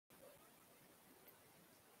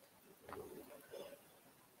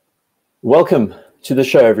Welcome to the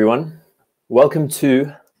show, everyone. Welcome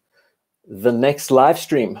to the next live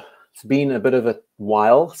stream. It's been a bit of a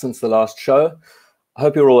while since the last show. I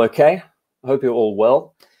hope you're all okay. I hope you're all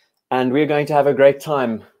well. And we're going to have a great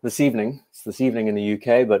time this evening. It's this evening in the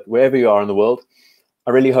UK, but wherever you are in the world,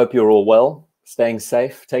 I really hope you're all well, staying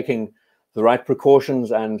safe, taking the right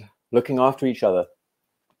precautions and looking after each other.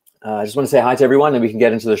 I just want to say hi to everyone and we can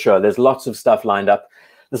get into the show. There's lots of stuff lined up.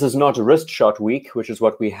 This is not a wrist shot week, which is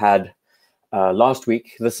what we had last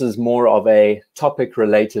week. This is more of a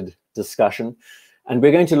topic-related discussion, and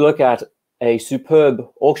we're going to look at a superb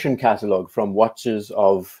auction catalog from Watches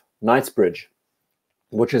of Knightsbridge,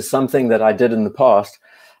 which is something that I did in the past.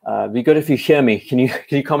 It'd be good if you hear me. Can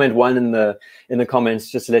you comment one in the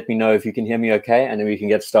comments just to let me know if you can hear me okay, and then we can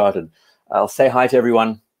get started. I'll say hi to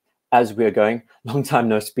everyone as we're going. Long time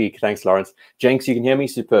no speak. Thanks, Lawrence. Jenks, you can hear me?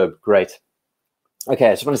 Superb. Great. Okay,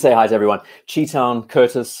 I just want to say hi to everyone. Cheetown,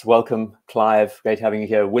 Curtis, welcome. Clive, great having you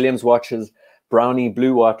here. Williams Watches, Brownie,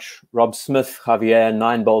 Blue Watch, Rob Smith, Javier,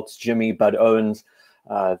 Nine Bolts, Jimmy, Bud Owens,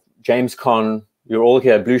 James Conn, you're all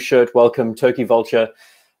here. Blue Shirt, welcome. Turkey Vulture,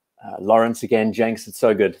 Lawrence again, Jenks, it's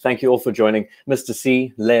so good. Thank you all for joining. Mr.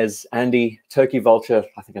 C, Les, Andy, Turkey Vulture,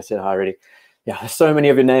 I think I said hi already. Yeah, so many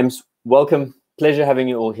of your names. Welcome, pleasure having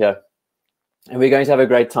you all here. And we're going to have a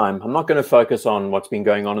great time. I'm not going to focus on what's been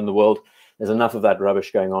going on in the world. There's enough of that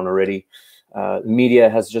rubbish going on already. Media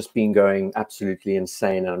has just been going absolutely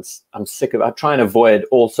insane, and I'm sick of it. I try and avoid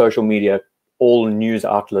all social media, all news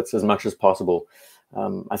outlets as much as possible.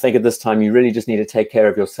 I think at this time you really just need to take care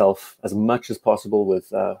of yourself as much as possible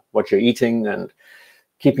with what you're eating and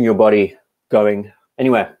keeping your body going.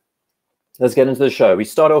 Anyway, let's get into the show. We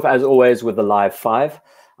start off, as always, with the live 5.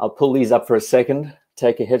 I'll pull these up for a second,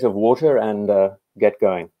 take a hit of water, and get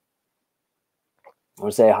going. I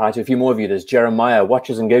want to say hi to a few more of you. There's Jeremiah,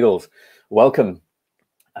 Watches and Giggles. Welcome.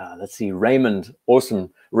 Let's see, Raymond,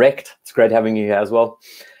 awesome. Wrecked, it's great having you here as well.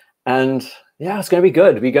 And yeah, it's going to be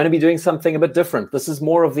good. We're going to be doing something a bit different. This is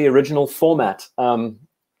more of the original format.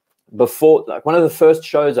 Before, like one of the first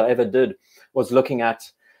shows I ever did was looking at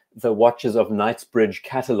the Watches of Knightsbridge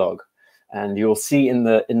catalog. And you'll see in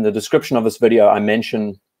the description of this video, I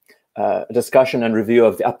mention a discussion and review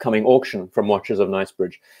of the upcoming auction from Watches of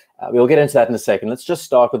Knightsbridge. We'll get into that in a second. Let's just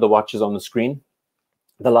start with the watches on the screen.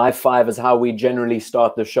 The live 5 is how we generally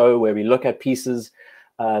start the show, where we look at pieces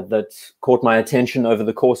that caught my attention over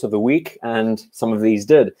the course of the week, and some of these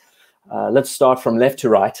did. Let's start from left to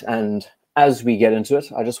right, and as we get into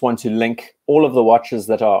it, I just want to link all of the watches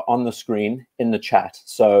that are on the screen in the chat.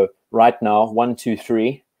 So right now, 1, 2,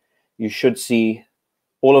 3, you should see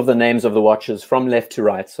all of the names of the watches from left to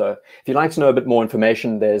right. So if you'd like to know a bit more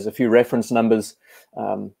information, there's a few reference numbers,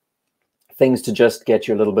 things to just get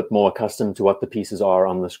you a little bit more accustomed to what the pieces are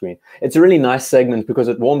on the screen. It's a really nice segment because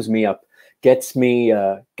it warms me up, gets me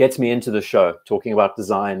into the show, talking about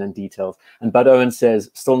design and details. And Bud Owen says,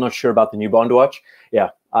 still not sure about the new Bond watch. Yeah,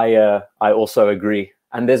 I also agree.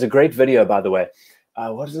 And there's a great video, by the way.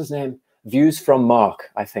 What is his name? Views from Mark,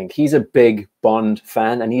 I think. He's a big Bond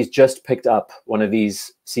fan, and he's just picked up one of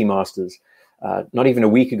these Seamasters not even a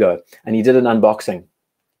week ago, and he did an unboxing.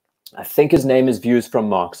 I think his name is Views from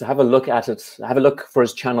Mark, so have a look at it. Have a look for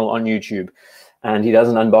his channel on YouTube, and he does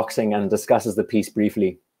an unboxing and discusses the piece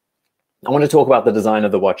briefly. I want to talk about the design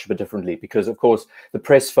of the watch a bit differently because, of course, the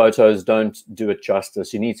press photos don't do it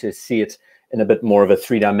justice. You need to see it in a bit more of a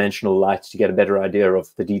three-dimensional light to get a better idea of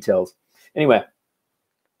the details. Anyway,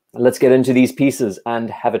 let's get into these pieces and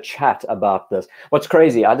have a chat about this. What's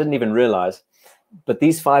crazy, I didn't even realize, but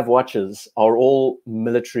these 5 watches are all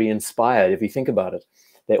military inspired, if you think about it.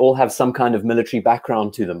 They all have some kind of military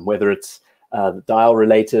background to them, whether it's dial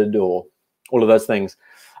related or all of those things.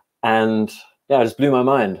 And yeah, it just blew my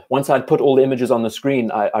mind. Once I'd put all the images on the screen,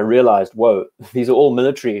 I realized, whoa, these are all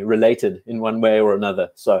military related in one way or another.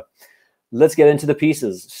 So let's get into the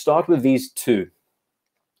pieces. Start with these 2.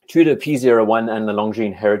 Tudor P01 and the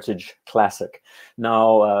Longines Heritage Classic.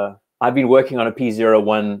 Now, I've been working on a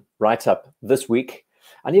P01 write-up this week.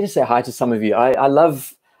 I need to say hi to some of you. I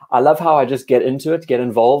love how I just get into it, get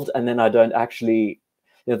involved, and then I don't actually,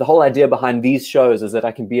 you know, the whole idea behind these shows is that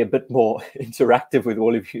I can be a bit more interactive with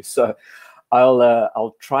all of you. So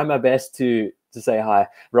I'll try my best to say hi.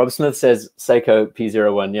 Rob Smith says Seiko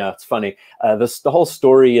P01. Yeah, it's funny. The whole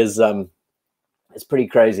story is it's pretty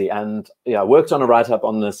crazy. And yeah, I worked on a write-up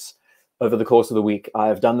on this over the course of the week.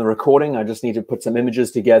 I've done the recording. I just need to put some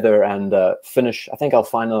images together and finish. I think I'll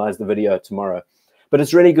finalize the video tomorrow. But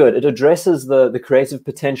it's really good. It addresses the creative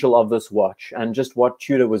potential of this watch and just what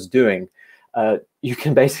Tudor was doing. You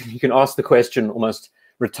can ask the question almost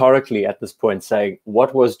rhetorically at this point, saying,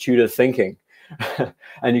 what was Tudor thinking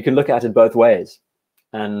And you can look at it both ways.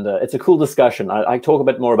 And it's a cool discussion. I talk a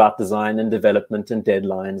bit more about design and development and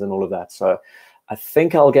deadlines and all of that. So I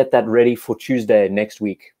think I'll get that ready for Tuesday next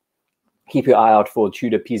week. Keep your eye out for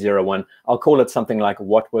Tudor P01. I'll call it something like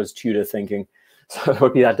 "What Was Tudor Thinking?" So it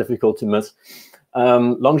won't be that difficult to miss.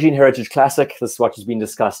 Longines Heritage Classic. This watch has been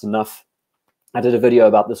discussed enough. I did a video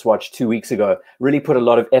about this watch 2 weeks ago. Really put a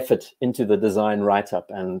lot of effort into the design write-up,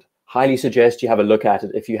 and highly suggest you have a look at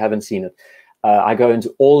it if you haven't seen it. I go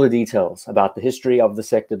into all the details about the history of the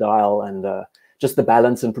sector dial and just the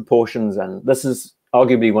balance and proportions. And this is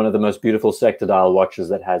arguably one of the most beautiful sector dial watches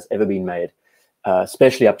that has ever been made,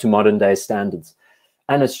 especially up to modern day standards.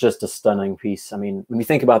 And it's just a stunning piece. I mean, when you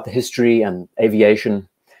think about the history and aviation,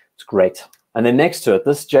 it's great. And then next to it,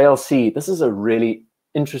 this JLC, this is a really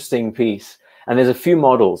interesting piece. And there's a few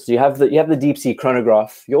models. You have the deep sea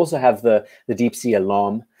chronograph. You also have the deep sea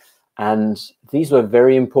alarm. And these were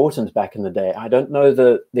very important back in the day. I don't know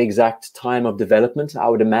the exact time of development. I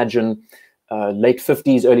would imagine late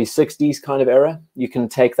 50s, early 60s kind of era. You can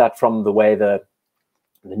take that from the way the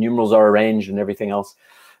numerals are arranged and everything else.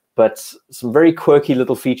 But some very quirky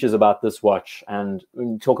little features about this watch. And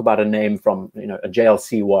when you talk about a name from a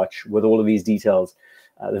JLC watch with all of these details,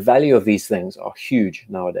 the value of these things are huge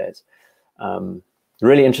nowadays.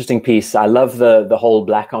 Really interesting piece. I love the whole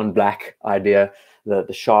black on black idea.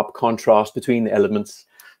 The sharp contrast between the elements,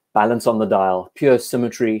 balance on the dial, pure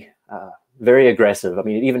symmetry, very aggressive. I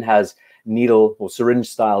mean, it even has needle or syringe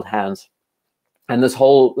styled hands. And this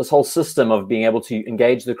whole system of being able to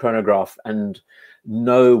engage the chronograph and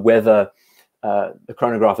know whether the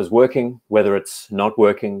chronograph is working, whether it's not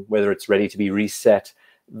working, whether it's ready to be reset.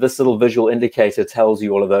 This little visual indicator tells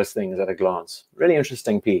you all of those things at a glance. Really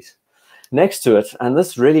interesting piece. Next to it, and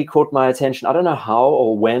this really caught my attention. I don't know how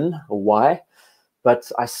or when or why, but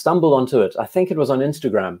I stumbled onto it. I think it was on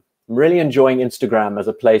Instagram. I'm really enjoying Instagram as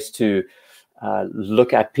a place to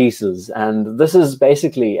look at pieces. And this is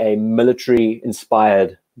basically a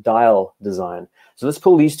military-inspired dial design. So let's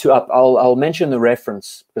pull these two up. I'll mention the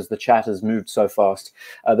reference because the chat has moved so fast.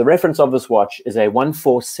 The reference of this watch is a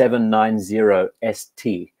 14790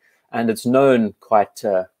 ST. And it's known quite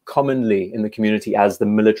commonly in the community as the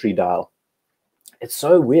military dial. It's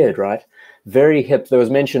so weird, right? Very hip. There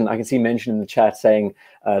was mention, I can see mention in the chat saying,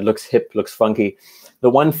 looks hip, looks funky. The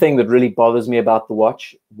one thing that really bothers me about the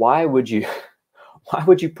watch, why would you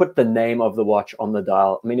put the name of the watch on the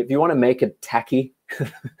dial? I mean, if you want to make it tacky,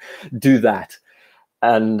 do that.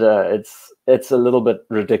 And it's a little bit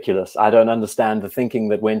ridiculous. I don't understand the thinking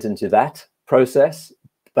that went into that process,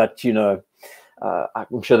 but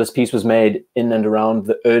I'm sure this piece was made in and around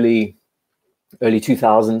the early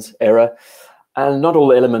 2000s era. And not all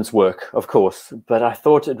the elements work, of course, but I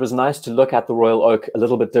thought it was nice to look at the Royal Oak a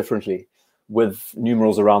little bit differently with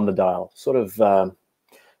numerals around the dial, sort of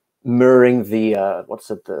mirroring the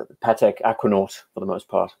Patek Aquanaut for the most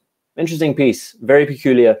part. Interesting piece, very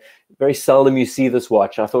peculiar. Very seldom you see this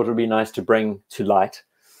watch. I thought it would be nice to bring to light.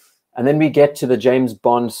 And then we get to the James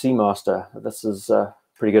Bond Seamaster. This is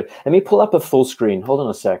pretty good. Let me pull up a full screen. Hold on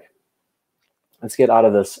a sec. Let's get out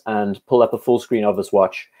of this and pull up a full screen of this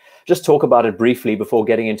watch. Just talk about it briefly before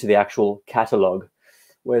getting into the actual catalog.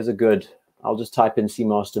 Where's a good? I'll just type in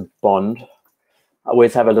Seamaster Bond. I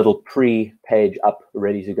always have a little pre-page up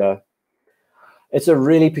ready to go. It's a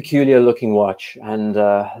really peculiar looking watch. And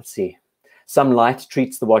let's see. Some light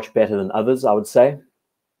treats the watch better than others, I would say.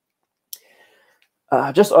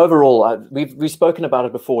 Just overall, we've spoken about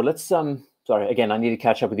it before. Let's, sorry, again, I need to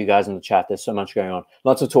catch up with you guys in the chat. There's so much going on.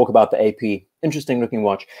 Lots of talk about the AP. Interesting looking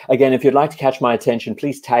watch. Again, if you'd like to catch my attention,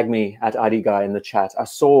 please tag me at IDGuy in the chat. I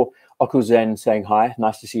saw Okuzen saying hi.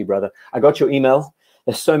 Nice to see you, brother. I got your email.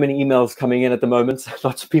 There's so many emails coming in at the moment.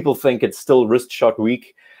 Lots of people think it's still wrist shot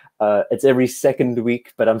week. It's every second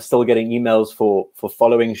week, but I'm still getting emails for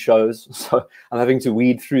following shows. So I'm having to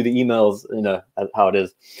weed through the emails, how it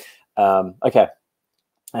is. Okay.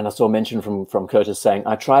 And I saw a mention from Curtis saying,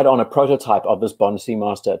 I tried on a prototype of this Bond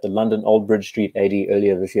Seamaster at the London Old Bridge Street AD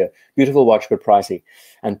earlier this year. Beautiful watch, but pricey.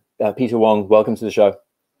 And Peter Wong, welcome to the show.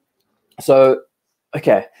 So,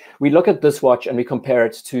 okay, we look at this watch and we compare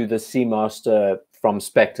it to the Seamaster from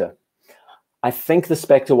Spectre. I think the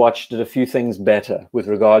Spectre watch did a few things better with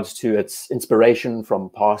regards to its inspiration from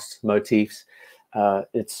past motifs,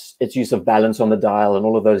 its use of balance on the dial and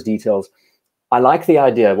all of those details. I like the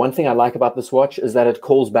idea. One thing I like about this watch is that it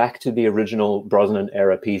calls back to the original Brosnan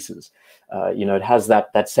era pieces. It has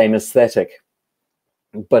that same aesthetic,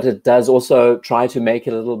 but it does also try to make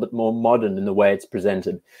it a little bit more modern in the way it's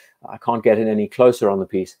presented. I can't get in any closer on the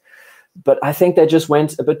piece, but I think they just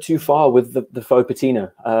went a bit too far with the faux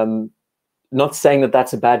patina. not saying that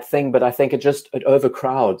that's a bad thing, but I think it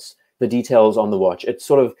overcrowds the details on the watch. It's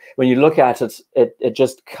sort of, when you look at it, it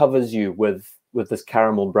just covers you with this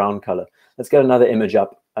caramel brown color. Let's get another image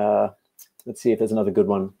up. Let's see if there's another good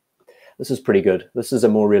one. This is pretty good. This is a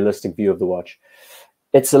more realistic view of the watch.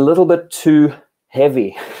 It's a little bit too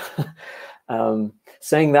heavy.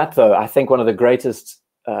 Saying that, though, I think one of the greatest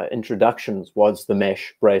introductions was the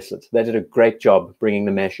mesh bracelet. They did a great job bringing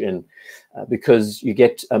the mesh in because you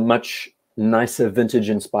get a much nicer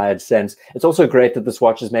vintage-inspired sense. It's also great that this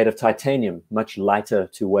watch is made of titanium, much lighter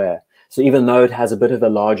to wear. So even though it has a bit of a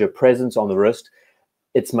larger presence on the wrist,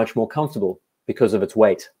 it's much more comfortable because of its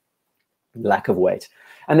weight, lack of weight.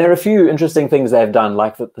 And there are a few interesting things they've done,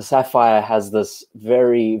 like that the Sapphire has this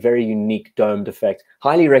very, very unique domed effect.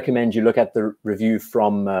 Highly recommend you look at the review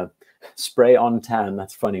from Spray on Tan.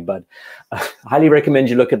 That's funny, bud. Highly recommend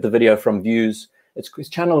you look at the video from Views. His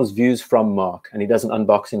channel is Views from Mark, and he does an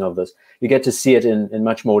unboxing of this. You get to see it in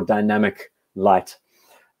much more dynamic light.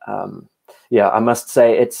 Yeah, I must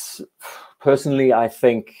say, it's personally, I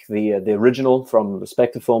think the original from the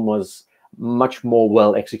Spectrefilm was much more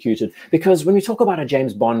well executed, because when we talk about a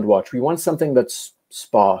James Bond watch, we want something that's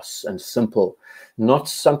sparse and simple, not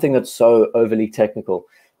something that's so overly technical.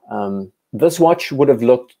 This watch would have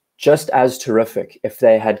looked just as terrific if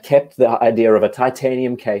they had kept the idea of a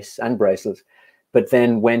titanium case and bracelet, but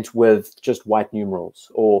then went with just white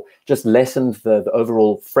numerals, or just lessened the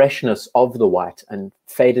overall freshness of the white and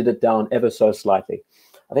faded it down ever so slightly.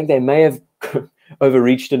 I think they may have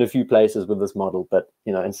overreached in a few places with this model, but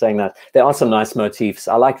you know, in saying that, there are some nice motifs.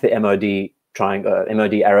 I like the MOD triangle,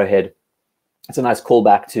 MOD arrowhead. It's a nice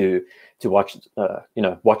callback to watch, you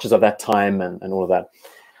know, watches of that time and all of that.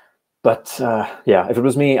 But yeah, if it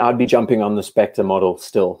was me, I'd be jumping on the Spectre model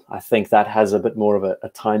still. I think that has a bit more of a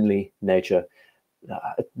timely nature.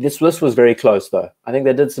 This was very close, though. I think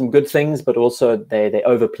they did some good things, but also they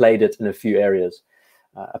overplayed it in a few areas.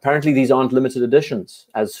 Apparently, these aren't limited editions.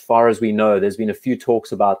 As far as we know, there's been a few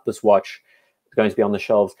talks about this watch going to be on the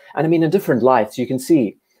shelves. And I mean, in different lights, you can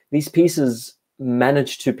see these pieces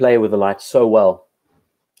manage to play with the light so well.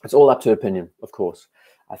 It's all up to opinion, of course.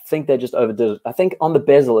 I think they just overdid it. I think on the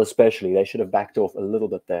bezel especially, they should have backed off a little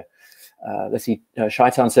bit there. Let's see,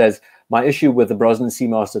 Shaitan says, my issue with the Brosnan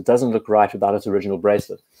Seamaster doesn't look right without its original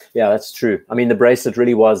bracelet. Yeah, that's true. I mean, the bracelet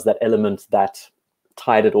really was that element that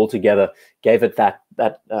tied it all together, gave it that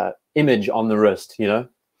image on the wrist, you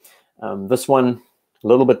know. This one, a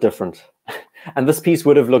little bit different. And this piece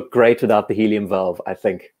would have looked great without the helium valve, I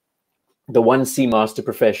think. The one Seamaster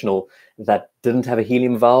Professional that didn't have a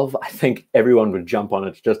helium valve, I think everyone would jump on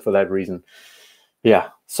it just for that reason. Yeah,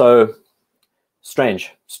 so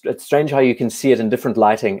strange. It's strange how you can see it in different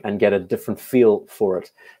lighting and get a different feel for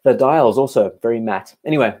it. The dial is also very matte.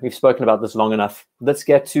 Anyway, we've spoken about this long enough. Let's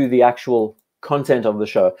get to the actual content of the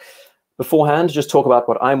show. Beforehand, just talk about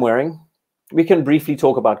what I'm wearing. We can briefly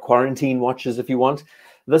talk about quarantine watches if you want.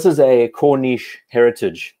 This is a Corniche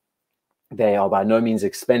Heritage. They are by no means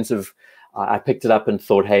expensive. I picked it up and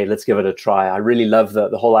thought, hey, let's give it a try. I really love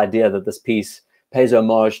the whole idea that this piece pays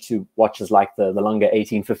homage to watches like the Lange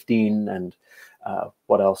 1815 and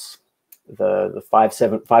what else? The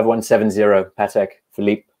 5170 Patek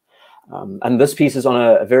Philippe. And this piece is on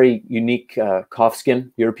a very unique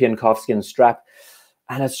calfskin, European calfskin strap.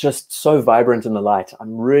 And it's just so vibrant in the light.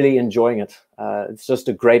 I'm really enjoying it. It's just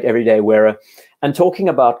a great everyday wearer. And talking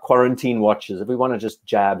about quarantine watches, if we want to just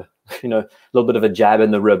jab, you know, a little bit of a jab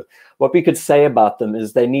in the rib, what we could say about them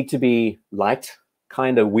is they need to be light,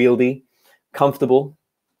 kind of wieldy, comfortable.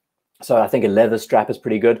 So I think a leather strap is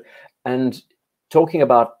pretty good. And talking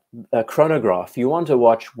about a chronograph, you want a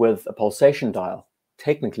watch with a pulsation dial,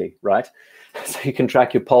 technically, right? So you can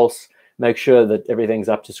track your pulse, make sure that everything's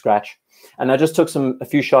up to scratch. And I just took a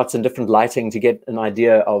few shots in different lighting to get an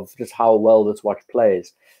idea of just how well this watch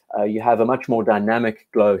plays. You have a much more dynamic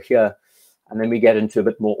glow here, and then we get into a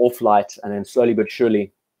bit more off light, and then slowly but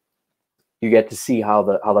surely you get to see how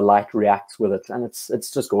the light reacts with it, and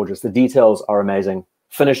it's just gorgeous. The details are amazing.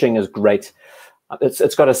 Finishing is great.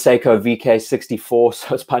 It's got a Seiko VK64,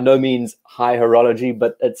 so it's by no means high horology,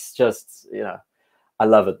 but it's just, you know, I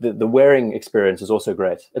love it. The wearing experience is also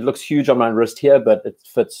great. It looks huge on my wrist here, but it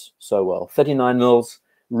fits so well. 39 mils,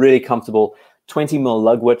 really comfortable. 20 mil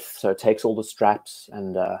lug width, so it takes all the straps,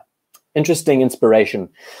 and interesting inspiration.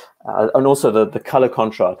 And also the color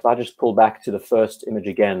contrast. If I just pull back to the first image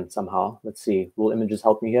again somehow, let's see, will images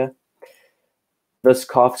help me here? This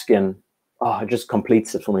calfskin, oh, it just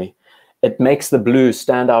completes it for me. It makes the blue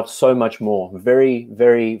stand out so much more. Very,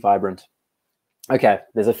 very vibrant. Okay,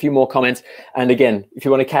 there's a few more comments. And again, if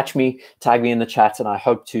you want to catch me, tag me in the chat, and I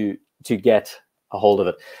hope to get a hold of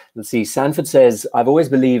it. Let's see. Sanford says, I've always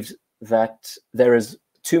believed that there is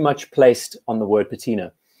too much placed on the word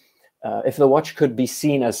patina. If the watch could be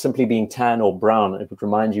seen as simply being tan or brown, it would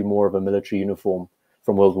remind you more of a military uniform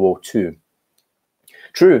from World War II.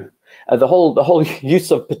 True. The whole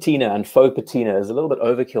use of patina and faux patina is a little bit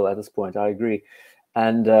overkill at this point. I agree.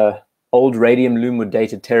 And old radium loom would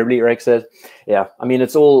date it terribly, Eric said. Yeah, I mean,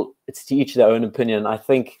 it's to each their own opinion. I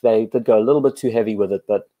think they did go a little bit too heavy with it,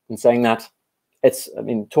 but in saying that, I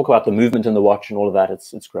mean, talk about the movement in the watch and all of that.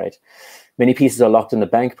 It's great. Many pieces are locked in the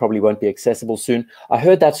bank, probably won't be accessible soon. I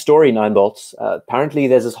heard that story, 9 Bolts. Apparently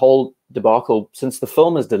there's this whole debacle. Since the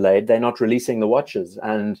film is delayed, they're not releasing the watches.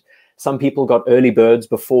 And some people got early birds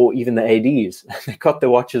before even the ADs. They got the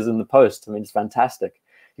watches in the post. I mean, it's fantastic.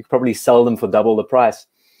 You could probably sell them for double the price.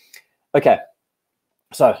 Okay,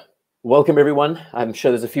 so welcome everyone. I'm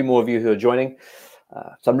sure there's a few more of you who are joining.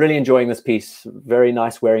 So I'm really enjoying this piece. Very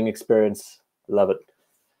nice wearing experience. Love it.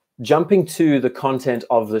 Jumping to the content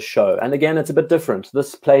of the show. And again, it's a bit different.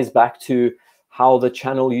 This plays back to how the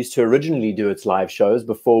channel used to originally do its live shows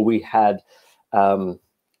before we had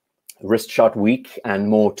Wrist Shot Week and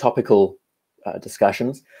more topical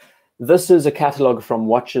discussions. This is a catalog from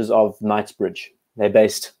Watches of Knightsbridge. They're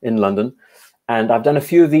based in London. And I've done a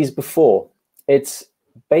few of these before. It's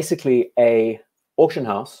basically a auction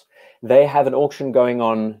house. They have an auction going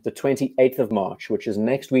on the 28th of March, which is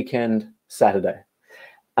next weekend, Saturday.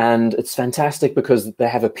 And it's fantastic because they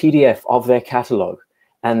have a PDF of their catalog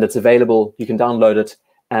and it's available. You can download it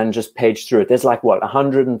and just page through it. There's like, what,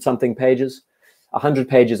 100 and something pages? 100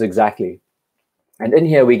 pages exactly. And in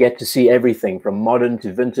here, we get to see everything from modern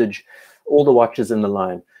to vintage, all the watches in the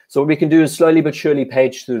line. So what we can do is slowly but surely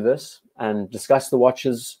page through this and discuss the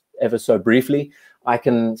watches ever so briefly. I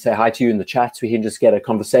can say hi to you in the chat. So we can just get a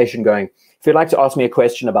conversation going. If you'd like to ask me a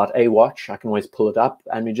question about a watch, I can always pull it up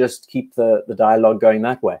and we just keep the dialogue going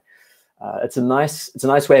that way. It's a nice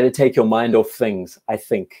way to take your mind off things, I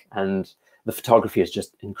think. And the photography is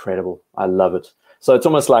just incredible. I love it. So it's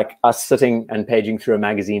almost like us sitting and paging through a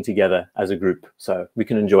magazine together as a group. So we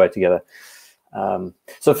can enjoy it together.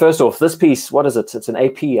 So first off, this piece, what is it? It's an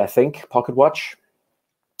AP, I think, pocket watch.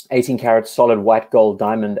 18 karat solid white gold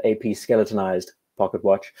diamond AP skeletonized pocket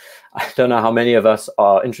watch. I don't know how many of us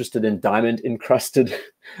are interested in diamond encrusted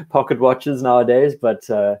pocket watches nowadays, but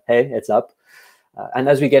hey, it's up. And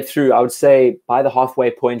as we get through, I would say by the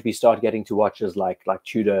halfway point, we start getting to watches like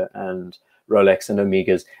Tudor and Rolex and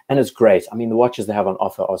Omegas, and it's great. I mean, the watches they have on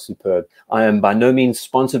offer are superb. I am by no means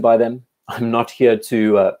sponsored by them. I'm not here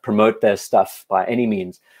to promote their stuff by any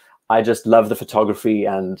means. I just love the photography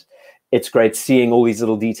and it's great seeing all these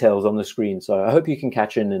little details on the screen. So I hope you can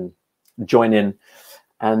catch in and join in.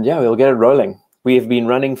 And yeah, we'll get it rolling. We have been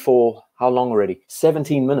running for how long already?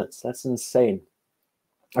 17 minutes. That's insane.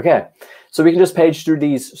 Okay, so we can just page through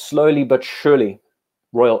these slowly but surely.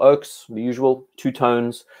 Royal Oaks, the usual, 2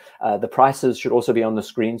 tones. The prices should also be on the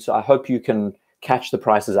screen. So I hope you can catch the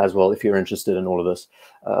prices as well if you're interested in all of this.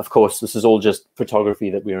 Of course, this is all just photography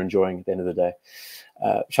that we're enjoying at the end of the day.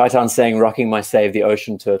 Shaitan's saying, rocking my Save the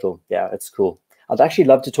Ocean turtle. Yeah, it's cool. I'd actually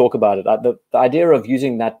love to talk about it. The idea of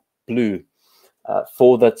using that blue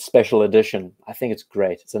for that special edition, I think it's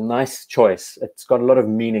great. It's a nice choice. It's got a lot of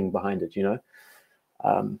meaning behind it, you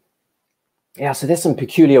know. Yeah, so there's some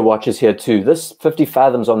peculiar watches here too. This 50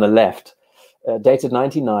 Fathoms on the left, dated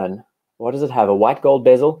 99. What does it have? A white gold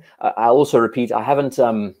bezel. I'll also repeat, I haven't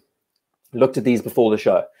looked at these before the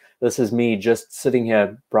show. This is me just sitting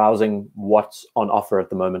here browsing what's on offer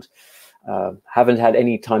at the moment. Haven't had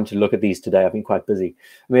any time to look at these today. I've been quite busy.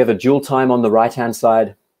 We have a dual time on the right-hand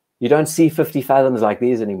side. You don't see 50 Fathoms like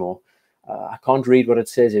these anymore. I can't read what it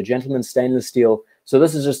says here. Gentleman stainless steel. So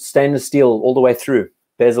this is just stainless steel all the way through.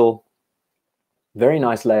 Bezel. Very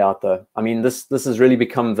nice layout though. I mean, this has really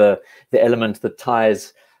become the element that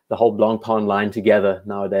ties the whole Blancpain line together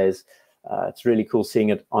nowadays. It's really cool seeing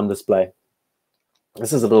it on display.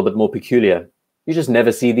 This is a little bit more peculiar. You just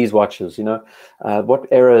never see these watches, you know. What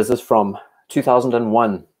era is this from?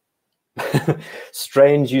 2001.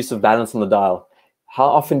 Strange use of balance on the dial. How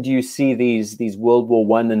often do you see these World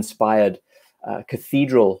War I inspired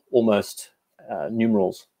cathedral almost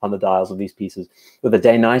numerals on the dials of these pieces with a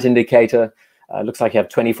day-night indicator? Looks like you have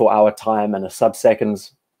 24-hour time and a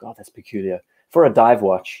sub-seconds. God, that's peculiar. For a dive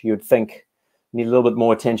watch, you would think you need a little bit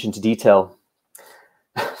more attention to detail.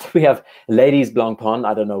 We have Ladies Blancpain.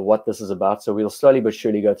 I don't know what this is about, so we'll slowly but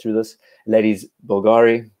surely go through this. Ladies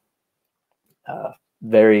Bulgari.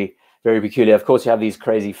 Very, very peculiar. Of course, you have these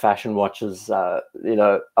crazy fashion watches. You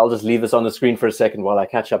know, I'll just leave this on the screen for a second while I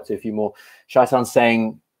catch up to a few more. Shaitan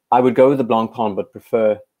saying, I would go with the Blancpain, but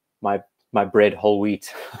prefer my my bread whole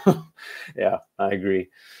wheat. Yeah, I agree.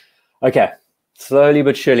 Okay, slowly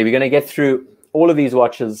but surely, we're going to get through all of these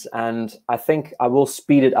watches, and I think I will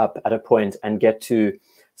speed it up at a point and get to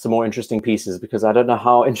some more interesting pieces, because I don't know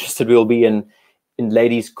how interested we'll be in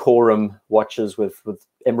ladies' quorum watches with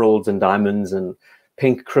emeralds and diamonds and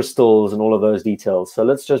pink crystals and all of those details. So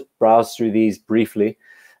let's just browse through these briefly.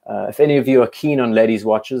 If any of you are keen on ladies'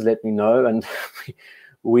 watches, let me know, and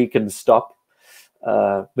we can stop.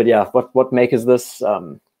 But yeah, what make is this?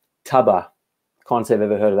 Taba. Can't say I've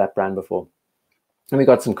ever heard of that brand before. And we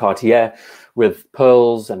got some Cartier with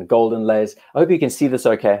pearls and gold inlays. I hope you can see this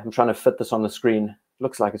okay. I'm trying to fit this on the screen.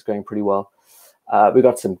 Looks like it's going pretty well. We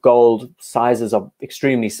got some gold. Sizes are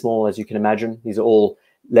extremely small, as you can imagine. These are all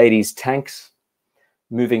ladies' tanks.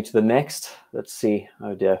 Moving to the next. Let's see.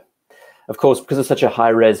 Oh dear. Of course, because it's such a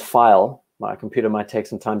high-res file, my computer might take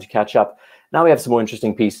some time to catch up. Now we have some more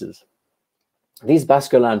interesting pieces. These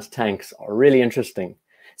Basculant tanks are really interesting,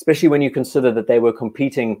 especially when you consider that they were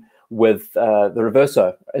competing with the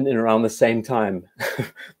Reverso in around the same time.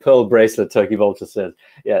 Pearl bracelet, Turkey Volta says.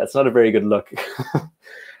 Yeah, it's not a very good look.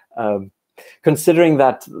 Considering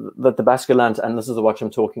that the Basculant, and this is the watch I'm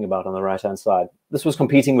talking about on the right-hand side, this was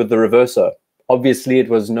competing with the Reverso. Obviously, it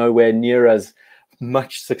was nowhere near as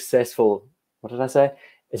much successful. What did I say?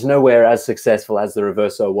 It's nowhere as successful as the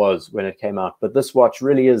Reverso was when it came out. But this watch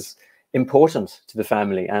really is important to the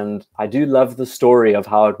family, and I do love the story of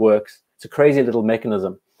how it works. It's a crazy little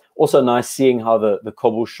mechanism. Also nice seeing how the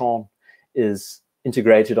cabochon is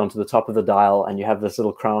integrated onto the top of the dial, and you have this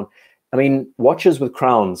little crown. I mean, watches with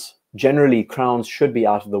crowns, generally crowns should be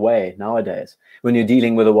out of the way nowadays when you're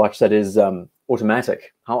dealing with a watch that is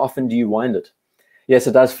automatic. How often do you wind it? Yes,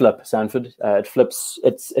 it does flip, Sanford. It flips.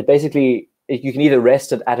 It basically, you can either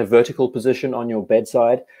rest it at a vertical position on your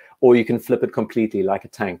bedside, or you can flip it completely like a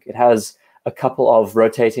tank. It has a couple of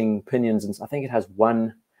rotating pinions, and I think it has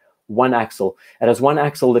one axle. It has one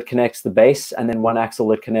axle that connects the base, and then one axle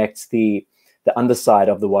that connects the underside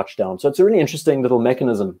of the watch down. So it's a really interesting little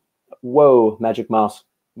mechanism. Whoa, magic mouse.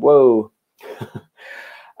 Whoa.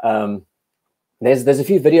 There's a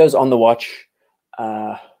few videos on the watch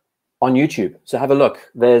on YouTube, so have a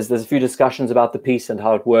look. There's a few discussions about the piece and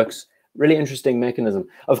how it works. Really interesting mechanism.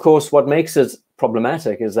 Of course, what makes it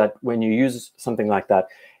problematic is that when you use something like that,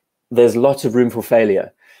 there's lots of room for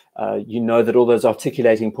failure. You know that all those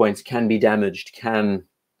articulating points can be damaged, can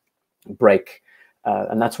break,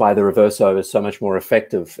 and that's why the Reverso is so much more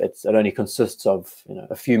effective. It only consists of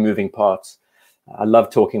a few moving parts. I love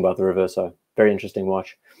talking about the Reverso. Very interesting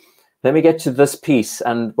watch. Then we get to this piece,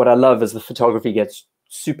 and what I love is the photography gets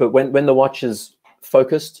super. When the watch is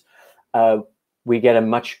focused, we get a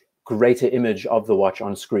much greater image of the watch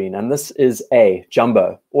on screen. And this is a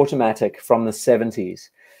jumbo automatic from the 70s,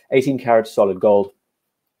 18 karat solid gold.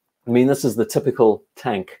 I mean, this is the typical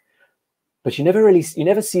tank, but you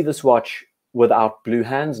never see this watch without blue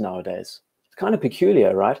hands nowadays. It's kind of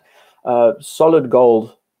peculiar, right? Solid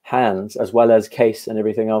gold hands as well as case and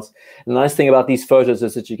everything else. And the nice thing about these photos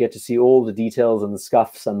is that you get to see all the details and the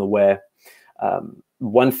scuffs and the wear.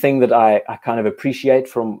 One thing that I kind of appreciate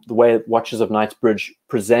from the way Watches of Knightsbridge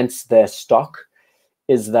presents their stock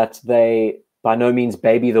is that they by no means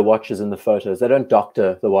baby the watches in the photos. They don't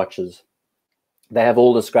doctor the watches. They have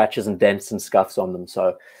all the scratches and dents and scuffs on them,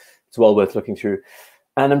 so it's well worth looking through.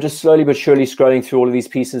 And I'm just slowly but surely scrolling through all of these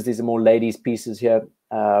pieces. These are more ladies' pieces here.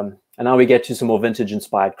 And now we get to some more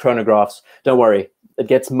vintage-inspired chronographs. Don't worry, it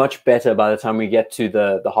gets much better by the time we get to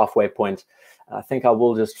the halfway point. I think I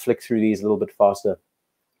will just flick through these a little bit faster.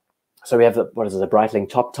 So we have, what is it, a Breitling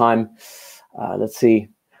top time. Let's see,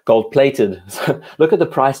 gold-plated. Look at the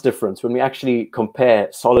price difference when we actually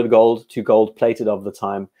compare solid gold to gold-plated of the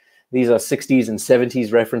time. These are 60s and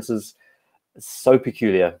 70s references. It's so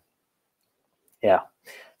peculiar. Yeah,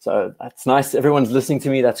 so that's nice. Everyone's listening to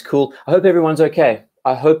me. That's cool. I hope everyone's okay.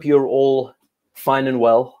 I hope you're all fine and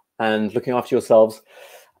well and looking after yourselves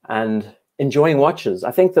and enjoying watches.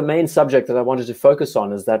 I think the main subject that I wanted to focus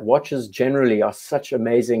on is that watches generally are such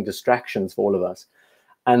amazing distractions for all of us.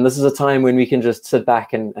 And this is a time when we can just sit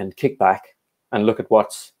back and kick back and look at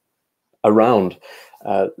what's around.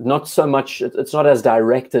 Not so much, it's not as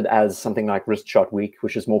directed as something like Wrist Shot Week,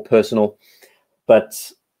 which is more personal,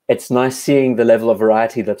 but it's nice seeing the level of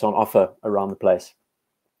variety that's on offer around the place.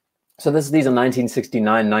 So these are 1969,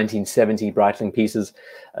 1970 Breitling pieces.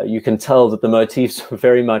 You can tell that the motifs were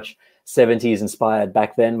very much 70s inspired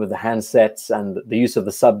back then with the handsets and the use of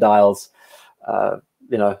the subdials.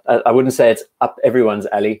 You know, I wouldn't say it's up everyone's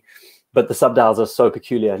alley, but the subdials are so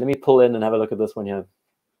peculiar. Let me pull in and have a look at this one here.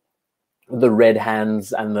 The red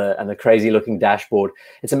hands and the crazy looking dashboard.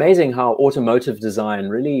 It's amazing how automotive design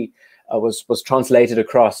really was translated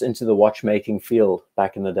across into the watchmaking field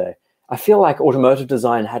back in the day. I feel like automotive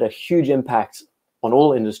design had a huge impact on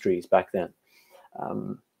all industries back then.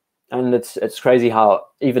 And it's crazy how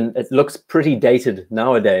even it looks pretty dated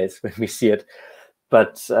nowadays when we see it,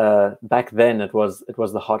 but back then it was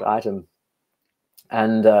the hot item.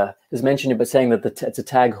 And as mentioned, by saying that it's a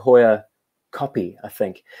Tag Heuer copy, I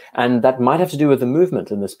think, and that might have to do with the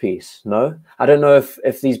movement in this piece. No, I don't know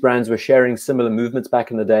if these brands were sharing similar movements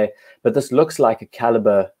back in the day, but this looks like a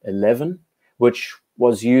caliber 11, which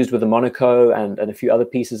was used with the Monaco and a few other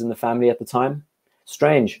pieces in the family at the time.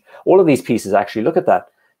 Strange. All of these pieces, actually, look at that.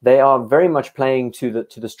 They are very much playing to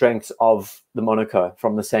the strengths of the Monaco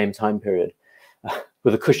from the same time period,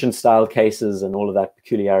 with the cushion style cases and all of that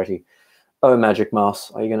peculiarity. Oh, Magic Mouse,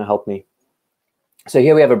 are you going to help me? So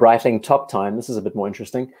here we have a Breitling Top Time. This is a bit more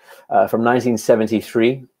interesting, from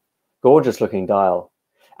 1973. Gorgeous looking dial.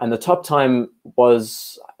 And the Top Time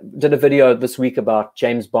did a video this week about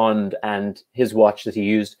James Bond and his watch that he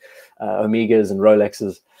used, Omegas and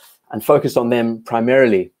Rolexes, and focused on them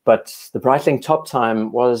primarily. But the Breitling Top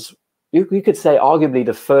Time was, you could say, arguably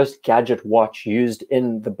the first gadget watch used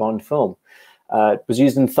in the Bond film. It was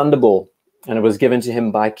used in Thunderball, and it was given to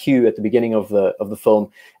him by Q at the beginning of the film,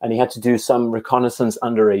 and he had to do some reconnaissance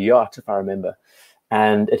under a yacht, if I remember.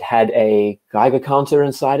 And it had a Geiger counter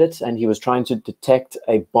inside it, and he was trying to detect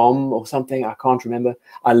a bomb or something. I can't remember.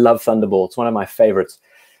 I love Thunderball. It's one of my favorites.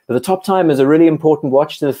 But the Top Time is a really important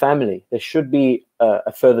watch to the family. There should be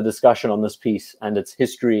a further discussion on this piece and its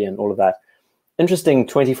history and all of that. Interesting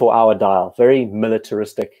 24-hour dial, very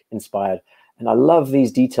militaristic inspired. And I love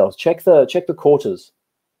these details. Check the quarters.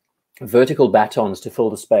 Vertical batons to fill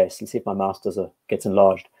the space. Let's see if my mouse gets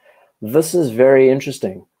enlarged. This is very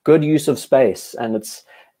interesting. Good use of space, and it's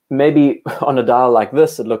maybe on a dial like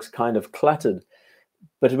this, it looks kind of cluttered,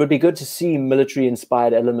 but it would be good to see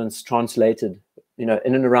military-inspired elements translated. You know,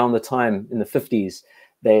 in and around the time in the 50s,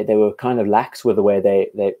 they were kind of lax with the way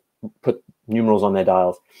they put numerals on their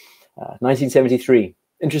dials. 1973,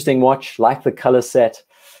 interesting watch, like the color set.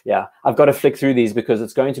 Yeah, I've got to flick through these because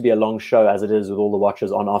it's going to be a long show as it is with all the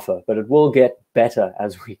watches on offer, but it will get better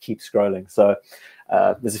as we keep scrolling. So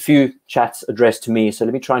there's a few chats addressed to me, so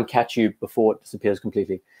let me try and catch you before it disappears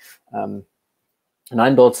completely.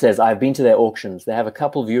 Ninebolt says, I've been to their auctions. They have a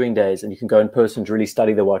couple viewing days and you can go in person to really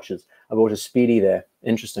study the watches. I bought a Speedy there.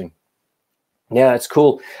 Interesting. Yeah, it's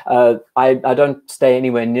cool. I don't stay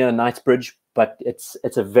anywhere near Knightsbridge, but it's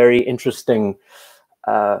a very interesting...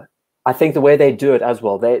 I think the way they do it as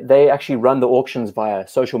well, they actually run the auctions via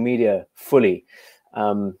social media fully.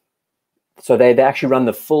 So they actually run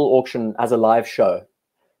the full auction as a live show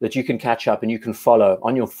that you can catch up and you can follow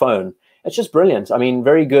on your phone. It's just brilliant. I mean,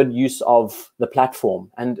 very good use of the platform.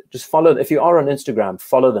 And just follow, if you are on Instagram,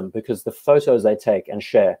 follow them because the photos they take and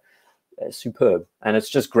share are superb. And it's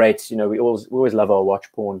just great. You know, we always love our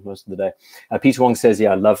watch porn most of the day. Peter Wong says,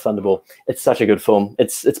 yeah, I love Thunderball. It's such a good film.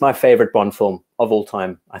 It's my favorite Bond film of all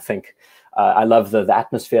time, I think. I love the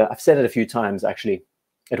atmosphere. I've said it a few times, actually.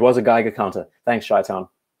 It was a Geiger counter. Thanks, Chi-Town.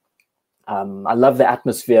 I love the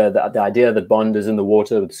atmosphere, the idea that Bond is in the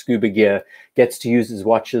water with scuba gear, gets to use his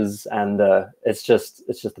watches, and it's just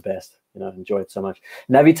the best. You know, enjoy it so much.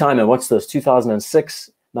 Navitimer, what's this?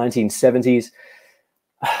 2006, 1970s.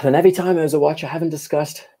 The Navitimer is a watch I haven't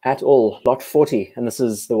discussed at all. Lot 40, and this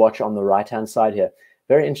is the watch on the right-hand side here.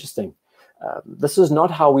 Very interesting. This is not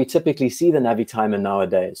how we typically see the Navitimer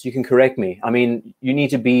nowadays. You can correct me. I mean, you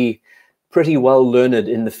need to be pretty well learned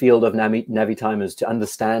in the field of Navitimers to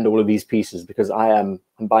understand all of these pieces, because I am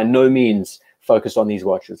by no means focused on these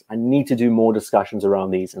watches. I need to do more discussions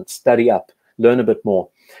around these and study up, learn a bit more.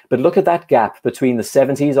 But look at that gap between the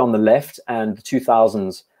 70s on the left and the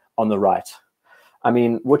 2000s on the right. I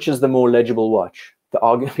mean, which is the more legible watch?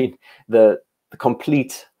 The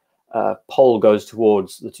complete poll goes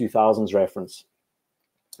towards the 2000s reference.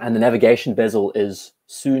 And the navigation bezel is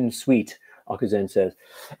soon sweet, Akuzen says.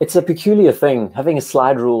 It's a peculiar thing, having a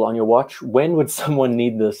slide rule on your watch. When would someone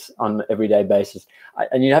need this on an everyday basis?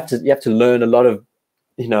 And you have to learn a lot of,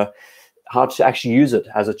 you know, how to actually use it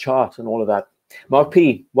as a chart and all of that. Mark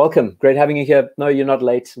P, welcome. Great having you here. No, you're not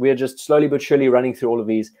late. We're just slowly but surely running through all of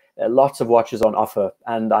these. Lots of watches on offer,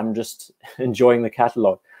 and I'm just enjoying the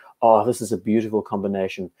catalog. Oh, this is a beautiful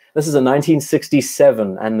combination. This is a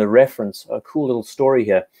 1967, and the reference, a cool little story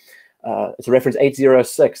here. It's a reference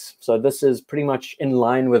 806. So this is pretty much in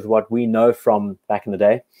line with what we know from back in the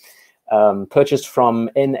day. Purchased from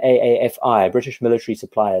NAAFI, British Military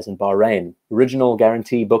Suppliers in Bahrain. Original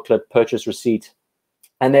guarantee booklet, purchase receipt.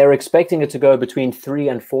 And they're expecting it to go between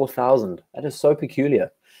 3,000 and 4,000. That is so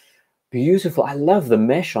peculiar. Beautiful. I love the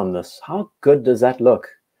mesh on this. How good does that look?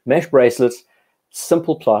 Mesh bracelets,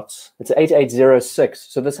 simple plots. It's 8806,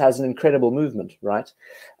 so this has an incredible movement, right?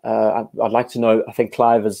 I'd like to know, I think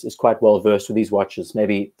Clive is quite well versed with these watches.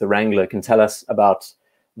 Maybe the Wrangler can tell us about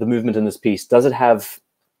the movement in this piece. Does it have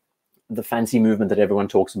the fancy movement that everyone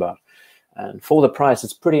talks about? And for the price,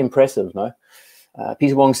 it's pretty impressive, no?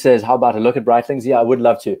 Peter Wong says, how about a look at Breitling's? Yeah, I would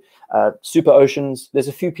love to. Super Oceans, there's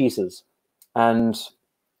a few pieces. And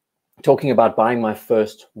talking about buying my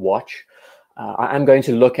first watch, I am going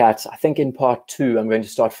to look at, I think in part 2, I'm going to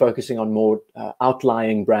start focusing on more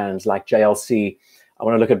outlying brands like JLC. I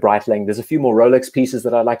want to look at Breitling. There's a few more Rolex pieces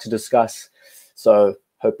that I'd like to discuss. So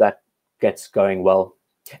hope that gets going well.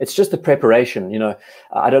 It's just the preparation, you know.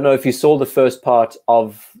 I don't know if you saw the first part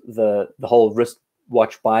of the whole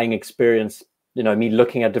wristwatch buying experience, you know, me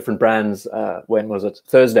looking at different brands. When was it?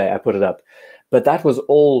 Thursday, I put it up. But that was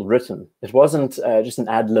all written. It wasn't just an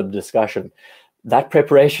ad-lib discussion. That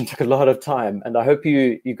preparation took a lot of time, and I hope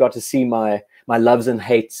you got to see my loves and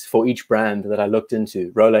hates for each brand that I looked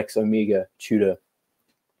into: Rolex, Omega, Tudor.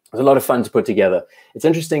 It was a lot of fun to put together. It's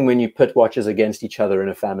interesting when you put watches against each other in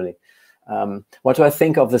a family. What do I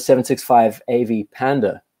think of the 765 AV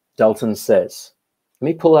Panda? Dalton says. Let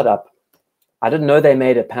me pull that up. I didn't know they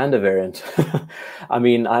made a Panda variant. I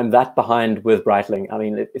mean, I'm that behind with Breitling. I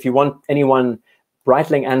mean, if you want anyone,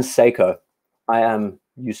 Breitling and Seiko, I am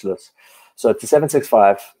useless. So it's the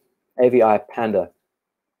 765 AVI Panda.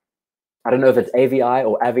 I don't know if it's AVI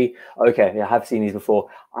or AVI. Okay, yeah, I have seen these before.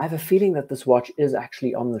 I have a feeling that this watch is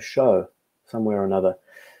actually on the show somewhere or another.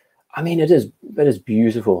 I mean, it is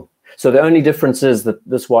beautiful. So the only difference is that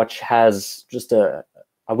this watch has just a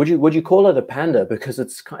would you call it a panda, because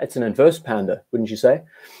it's an inverse panda, wouldn't you say?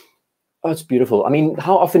 Oh, it's beautiful. I mean,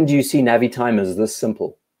 how often do you see Navi timers this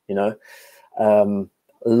simple, you know?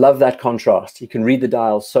 Love that contrast. You can read the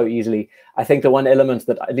dials so easily. I think the one element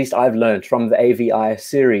that at least I've learned from the AVI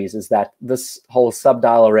series is that this whole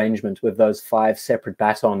sub-dial arrangement with those 5 separate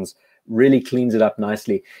batons really cleans it up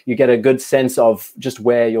nicely. You get a good sense of just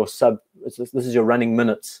where your this is your running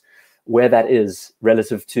minutes, where that is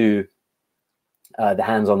relative to the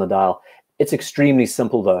hands on the dial. It's extremely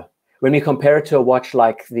simple though. When we compare it to a watch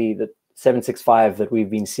like the 765 that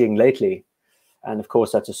we've been seeing lately, and of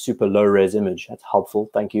course that's a super low res image, that's helpful,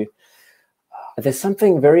 thank you. There's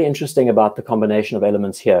something very interesting about the combination of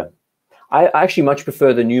elements here. I actually much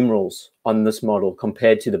prefer the numerals on this model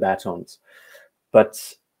compared to the batons.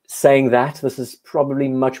 But saying that, this is probably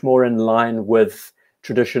much more in line with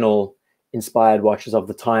traditional inspired watches of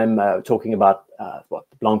the time, talking about what,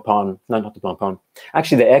 the Blancpain, no, not the Blancpain.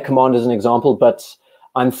 Actually, the Air Command is an example, but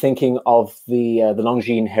I'm thinking of the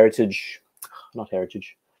Longines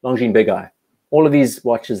Longines Big Eye. All of these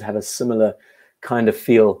watches have a similar kind of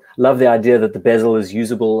feel. Love the idea that the bezel is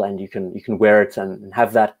usable and you can wear it and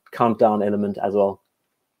have that countdown element as well.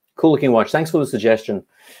 Cool looking watch. Thanks for the suggestion.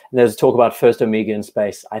 And there's talk about first Omega in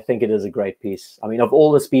space. I think it is a great piece. I mean, of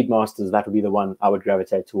all the Speedmasters, that would be the one I would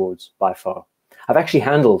gravitate towards by far. I've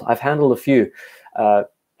handled a few,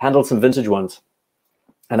 handled some vintage ones.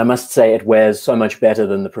 And I must say it wears so much better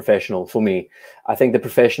than the Professional for me. I think the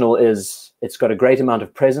Professional it's got a great amount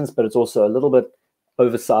of presence, but it's also a little bit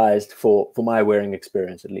oversized for my wearing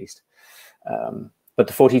experience, at least. But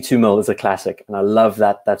the 42mm is a classic, and I love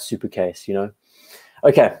that super case, you know.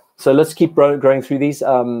 Okay, so let's keep going through these.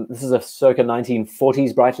 This is a circa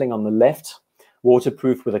 1940s Breitling on the left,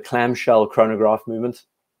 waterproof with a clamshell chronograph movement.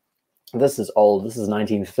 This is old. This is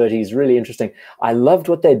 1930s, really interesting. I loved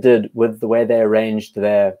what they did with the way they arranged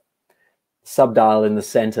their sub-dial in the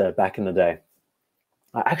center back in the day.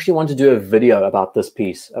 I actually want to do a video about this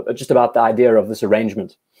piece, just about the idea of this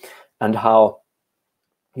arrangement and how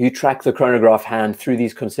you track the chronograph hand through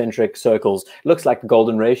these concentric circles. It looks like the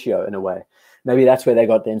golden ratio in a way. Maybe that's where they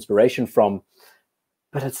got the inspiration from.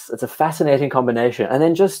 But it's a fascinating combination. And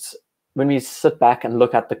then just when we sit back and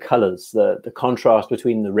look at the colors, the contrast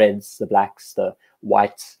between the reds, the blacks, the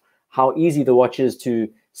whites, how easy the watch is to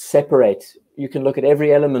separate. You can look at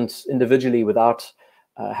every element individually without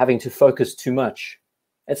having to focus too much.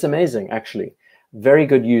 It's amazing, actually. Very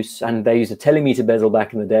good use. And they used a telemeter bezel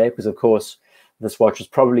back in the day because, of course, this watch was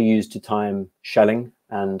probably used to time shelling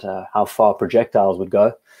and how far projectiles would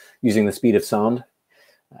go using the speed of sound.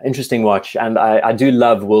 Interesting watch. And I do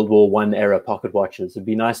love World War I era pocket watches. It'd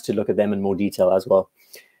be nice to look at them in more detail as well.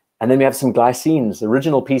 And then we have some glycines,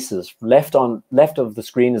 original pieces. Left of the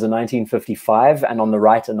screen is a 1955 and on the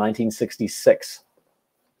right a 1966.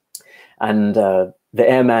 And the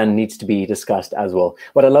Airman needs to be discussed as well.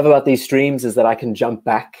 What I love about these streams is that I can jump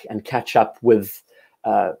back and catch up with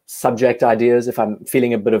subject ideas. If I'm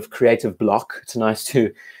feeling a bit of creative block, it's nice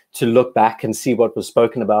to look back and see what was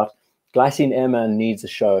spoken about. Glycine Emma needs a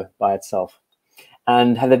show by itself.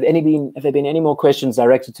 And have there been any more questions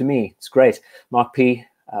directed to me? It's great. Mark P,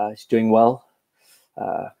 he's doing well.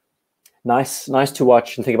 Nice to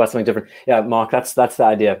watch and think about something different. Yeah, Mark, that's the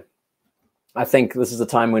idea. I think this is a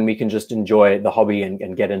time when we can just enjoy the hobby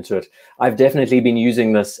and get into it. I've definitely been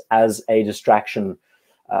using this as a distraction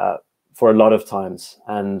for a lot of times.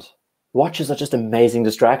 And watches are just amazing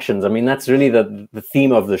distractions. I mean, that's really the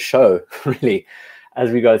theme of the show, really,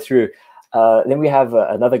 as we go through. Then we have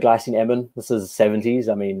another Glycine Emin. This is 70s.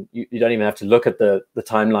 I mean, you don't even have to look at the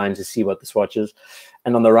timeline to see what this watch is.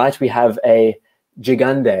 And on the right, we have a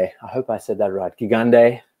Gigande. I hope I said that right.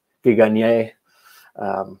 Gigande.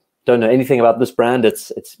 Don't know anything about this brand.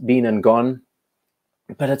 It's been and gone.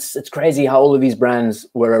 But it's crazy how all of these brands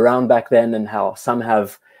were around back then and how some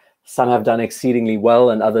have done exceedingly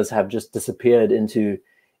well and others have just disappeared into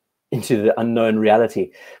the unknown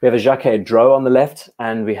reality. We have a Jacques Dro on the left,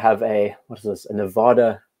 and we have a, what is this? A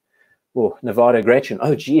Nevada Gretchen.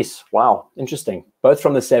 Oh, geez. Wow. Interesting. Both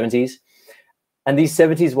from the 70s. And these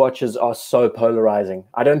 70s watches are so polarizing.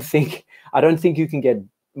 I don't think you can get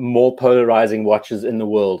more polarizing watches in the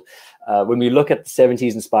world. When we look at the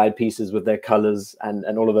 70s inspired pieces with their colors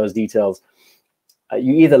and all of those details,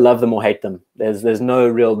 you either love them or hate them. There's no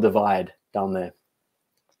real divide down there.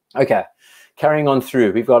 Okay, carrying on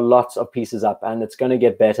through, we've got lots of pieces up, and it's going to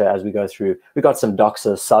get better as we go through. We've got some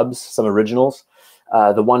Doxa subs, some originals.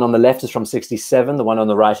 The one on the left is from 67. The one on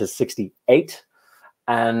the right is 68.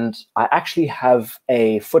 And I actually have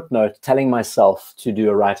a footnote telling myself to do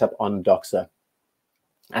a write-up on Doxa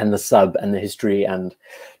and the sub and the history and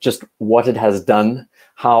just what it has done,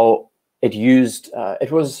 how it used,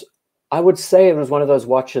 I would say it was one of those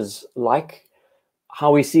watches like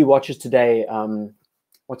how we see watches today.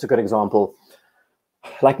 What's a good example?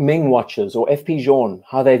 Like Ming watches or FP Journe,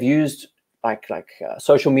 how they've used like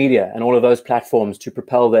social media and all of those platforms to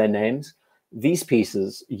propel their names. These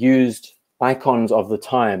pieces used icons of the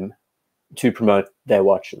time to promote their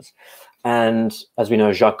watches. And as we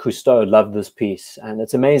know, Jacques Cousteau loved this piece. And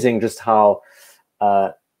it's amazing just how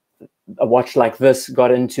a watch like this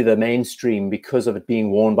got into the mainstream because of it being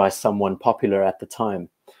worn by someone popular at the time.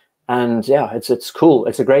 And yeah, it's cool.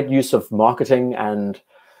 It's a great use of marketing. And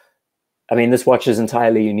I mean, this watch is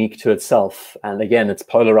entirely unique to itself. And again, it's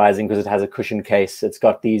polarizing because it has a cushion case. It's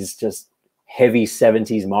got these just heavy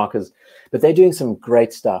 70s markers, but they're doing some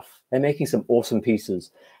great stuff. They're making some awesome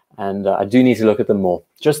pieces. And I do need to look at them more.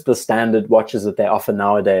 Just the standard watches that they offer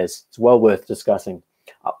nowadays, it's well worth discussing.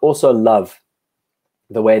 I also love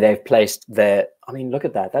the way they've placed their, I mean, look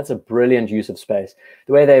at that. That's a brilliant use of space.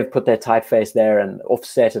 The way they've put their typeface there and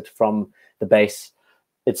offset it from the base.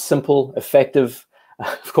 It's simple, effective.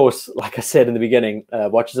 Of course, like I said in the beginning,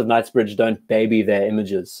 watches of Knightsbridge don't baby their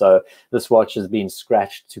images. So this watch has been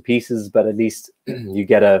scratched to pieces, but at least you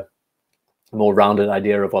get a more rounded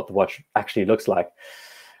idea of what the watch actually looks like.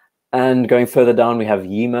 And going further down, we have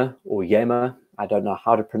Yema or Yema. I don't know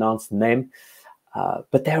how to pronounce the name.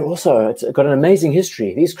 But they're also, it's got an amazing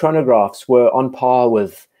history. These chronographs were on par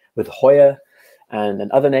with Hoya and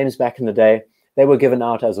other names back in the day. They were given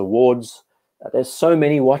out as awards. There's so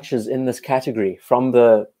many watches in this category from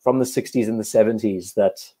the 60s and the 70s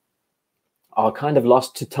that are kind of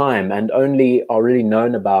lost to time and only are really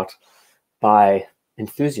known about by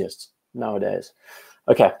enthusiasts nowadays.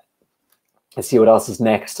 Okay. Let's see what else is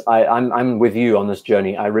next. I'm with you on this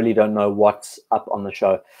journey. I really don't know what's up on the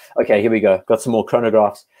show. Okay, here we go. Got some more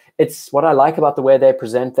chronographs. It's what I like about the way they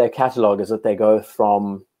present their catalog is that they go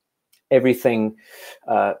from everything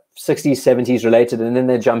 60s, 70s related, and then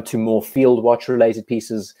they jump to more field watch related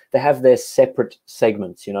pieces. They have their separate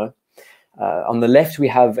segments, you know. On the left, we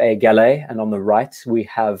have a Gallet, and on the right, we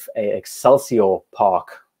have a Excelsior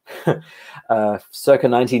Park. Circa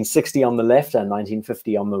 1960 on the left and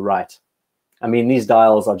 1950 on the right. I mean, these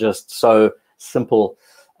dials are just so simple.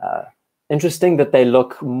 Interesting that they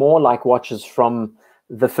look more like watches from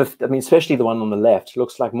the 50s. I mean, especially the one on the left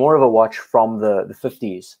looks like more of a watch from the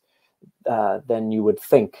 50s than you would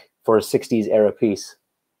think for a 60s era piece.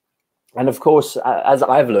 And of course, as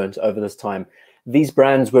I've learned over this time, these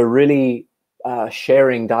brands were really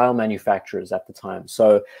sharing dial manufacturers at the time.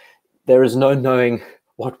 So there is no knowing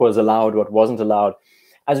what was allowed, what wasn't allowed.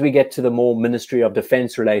 As we get to the more Ministry of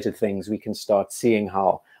Defense related things, we can start seeing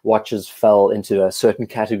how watches fell into a certain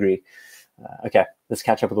category. Okay, let's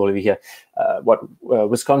catch up with all of you here. What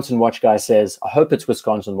Wisconsin Watch Guy says, I hope it's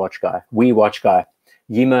Wisconsin Watch Guy. We Watch Guy.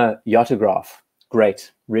 Yema Yachograph.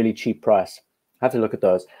 Great, really cheap price. I have to look at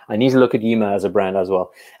those. I need to look at Yema as a brand as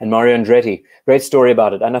well. And Mario Andretti, great story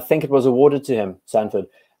about it. And I think it was awarded to him, Sanford.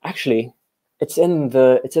 Actually, it's in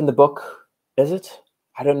the book, is it?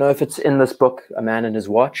 I don't know if it's in this book, A Man and His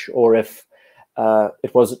Watch, or if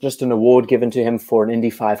it was just an award given to him for an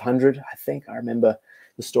Indy 500. I think I remember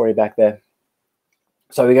the story back there.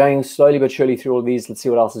 So we're going slowly but surely through all these. Let's see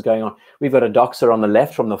what else is going on. We've got a Doxer on the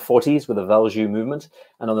left from the 40s with a Valjoux movement.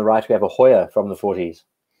 And on the right, we have a Hoya from the 40s.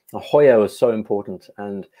 A Hoya was so important.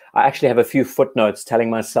 And I actually have a few footnotes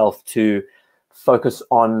telling myself to focus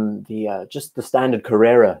on the just the standard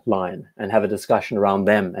Carrera line and have a discussion around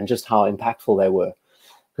them and just how impactful they were.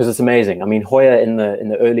 Because it's amazing. I mean, Hoya in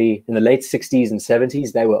the late 60s and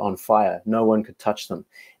 70s, they were on fire. No one could touch them.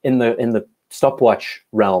 In the stopwatch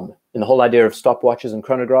realm, in the whole idea of stopwatches and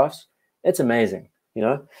chronographs, it's amazing, you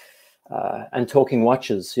know. And talking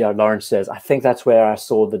watches, yeah, Lawrence says, I think that's where I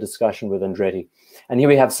saw the discussion with Andretti. And here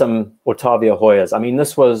we have some Otavia Hoyas. I mean,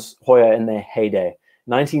 this was Hoya in their heyday,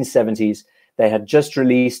 1970s. They had just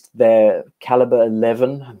released their Caliber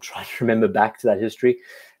 11. I'm trying to remember back to that history.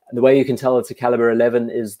 The way you can tell it's a Caliber 11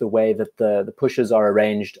 is the way that the pushers are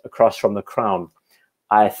arranged across from the crown.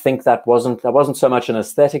 I think that wasn't so much an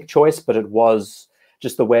aesthetic choice, but it was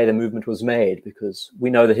just the way the movement was made, because we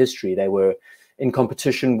know the history. They were in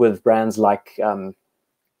competition with brands like, I'm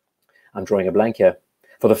drawing a blank here,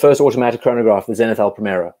 for the first automatic chronograph, the Zenith El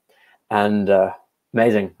Primera. And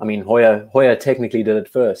amazing. I mean, Hoya technically did it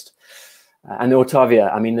first. And the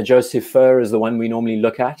Otavia, I mean, the Joseph Fur is the one we normally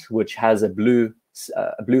look at, which has a blue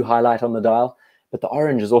highlight on the dial, but the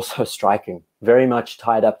orange is also striking, very much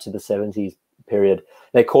tied up to the 70s period.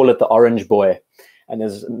 They call it the Orange Boy. And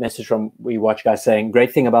there's a message from We Watch guys saying,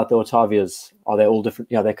 great thing about the Otavias are they're all different,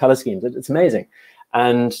 their color schemes. It's amazing.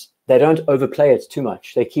 And they don't overplay it too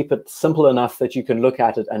much. They keep it simple enough that you can look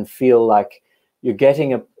at it and feel like you're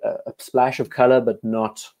getting a splash of color, but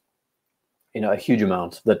not, a huge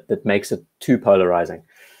amount that makes it too polarizing.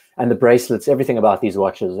 And the bracelets, everything about these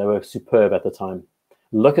watches, they were superb at the time.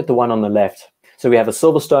 Look at the one on the left. So we have a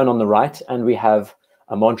Silverstone on the right, and we have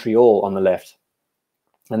a Montreal on the left.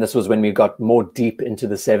 And this was when we got more deep into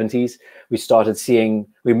the 70s.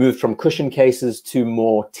 We moved from cushion cases to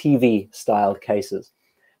more TV-styled cases.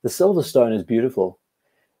 The Silverstone is beautiful.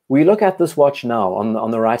 We look at this watch now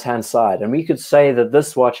on the right-hand side, and we could say that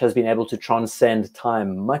this watch has been able to transcend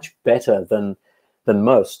time much better than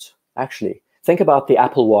most, actually. Think about the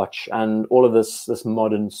Apple Watch and all of this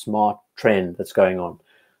modern smart trend that's going on.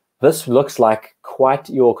 This looks like quite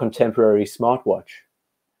your contemporary smartwatch.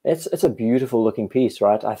 It's a beautiful looking piece,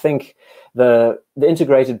 right? I think the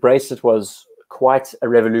integrated bracelet was quite a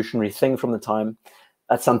revolutionary thing from the time.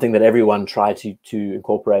 That's something that everyone tried to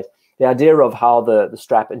incorporate. The idea of how the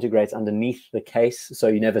strap integrates underneath the case, so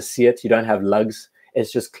you never see it, you don't have lugs,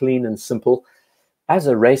 it's just clean and simple. As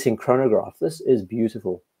a racing chronograph, this is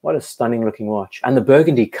beautiful. What a stunning looking watch. And the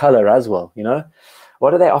burgundy color as well, What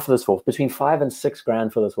do they offer this for? Between $5,000 and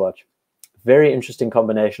 $6,000 for this watch. Very interesting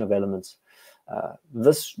combination of elements.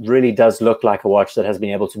 This really does look like a watch that has been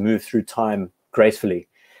able to move through time gracefully.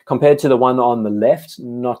 Compared to the one on the left,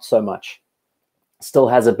 not so much. Still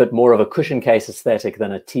has a bit more of a cushion case aesthetic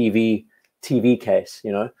than a TV case,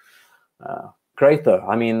 Great though.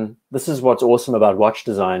 I mean, this is what's awesome about watch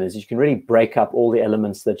design, is you can really break up all the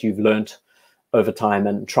elements that you've learned over time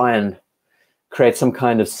and try and create some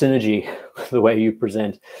kind of synergy with the way you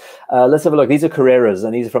present. Let's have a look. These are Carreras,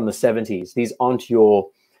 and these are from the 70s. These aren't your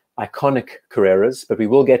iconic Carreras, but we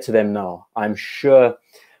will get to them now. I'm sure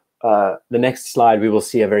the next slide we will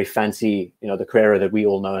see a very fancy, the Carrera that we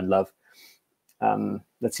all know and love.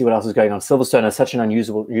 Let's see what else is going on. Silverstone has such an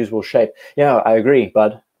unusual shape. Yeah, I agree,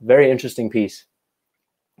 bud. Very interesting piece.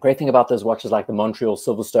 Great thing about those watches like the Montreal,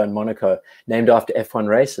 Silverstone, Monaco, named after F1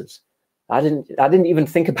 races. I didn't even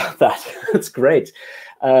think about that. It's great.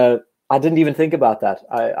 I didn't even think about that.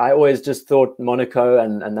 I always just thought Monaco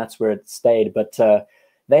and that's where it stayed. But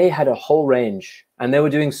they had a whole range, and they were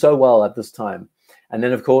doing so well at this time. And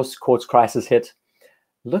then, of course, quartz crisis hit.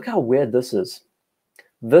 Look how weird this is.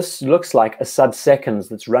 This looks like a sub-seconds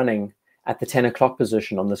that's running at the 10 o'clock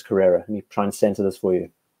position on this Carrera. Let me try and center this for you.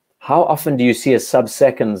 How often do you see a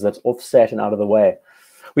sub-seconds that's offset and out of the way?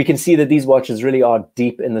 We can see that these watches really are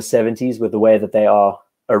deep in the 70s with the way that they are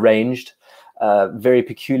arranged. Very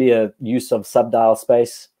peculiar use of sub-dial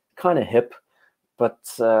space, kind of hip, but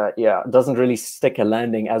yeah, it doesn't really stick a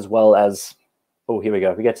landing as well as, oh, here we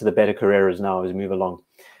go. We get to the better Carreras now as we move along.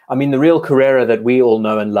 I mean, the real Carrera that we all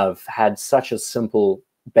know and love had such a simple,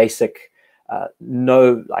 basic,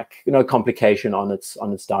 no complication on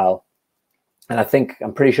its dial. And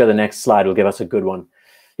I'm pretty sure the next slide will give us a good one.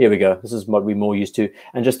 Here we go. This is what we're more used to.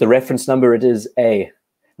 And just the reference number, it is a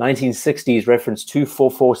 1960s reference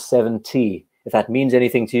 2447T. If that means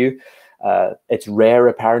anything to you, it's rare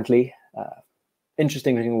apparently.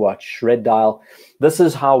 interesting looking watch, red dial. This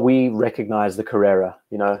is how we recognize the Carrera.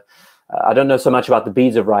 You know, I don't know so much about the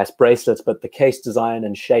beads of rice bracelets, but the case design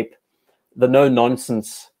and shape, the no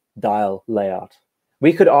nonsense dial layout.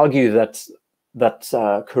 We could argue that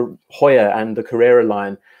Hoya and the Carrera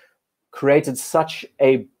line created such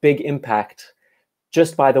a big impact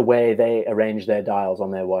just by the way they arranged their dials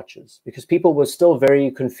on their watches, because people were still very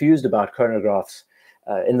confused about chronographs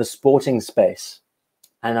in the sporting space.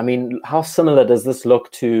 And I mean, how similar does this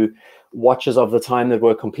look to watches of the time that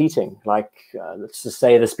were competing? Like, let's just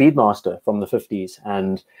say the Speedmaster from the 50s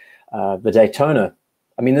and the Daytona.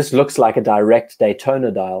 I mean, this looks like a direct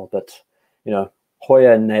Daytona dial, but, you know,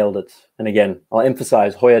 Hoya nailed it. And again, I'll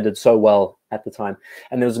emphasize, Hoya did so well at the time.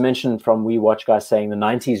 And there was a mention from We Watch Guys saying the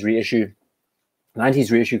 90s reissue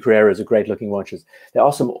Carreras are great looking watches. There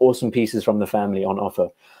are some awesome pieces from the family on offer.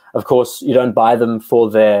 Of course, you don't buy them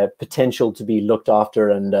for their potential to be looked after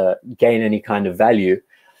and gain any kind of value.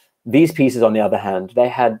 These pieces, on the other hand, they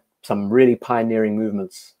had some really pioneering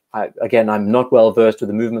movements. Again, I'm not well versed with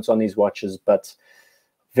the movements on these watches, but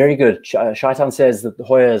very good. Shaitan says that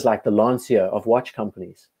Hoya is like the Lancia of watch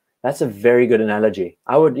companies. That's a very good analogy.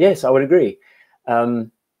 Yes, I would agree.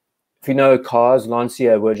 If you know cars,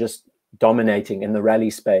 Lancia were just dominating in the rally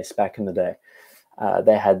space back in the day.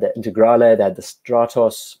 They had the Integrale, they had the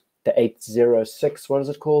Stratos, the 806, what is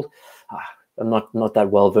it called? I'm not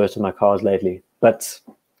that well versed in my cars lately, but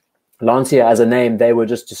Lancia as a name, they were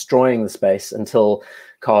just destroying the space until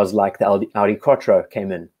cars like the Audi Quattro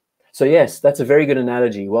came in. So yes, that's a very good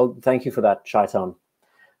analogy. Well, thank you for that, Shaitan.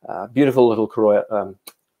 Beautiful little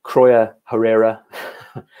Croya Herrera.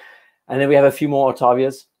 And then we have a few more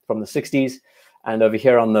Ottavias from the 60s. And over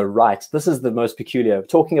here on the right, this is the most peculiar.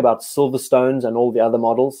 Talking about Silverstones and all the other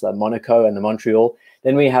models, Monaco and the Montreal.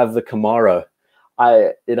 Then we have the Camaro.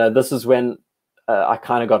 This is when I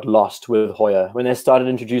kind of got lost with Hoya. When they started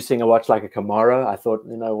introducing a watch like a Camaro, I thought,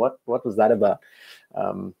 you know, what was that about?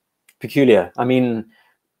 Peculiar. I mean,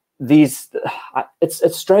 it's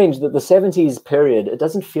strange that the 70s period, it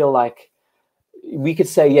doesn't feel like, we could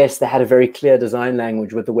say, yes, they had a very clear design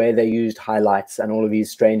language with the way they used highlights and all of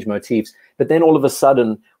these strange motifs. But then all of a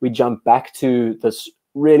sudden, we jump back to this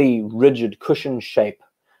really rigid cushion shape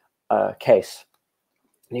case.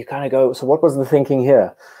 And you kind of go, so what was the thinking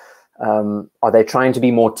here? Are they trying to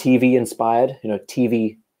be more TV inspired, you know,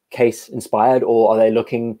 TV case inspired, or are they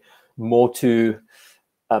looking more to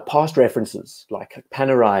past references like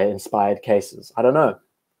Panerai inspired cases? I don't know.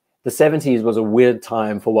 The 70s was a weird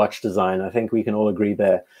time for watch design. I think we can all agree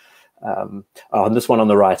there. On this one on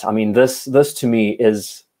the right, I mean, this to me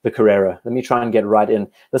is the Carrera. Let me try and get right in.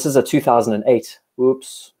 This is a 2008.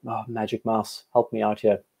 Oops. Oh, Magic Mouse, help me out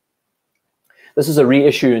here. This is a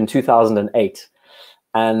reissue in 2008.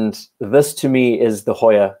 And this to me is the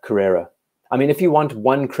Hoya Carrera. I mean, if you want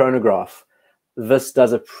one chronograph, this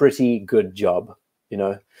does a pretty good job, you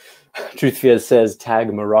know. Truth Fears says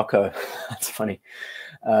tag Morocco. That's funny.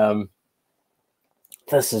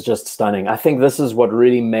 This is just stunning. I think this is what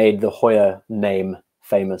really made the Hoya name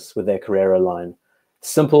famous with their Carrera line.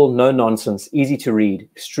 Simple, no nonsense, easy to read,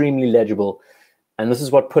 extremely legible. And this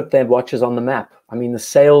is what put their watches on the map. I mean, the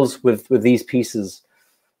sales with these pieces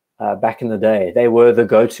back in the day, they were the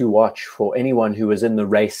go-to watch for anyone who was in the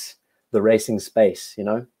racing space, you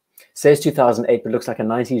know. It says 2008, but looks like a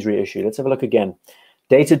 90s reissue. Let's have a look again.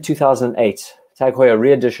 Dated 2008. Tag Heuer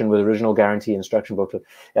re-edition with original guarantee instruction booklet.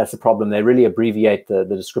 That's the problem. They really abbreviate the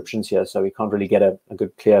descriptions here, so we can't really get a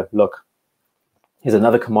good, clear look. Here's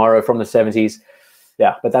another Camaro from the 70s.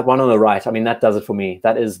 Yeah, but that one on the right, I mean, that does it for me.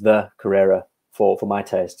 That is the Carrera for my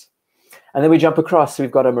taste. And then we jump across. So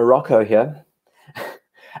we've got a Morocco here.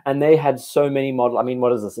 And they had so many models. I mean,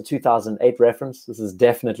 what is this? A 2008 reference? This is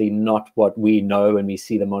definitely not what we know when we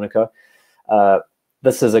see the Monaco.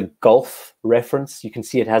 This is a Golf reference. You can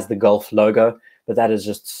see it has the Golf logo, but that is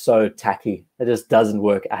just so tacky. It just doesn't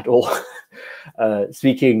work at all.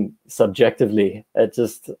 Speaking subjectively,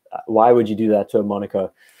 why would you do that to a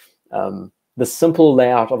Monaco? The simple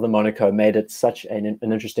layout of the Monaco made it such an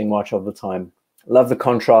interesting watch of the time. Love the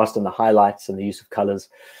contrast and the highlights and the use of colors.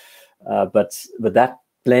 But that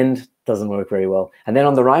blend doesn't work very well. And then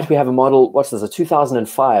on the right, we have a model, what's this, a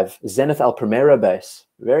 2005 Zenith El Primero base.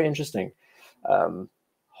 Very interesting.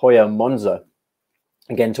 Hoya Monza.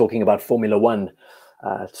 Again, talking about Formula One.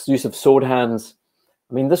 Use of sword hands.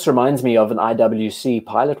 I mean, this reminds me of an IWC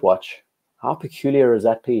pilot watch. How peculiar is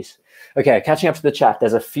that piece? Okay, catching up to the chat.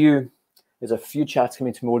 There's a few chats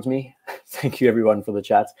coming towards me. Thank you, everyone, for the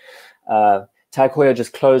chats. Tag Heuer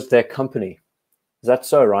just closed their company. Is that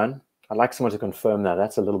so, Ryan? I'd like someone to confirm that.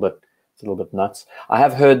 That's a little bit nuts. I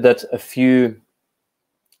have heard that a few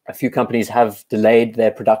A few companies have delayed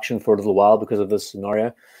their production for a little while because of this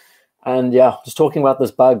scenario. And yeah, just talking about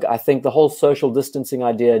this bug, I think the whole social distancing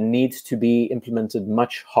idea needs to be implemented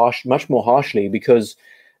much more harshly, because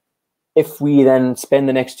if we then spend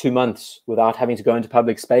the next 2 months without having to go into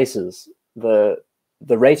public spaces, the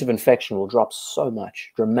rate of infection will drop so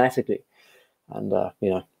much dramatically. And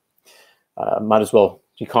might as well.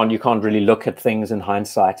 You can't really look at things in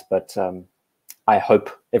hindsight, but I hope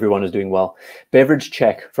everyone is doing well. Beverage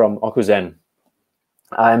check from Okuzen.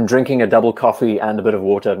 I'm drinking a double coffee and a bit of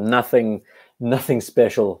water. Nothing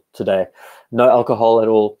special today. No alcohol at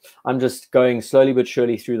all. I'm just going slowly but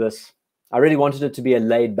surely through this. I really wanted it to be a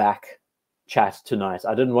laid back chat tonight.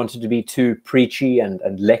 I didn't want it to be too preachy and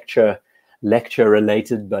lecture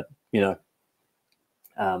related, but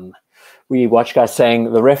we watch guys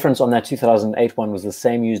saying the reference on that 2008 one was the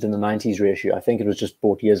same used in the 90s reissue. I think it was just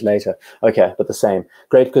bought years later. Okay, but the same.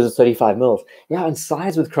 Great because it's 35 mils. Yeah, and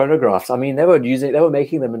size with chronographs. I mean, they were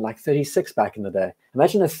making them in like 36 back in the day.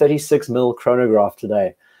 Imagine a 36 mil chronograph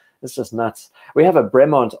today. It's just nuts. We have a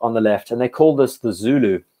Bremont on the left, and they call this the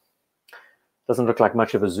Zulu. Doesn't look like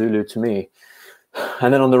much of a Zulu to me.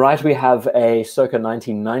 And then on the right, we have a circa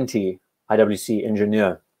 1990 IWC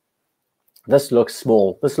Engineer. This looks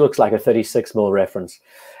small. This looks like a 36 mil reference.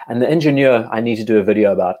 And the Engineer, I need to do a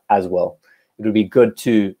video about as well. It would be good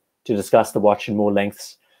to discuss the watch in more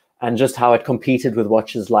lengths and just how it competed with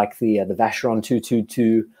watches like the Vacheron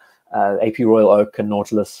 222, AP Royal Oak, and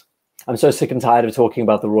Nautilus. I'm so sick and tired of talking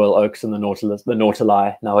about the Royal Oaks and the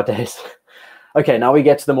Nautili nowadays. Okay, now we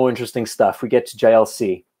get to the more interesting stuff. We get to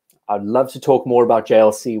JLC. I'd love to talk more about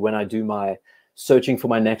JLC when I do my searching for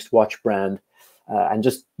my next watch brand. And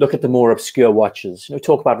just look at the more obscure watches.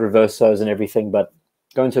 Talk about reversos and everything, but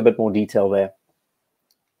go into a bit more detail there.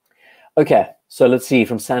 Okay, so let's see,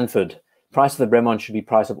 from Sanford. Price of the Bremont should be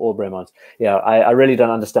price of all Bremonts. Yeah, I really don't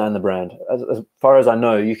understand the brand. As far as I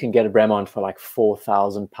know, you can get a Bremont for like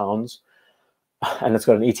 £4,000, and it's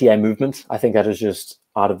got an ETA movement. I think that is just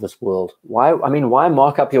out of this world. Why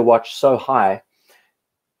mark up your watch so high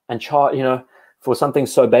and charge, for something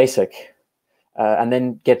so basic? And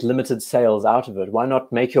then get limited sales out of it. Why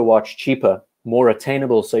not make your watch cheaper, more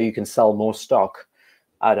attainable, so you can sell more stock?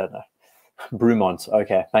 I don't know. Brumont.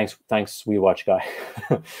 Okay, thanks, We Watch Guy.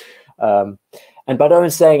 And Bado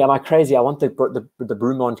is saying, am I crazy? I want the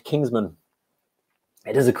Brumont Kingsman.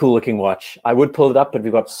 It is a cool looking watch. I would pull it up, but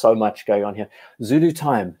we've got so much going on here. Zulu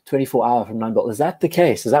Time, 24 hour from 9 Bolt. Is that the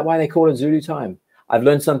case? Is that why they call it Zulu Time? I've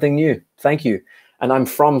learned something new. Thank you. And I'm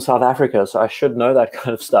from South Africa, so I should know that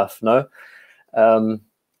kind of stuff, no?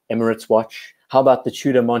 Emirates watch. How about the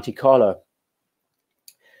Tudor Monte Carlo?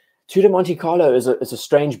 Tudor Monte Carlo is a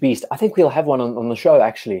strange beast. I think we'll have one on the show,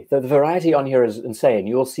 actually. The variety on here is insane.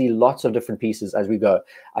 You'll see lots of different pieces as we go.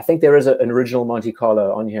 I think there is an original Monte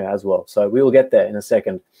Carlo on here as well. So we will get there in a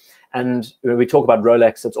second. And when we talk about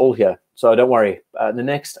Rolex, it's all here. So don't worry.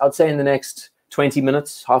 I'd say in the next 20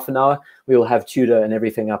 minutes, half an hour, we will have Tudor and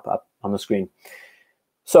everything up on the screen.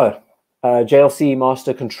 So JLC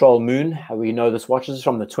Master Control Moon. We know this watch is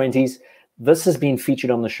from the 20s. This has been featured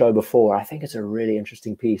on the show before. I think it's a really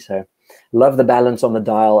interesting piece. So love the balance on the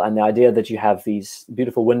dial and the idea that you have these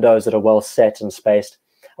beautiful windows that are well set and spaced.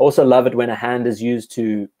 I also love it when a hand is used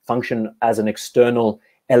to function as an external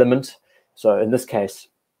element. So in this case,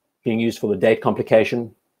 being used for the date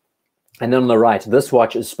complication. And then on the right, this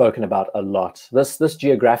watch is spoken about a lot. This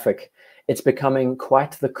geographic, it's becoming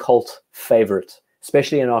quite the cult favorite,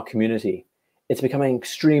 especially in our community. It's becoming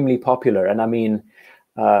extremely popular. And I mean,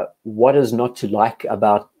 what is not to like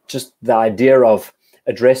about just the idea of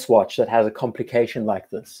a dress watch that has a complication like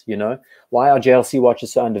this, Why are JLC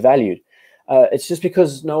watches so undervalued? It's just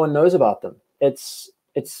because no one knows about them. It's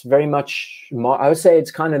very much, I would say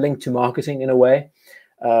it's kind of linked to marketing in a way.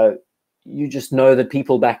 You just know that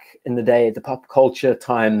people back in the day, the pop culture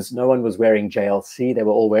times, no one was wearing JLC. They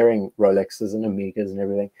were all wearing Rolexes and Omegas and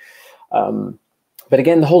everything. But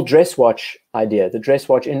again, the whole dress watch idea, the dress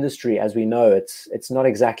watch industry, as we know, it's not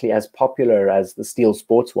exactly as popular as the steel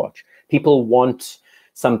sports watch. People want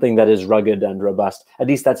something that is rugged and robust. At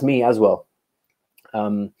least that's me as well.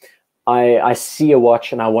 I see a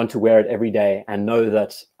watch and I want to wear it every day and know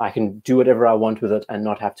that I can do whatever I want with it and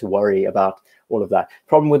not have to worry about all of that.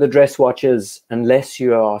 Problem with a dress watch is, unless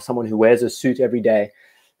you are someone who wears a suit every day,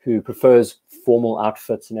 who prefers formal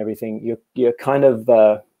outfits and everything, you're kind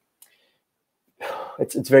of...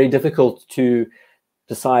 It's very difficult to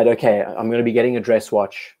decide, okay, I'm going to be getting a dress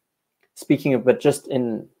watch. Speaking of, but just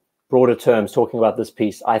in broader terms, talking about this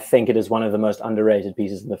piece, I think it is one of the most underrated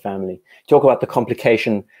pieces in the family. Talk about the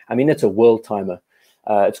complication. I mean, it's a world timer.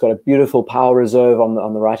 It's got a beautiful power reserve on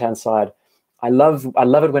the right-hand side. I love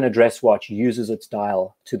it when a dress watch uses its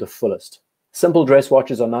dial to the fullest. Simple dress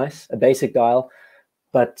watches are nice, a basic dial,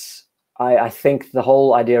 but I think the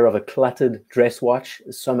whole idea of a cluttered dress watch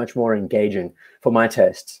is so much more engaging, for my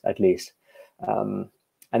tastes, at least. And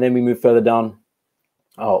then we move further down.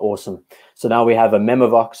 Oh, awesome. So now we have a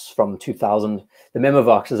Memovox from 2000. The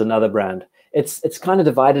Memovox is another brand. It's kind of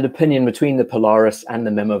divided opinion between the Polaris and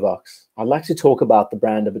the Memovox. I'd like to talk about the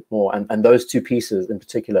brand a bit more, and those two pieces in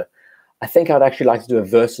particular. I think I'd actually like to do a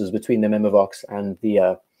versus between the Memovox and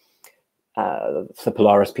the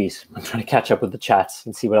Polaris piece. I'm trying to catch up with the chats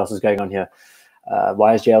and see what else is going on here.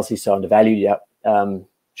 Why is JLC so undervalued? Yeah.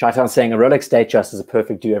 Shaitan's saying a Rolex Datejust is a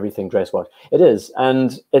perfect do-everything dress watch. It is,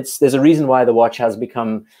 and there's a reason why the watch has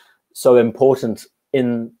become so important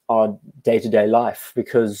in our day-to-day life,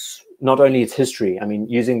 because not only its history, I mean,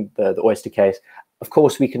 using the Oyster case, of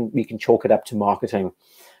course we can chalk it up to marketing,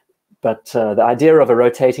 but the idea of a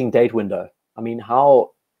rotating date window, I mean,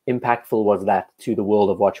 how impactful was that to the world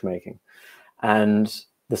of watchmaking? And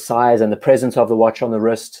the size and the presence of the watch on the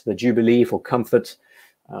wrist, the Jubilee for comfort.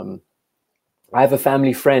 I have a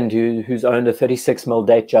family friend who's owned a 36mm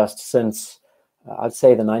Datejust since, I'd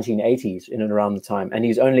say, the 1980s, in and around the time. And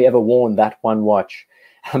he's only ever worn that one watch.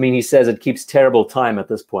 I mean, he says it keeps terrible time at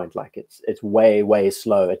this point. Like, it's way, way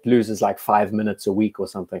slow. It loses like 5 minutes a week or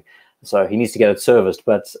something. So he needs to get it serviced.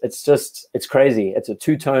 But it's crazy. It's a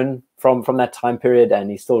two-tone from that time period, and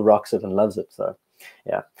he still rocks it and loves it. So,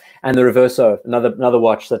 yeah. And the Reverso, another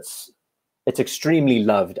watch it's extremely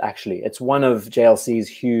loved, actually. It's one of JLC's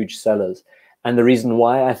huge sellers. And the reason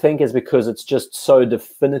why, I think, is because it's just so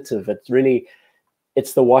definitive.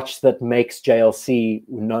 It's the watch that makes JLC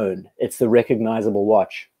known. It's the recognizable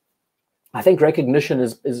watch. I think recognition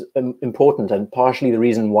is important, and partially the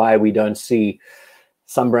reason why we don't see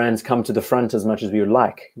some brands come to the front as much as we would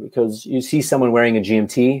like, because you see someone wearing a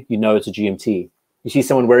GMT, you know it's a GMT. You see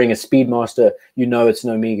someone wearing a Speedmaster, you know it's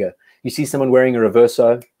an Omega. You see someone wearing a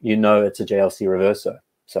Reverso, you know it's a JLC Reverso.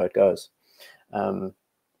 So it goes.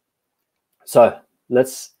 So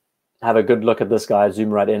let's have a good look at this guy, zoom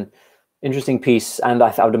right in. Interesting piece, and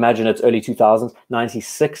I would imagine it's early 2000s,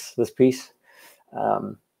 96, this piece.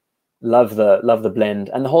 Love the blend,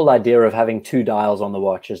 and the whole idea of having two dials on the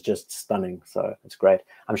watch is just stunning, so it's great.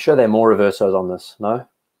 I'm sure there are more Reversos on this, no?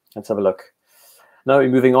 Let's have a look. No, we're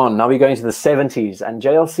moving on. Now we're going to the 70s, and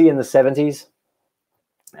JLC in the 70s,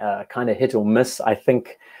 kind of hit or miss. I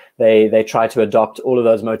think they try to adopt all of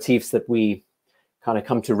those motifs that we kind of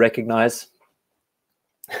come to recognize.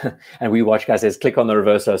 And we watch guy says click on the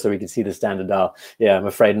Reverso so we can see the standard dial. Yeah, I'm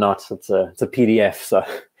afraid not. It's a PDF, so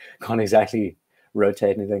can't exactly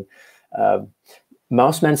rotate anything.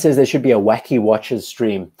 Mouseman says there should be a wacky watches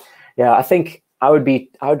stream. Yeah, I think I would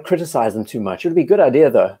criticize them too much. It would be a good idea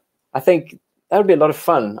though. I think that would be a lot of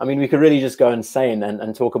fun. I mean, we could really just go insane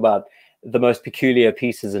and talk about the most peculiar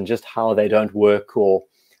pieces and just how they don't work, or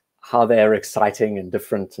how they're exciting and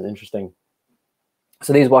different and interesting.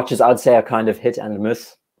 So these watches, I'd say, are kind of hit and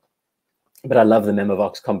miss. But I love the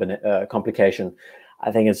Memovox complication.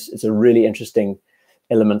 I think it's a really interesting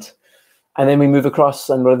element. And then we move across,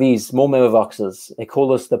 and what are these? More Memovoxes. They call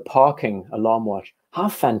this the parking alarm watch. How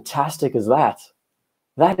fantastic is that?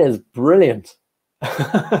 That is brilliant.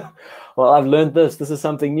 Well, I've learned this. This is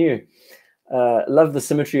something new. Love the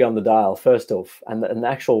symmetry on the dial, first off. And the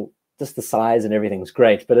actual, just the size and everything's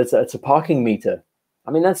great. But it's a parking meter.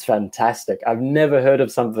 I mean, that's fantastic. I've never heard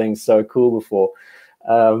of something so cool before.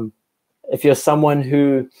 If you're someone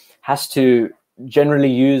who has to generally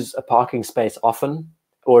use a parking space often,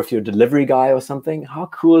 or if you're a delivery guy or something, how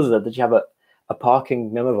cool is it that you have a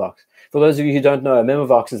parking Memovox? For those of you who don't know, a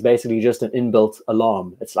Memovox is basically just an inbuilt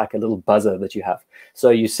alarm. It's like a little buzzer that you have.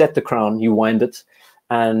 So you set the crown, you wind it,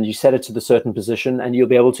 and you set it to the certain position, and you'll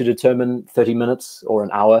be able to determine 30 minutes or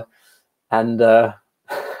an hour. And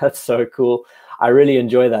that's so cool. I really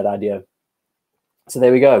enjoy that idea. So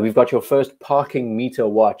there we go. We've got your first parking meter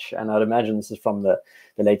watch, and I'd imagine this is from the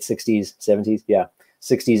late 60s, 70s. Yeah,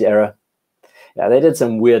 60s era. Yeah, they did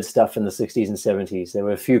some weird stuff in the 60s and 70s. There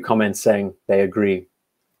were a few comments saying they agree.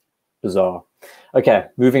 Bizarre. Okay,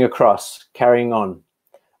 moving across, carrying on.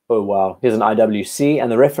 Oh, wow. Here's an IWC, and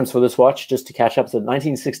the reference for this watch, just to catch up, is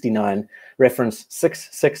 1969, reference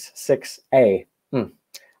 666A.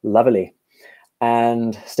 Lovely.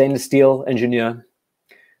 And stainless steel engineer.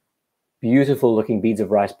 Beautiful looking beads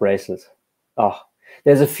of rice bracelet. Oh,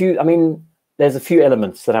 there's a few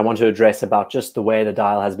elements that I want to address about just the way the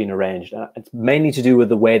dial has been arranged. It's mainly to do with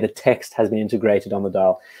the way the text has been integrated on the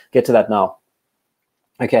dial. Get to that now.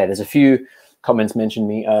 Okay, there's a few comments mentioned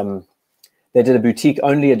me. They did a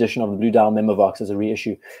boutique-only edition of the Blue Dial Memovox as a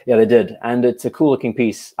reissue. Yeah, they did, and it's a cool-looking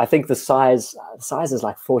piece. I think the size is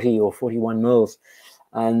like 40 or 41 mils,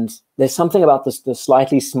 and there's something about the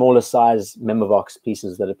slightly smaller size Memovox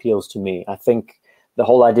pieces that appeals to me. I think the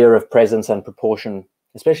whole idea of presence and proportion,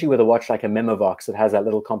 especially with a watch like a Memovox that has that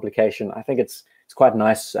little complication, I think it's quite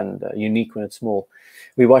nice and unique when it's small.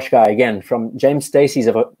 We watch guy again from James Stacey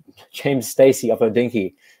of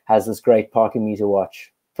Odinky has this great parking meter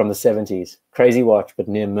watch from the 70s. Crazy watch, but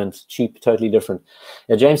near mint, cheap, totally different.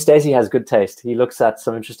 Yeah, James Stacey has good taste. He looks at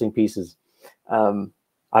some interesting pieces.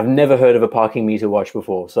 I've never heard of a parking meter watch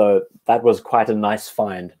before, so that was quite a nice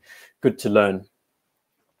find. Good to learn.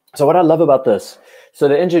 So what I love about this, so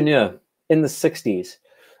the engineer in the 60s,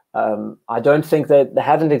 I don't think that they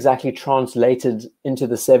haven't exactly translated into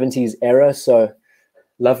the 70s era, so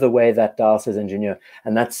love the way that dial says engineer.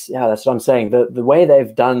 And that's what I'm saying. The way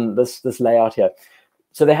they've done this layout here,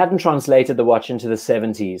 so they hadn't translated the watch into the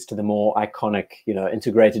 70s to the more iconic,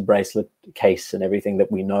 integrated bracelet case and everything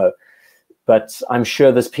that we know. But I'm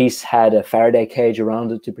sure this piece had a Faraday cage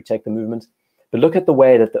around it to protect the movement. But look at the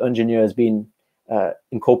way that the engineer has been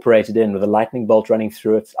incorporated in with a lightning bolt running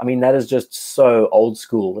through it. I mean, that is just so old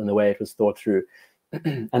school in the way it was thought through.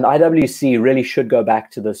 And IWC really should go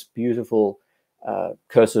back to this beautiful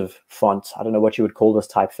cursive font. I don't know what you would call this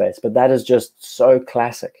typeface, but that is just so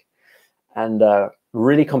classic and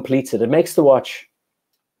really completes it. It makes the watch,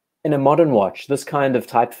 in a modern watch, this kind of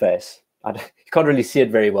typeface. You can't really see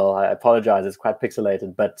it very well. I apologize, it's quite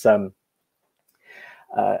pixelated, but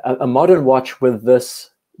a modern watch with this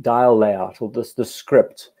dial layout or this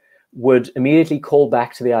script would immediately call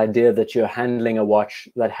back to the idea that you're handling a watch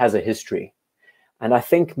that has a history. And I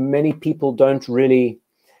think many people don't really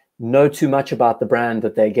know too much about the brand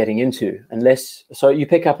that they're getting into, so you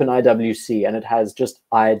pick up an IWC and it has just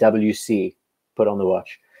IWC put on the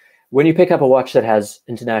watch. When you pick up a watch that has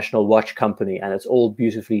International Watch Company and it's all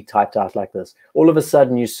beautifully typed out like this, all of a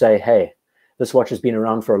sudden you say, hey, this watch has been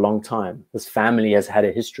around for a long time. This family has had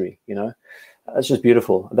a history, It's just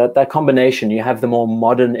beautiful. That combination, you have the more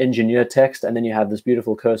modern engineer text and then you have this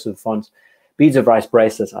beautiful cursive font. Beads of Rice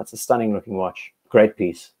bracelets. That's a stunning looking watch. Great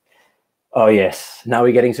piece. Oh, yes. Now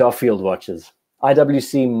we're getting to our field watches.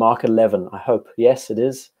 IWC Mark 11, I hope. Yes, it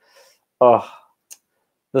is. Oh,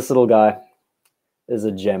 this little guy is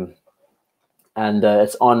a gem. And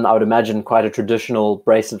it's on, I would imagine, quite a traditional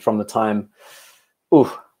bracelet from the time. Ooh.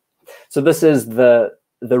 So this is the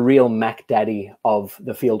real Mac Daddy of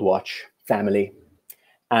the field watch family.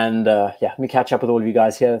 And yeah, let me catch up with all of you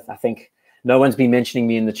guys here. I think no one's been mentioning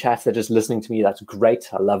me in the chat. They're just listening to me. That's great.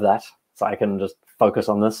 I love that. So I can just focus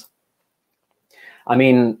on this. I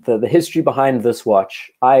mean, the history behind this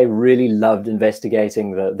watch, I really loved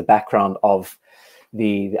investigating the background of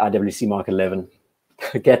the IWC Mark 11.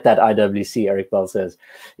 Get that IWC, Eric Bell says.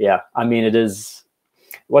 Yeah, I mean, it is.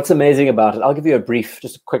 What's amazing about it, I'll give you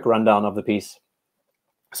just a quick rundown of the piece.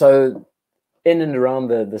 So in and around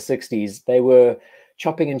the 60s, they were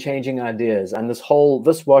chopping and changing ideas. And this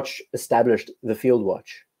watch established the field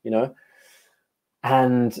watch,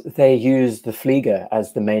 and they used the Flieger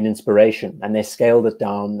as the main inspiration and they scaled it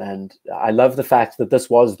down. And I love the fact that this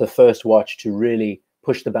was the first watch to really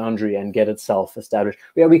push the boundary and get itself established.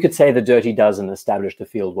 Yeah, we could say the Dirty Dozen established the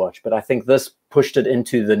field watch, but I think this pushed it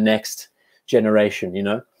into the next generation,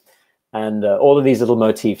 and all of these little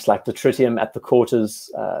motifs like the tritium at the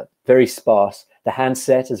quarters, very sparse. The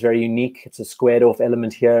handset is very unique. It's a squared off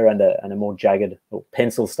element here and a more jagged or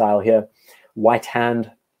pencil style here. White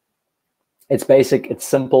hand. It's basic, it's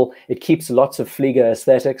simple. It keeps lots of Flieger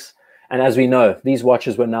aesthetics. And as we know, these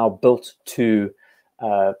watches were now built to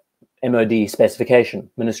MOD specification,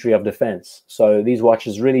 Ministry of Defense. So these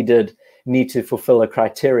watches really did need to fulfill a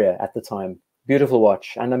criteria at the time. Beautiful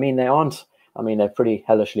watch. And I mean, they're pretty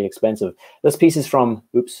hellishly expensive. This piece is from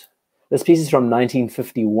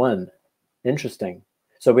 1951. Interesting.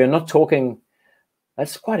 So we're not talking,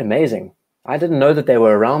 that's quite amazing. I didn't know that they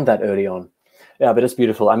were around that early on. Yeah, but it's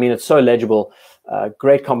beautiful. I mean, it's so legible.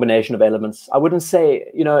 Great combination of elements. I wouldn't say,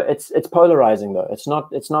 it's polarizing though.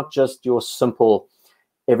 It's not just your simple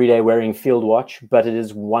everyday wearing field watch, but it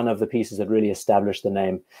is one of the pieces that really established the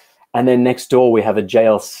name. And then next door we have a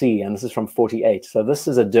JLC, and this is from 48. So this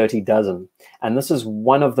is a Dirty Dozen, and this is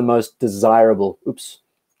one of the most desirable. Oops.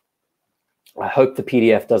 I hope the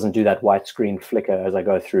PDF doesn't do that white screen flicker as I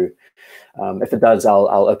go through. If it does, I'll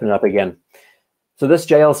open it up again. So this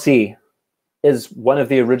JLC is one of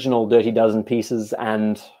the original Dirty Dozen pieces,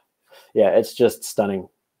 and yeah, it's just stunning.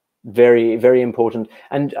 Very, very important.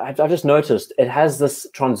 And I've just noticed it has this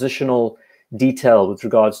transitional detail with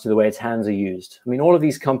regards to the way its hands are used. I mean, all of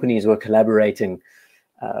these companies were collaborating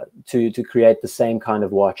to create the same kind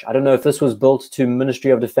of watch. I don't know if this was built to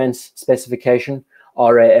Ministry of Defense specification,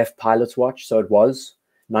 RAF pilot's watch. So it was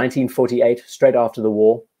 1948, straight after the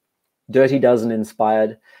war. Dirty Dozen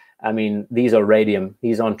inspired. I mean, these are radium.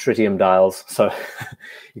 These aren't tritium dials. So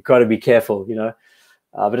you've got to be careful, you know.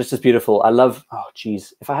 But it's just beautiful. I love, oh,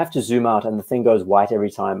 geez. If I have to zoom out and the thing goes white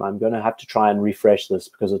every time, I'm going to have to try and refresh this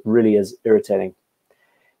because it really is irritating.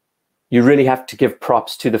 You really have to give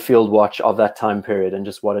props to the field watch of that time period and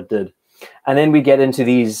just what it did. And then we get into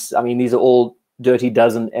these, I mean, these are all Dirty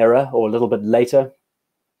Dozen era or a little bit later,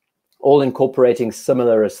 all incorporating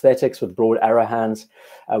similar aesthetics with broad arrow hands.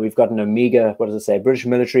 We've got an Omega, what does it say? British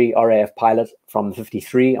military RAF pilot from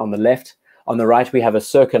 53 on the left. On the right, we have a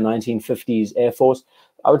circa 1950s Air Force.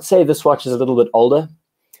 I would say this watch is a little bit older.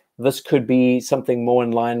 This could be something more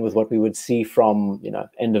in line with what we would see from, you know,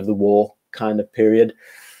 end of the war kind of period.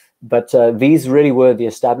 But these really were the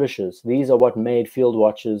establishers. These are what made field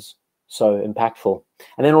watches so impactful.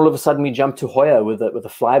 And then all of a sudden we jump to Hoya with a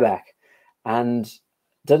flyback. And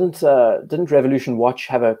didn't Revolution Watch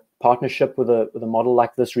have a partnership with a model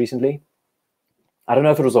like this recently? I don't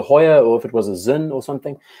know if it was a Hoya or if it was a Zinn or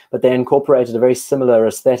something, but they incorporated a very similar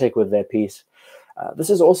aesthetic with their piece.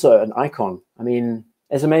 This is also an icon. I mean,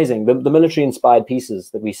 it's amazing. The military-inspired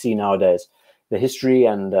pieces that we see nowadays, the history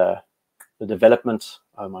and the development.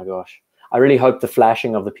 Oh my gosh. I really hope the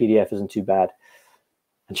flashing of the PDF isn't too bad.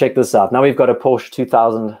 And check this out. Now we've got a Porsche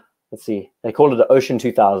 2000. Let's see. They call it an Ocean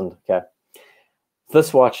 2000. Okay.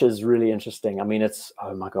 This watch is really interesting. I mean, it's,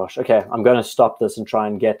 oh my gosh. Okay. I'm going to stop this and try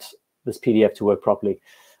and get this PDF to work properly.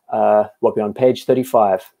 We'll be on page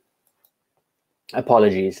 35.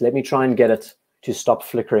 Apologies. Let me try and get it to stop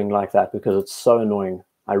flickering like that because it's so annoying.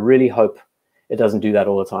 I really hope it doesn't do that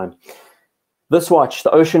all the time. This watch,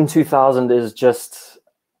 the Ocean 2000, is just,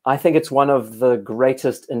 I think it's one of the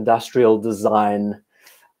greatest industrial design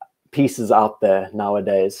pieces out there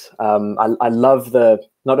nowadays. I love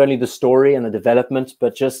not only the story and the development,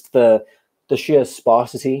 but just the sheer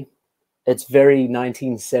sparsity. It's very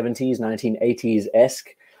 1970s, 1980s-esque,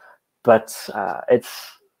 but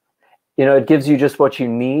it's, you know, it gives you just what you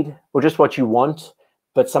need or just what you want,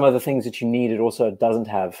 but some of the things that you need it also doesn't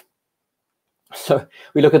have. So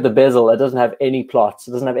we look at the bezel, it doesn't have any plots.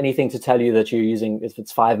 It doesn't have anything to tell you that you're using, if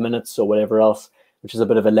it's 5 minutes or whatever else, which is a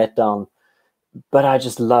bit of a letdown. But I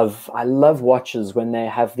love watches when they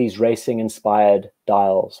have these racing-inspired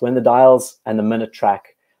dials, when the dials and the minute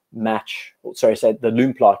track match, sorry, say the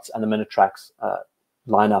loom plots and the minute tracks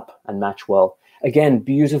line up and match well. Again,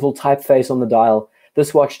 beautiful typeface on the dial.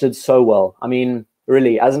 This watch did so well. I mean,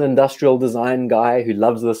 really, as an industrial design guy who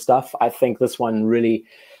loves this stuff, I think this one really,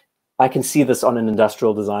 I can see this on an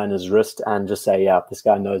industrial designer's wrist and just say, yeah, this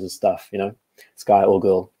guy knows his stuff, you know, this guy or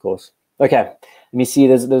girl, of course. Okay, let me see,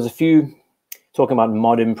 there's a few talking about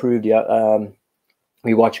mod improved, yeah.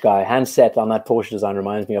 We watch guy, handset on that Porsche design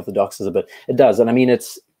reminds me of the Doxers a bit. It does, and I mean,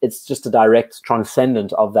 it's just a direct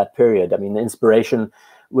transcendent of that period. I mean, the inspiration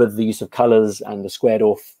with the use of colors and the squared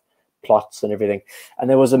off plots and everything. And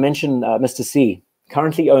there was a mention, Mr. C,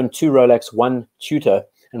 currently owned 2 Rolex, 1 Tudor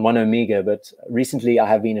and 1 Omega, but recently I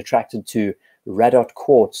have been attracted to Radot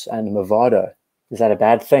Quartz and Movado. Is that a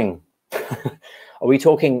bad thing? Are we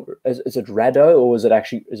talking, is it Rado or is it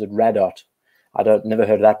Radot? Never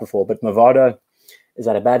heard of that before, but Movado, is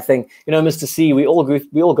that a bad thing? You know, Mr. C, we all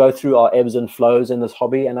go through our ebbs and flows in this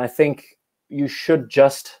hobby, and I think you should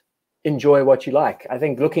just enjoy what you like. I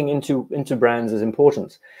think looking into brands is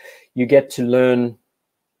important. You get to learn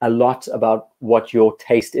a lot about what your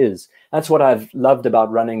taste is. That's what I've loved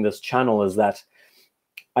about running this channel, is that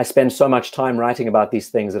I spend so much time writing about these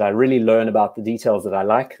things that I really learn about the details that I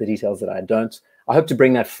like, the details that I don't. I hope to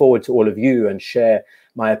bring that forward to all of you and share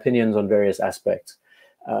my opinions on various aspects.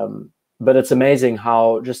 But it's amazing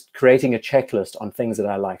how just creating a checklist on things that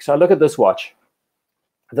I like. So I look at this watch.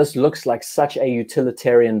 This looks like such a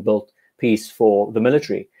utilitarian built piece for the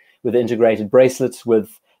military, with the integrated bracelets,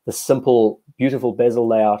 with the simple, beautiful bezel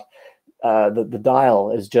layout. The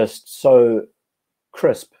dial is just so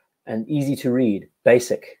crisp and easy to read,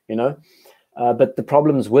 basic, you know. But the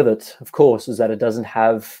problems with it, of course, is that it doesn't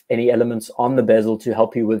have any elements on the bezel to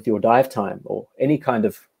help you with your dive time or any kind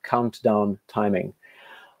of countdown timing.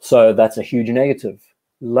 So that's a huge negative.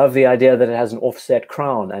 Love the idea that it has an offset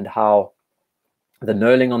crown and how the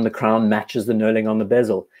knurling on the crown matches the knurling on the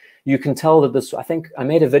bezel. You can tell that this, I think I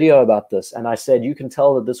made a video about this, and I said you can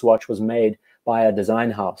tell that this watch was made by a design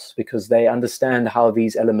house because they understand how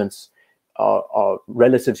these elements are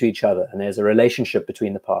relative to each other, and there's a relationship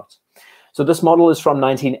between the parts. So this model is from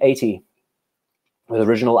 1980 with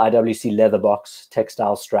original IWC leather box,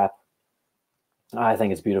 textile strap. I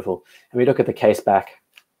think it's beautiful. And we look at the case back.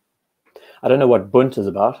 I don't know what Bunt is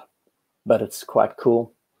about, but it's quite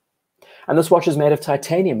cool. And this watch is made of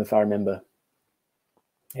titanium, if I remember.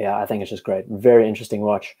 Yeah, I think it's just great. Very interesting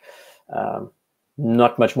watch.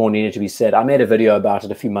 Not much more needed to be said. I made a video about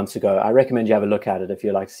it a few months ago. I recommend you have a look at it if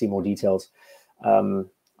you'd like to see more details.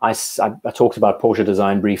 I talked about Porsche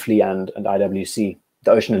design briefly and IWC,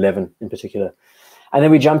 the Ocean 11 in particular. And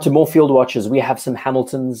then we jump to more field watches. We have some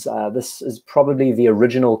Hamiltons. This is probably the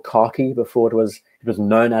original khaki before it was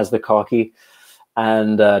known as the khaki,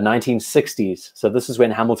 and 1960s. So this is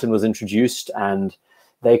when Hamilton was introduced, and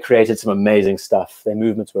they created some amazing stuff. Their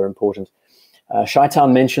movements were important.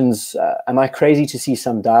 Shytown mentions, am I crazy to see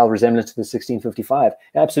some dial resemblant to the 1655?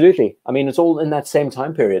 Absolutely. I mean, it's all in that same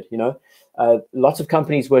time period, you know. Lots of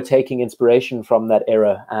companies were taking inspiration from that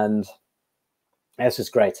era, and it's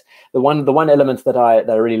just great. The one element that I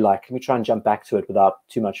really like, let me try and jump back to it without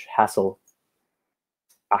too much hassle.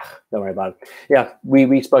 Don't worry about it. Yeah,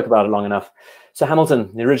 we spoke about it long enough. So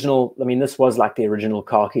Hamilton, the original, I mean, this was like the original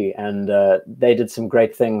khaki, and they did some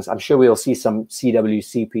great things. I'm sure we'll see some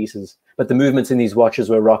CWC pieces, but the movements in these watches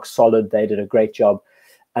were rock solid. They did a great job.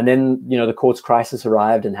 And then, you know, the quartz crisis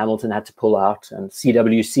arrived and Hamilton had to pull out, and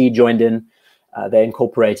CWC joined in. They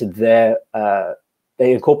incorporated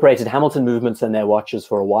Hamilton movements in their watches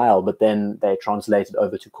for a while, but then they translated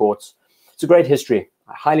over to quartz. It's a great history.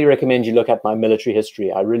 I highly recommend you look at my military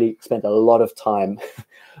history. I really spent a lot of time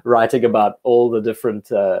writing about all the different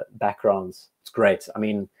backgrounds. It's great. I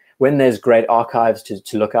mean, when there's great archives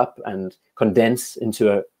to look up and condense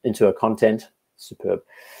into a content, superb.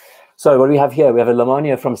 So what do we have here? We have a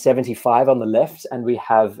Lemania from 75 on the left, and we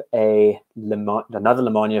have another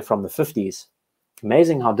Lemania from the 50s.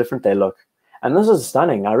 Amazing how different they look. And this is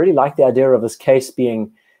stunning. I really like the idea of this case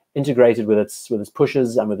being integrated with its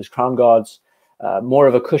pushes and with its crown guards. More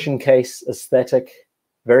of a cushion case aesthetic,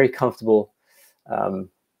 very comfortable.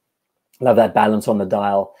 Love that balance on the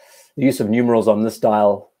dial. The use of numerals on this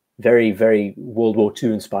dial, very, very World War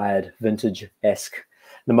II inspired, vintage-esque.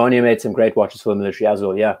 Lemania made some great watches for the military as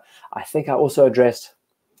well. Yeah, I think I also addressed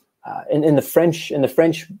in the French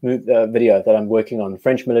video that I'm working on,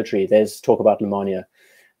 French military. There's talk about Lemania,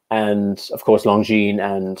 and of course Longines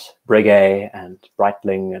and Breguet and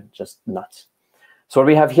Breitling, and just nuts. So what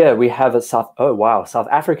we have here, we have a South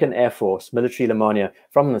African Air Force military Lemania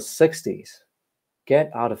from the 60s.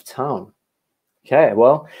 Get out of town. Okay,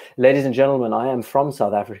 well, ladies and gentlemen, I am from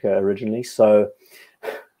South Africa originally, so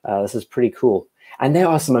this is pretty cool. And there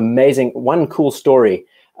are some amazing, one cool story.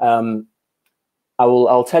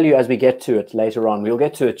 I'll tell you as we get to it later on. We'll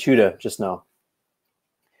get to a Tudor just now.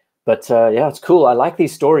 But yeah, it's cool. I like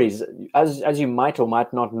these stories. As you might or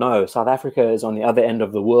might not know, South Africa is on the other end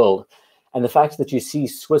of the world. And the fact that you see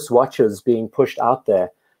Swiss watches being pushed out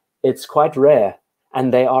there, it's quite rare.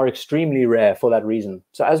 And they are extremely rare for that reason.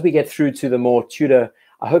 So as we get through to the more Tudor,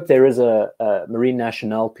 I hope there is a Marine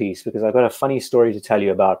Nationale piece, because I've got a funny story to tell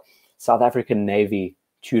you about South African Navy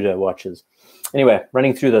Tudor watches. Anyway,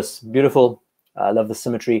 running through this, beautiful. I love the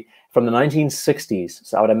symmetry from the 1960s.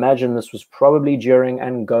 So I would imagine this was probably during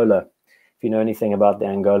Angola. If you know anything about the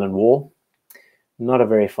Angolan War, not a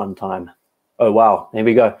very fun time. Oh, wow. There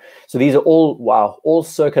we go. So these are all, wow, all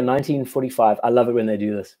circa 1945. I love it when they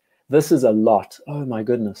do this. This is a lot. Oh, my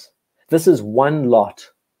goodness. This is one lot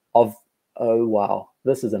of, oh, wow.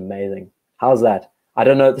 This is amazing. How's that? I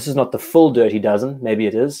don't know. This is not the full Dirty Dozen. Maybe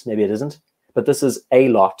it is. Maybe it isn't. But this is a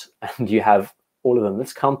lot. And you have all of them.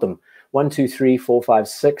 Let's count them. 1, 2, 3, 4, 5,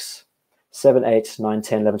 6, 7, 8, 9,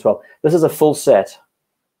 10, 11, 12. This is a full set.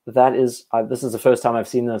 That is, this is the first time I've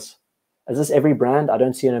seen this. Is this every brand? I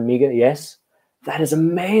don't see an Omega. Yes. That is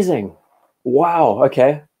amazing. Wow.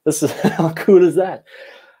 Okay. This is, how cool is that?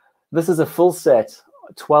 This is a full set,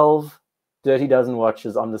 12 Dirty Dozen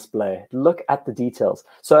watches on display. Look at the details.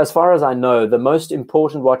 So as far as I know, the most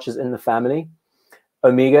important watches in the family,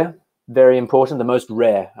 Omega, very important, the most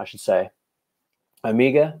rare, I should say.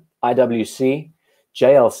 Omega, IWC,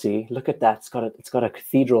 JLC. Look at that. It's got a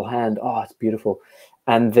cathedral hand. Oh, it's beautiful.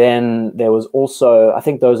 And then there was also, I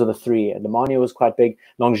think those are the three. Lemania was quite big.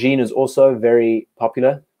 Longines is also very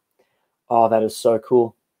popular. Oh, that is so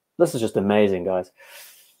cool. This is just amazing, guys.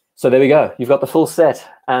 So there we go. You've got the full set,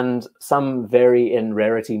 and some vary in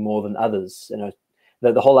rarity more than others. You know,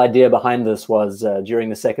 the whole idea behind this was during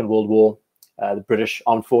the Second World War, the British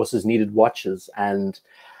Armed Forces needed watches, and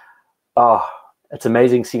it's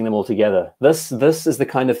amazing seeing them all together. This is the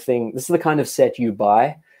kind of thing. This is the kind of set you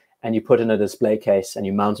buy and you put in a display case and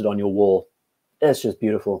you mount it on your wall. It's just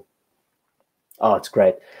beautiful. Oh, it's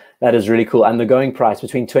great. That is really cool. And the going price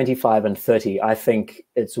between 25 and 30, I think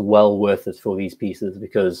it's well worth it for these pieces,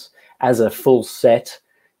 because as a full set,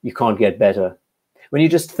 you can't get better. when you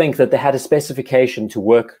just think that they had a specification to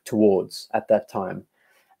work towards at that time,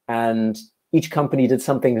 and each company did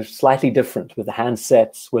something slightly different with the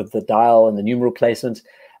handsets, with the dial and the numeral placement.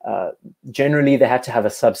 Generally, they had to have a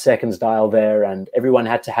sub-seconds dial there, and everyone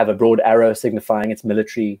had to have a broad arrow signifying its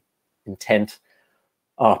military intent.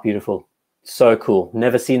 Oh, beautiful. So cool.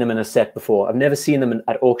 Never seen them in a set before. I've never seen them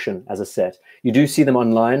at auction as a set. You do see them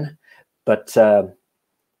online, but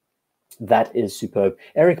that is superb.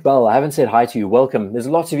 Eric Bell, I haven't said hi to you. Welcome. There's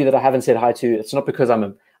lots of you that I haven't said hi to. It's not because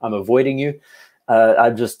I'm avoiding you.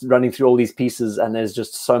 I'm just running through all these pieces, and there's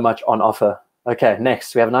just so much on offer. Okay,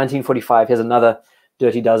 next we have 1945. Here's another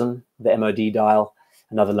Dirty Dozen, the MOD dial,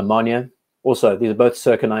 another Lemania. Also, these are both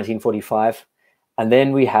circa 1945. And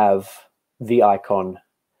then we have the icon,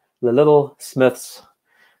 the little Smiths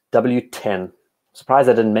W10. Surprised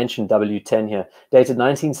I didn't mention W10 here. Dated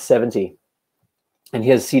 1970. And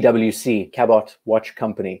here's CWC, Cabot Watch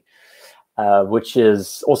Company, which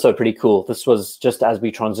is also pretty cool. This was just as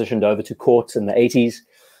we transitioned over to quartz in the 80s.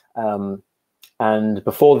 And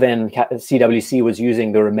before then, CWC was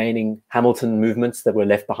using the remaining Hamilton movements that were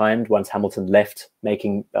left behind once Hamilton left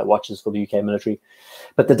making watches for the UK military.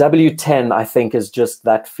 But the W10, I think, is just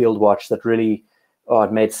that field watch that really, oh,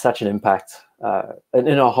 it made such an impact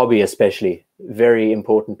in our hobby, especially. Very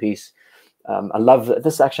important piece. I love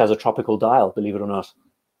this. Actually has a tropical dial, believe it or not.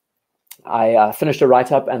 I finished a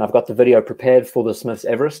write-up, and I've got the video prepared for the Smiths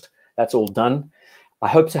Everest. That's all done. I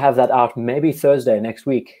hope to have that out maybe Thursday next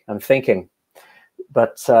week, I'm thinking.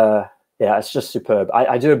 But yeah, it's just superb.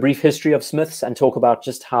 I do a brief history of Smiths and talk about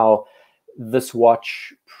just how this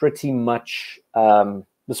watch pretty much,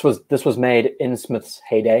 this was made in Smiths'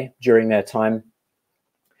 heyday during their time,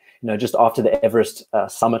 you know, just after the Everest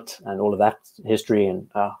summit and all of that history, and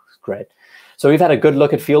great. So we've had a good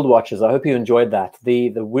look at field watches. I hope you enjoyed that.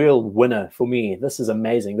 The real winner for me, this is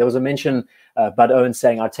amazing. There was a mention, Bud Owen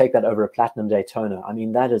saying, I'd take that over a Platinum Daytona. I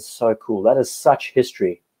mean, that is so cool. That is such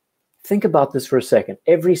history. Think about this for a second.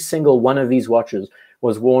 Every single one of these watches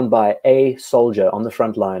was worn by a soldier on the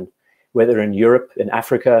front line, whether in Europe, in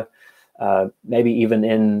Africa, maybe even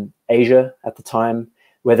in Asia at the time,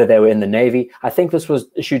 whether they were in the Navy. I think this was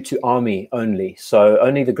issued to Army only, so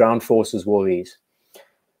only the ground forces wore these.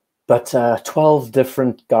 But 12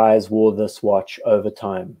 different guys wore this watch over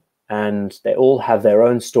time, and they all have their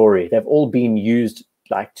own story. They've all been used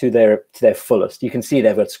like to their fullest. You can see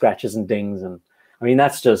they've got scratches and dings, and I mean,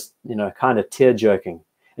 that's just, you know, kind of tear-jerking.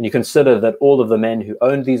 And you consider that all of the men who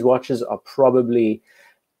owned these watches are probably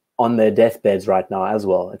on their deathbeds right now as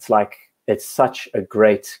well. It's like, it's such a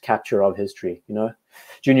great capture of history, you know.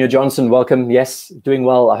 Junior Johnson, welcome. Yes, doing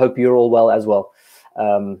well. I hope you're all well as well.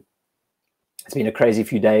 It's been a crazy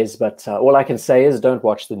few days, but all I can say is don't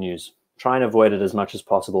watch the news. Try and avoid it as much as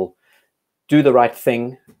possible. Do the right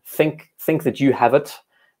thing. Think that you have it.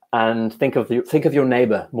 And think of your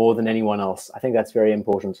neighbor more than anyone else. I think that's very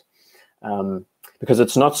important, because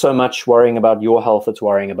it's not so much worrying about your health, it's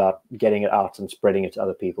worrying about getting it out and spreading it to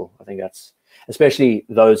other people. I think that's, especially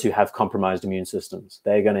those who have compromised immune systems,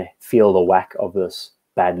 they're going to feel the whack of this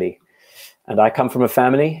badly. And I come from a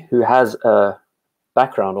family who has a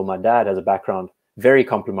background, or my dad has a background, very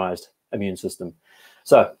compromised immune system.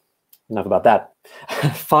 So enough about that.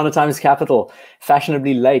 Fana Times Capital,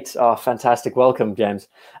 fashionably late. Oh, fantastic. Welcome, James.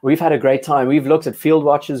 We've had a great time. We've looked at field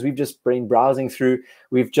watches. We've just been browsing through.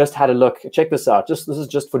 We've just had a look. Check this out. This is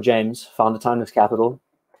just for James, Fana Times Capital.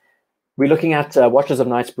 We're looking at watches of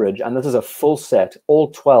Knightsbridge, and this is a full set,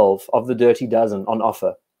 all 12 of the Dirty Dozen on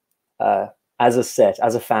offer as a set,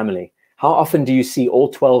 as a family. How often do you see all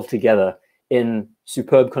 12 together in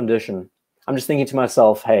superb condition? I'm just thinking to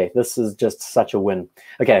myself, hey, this is just such a win.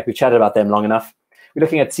 Okay, we've chatted about them long enough. We're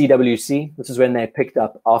looking at CWC. This is when they picked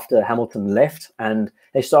up after Hamilton left, and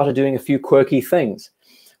they started doing a few quirky things.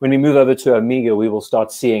 When we move over to Omega, we will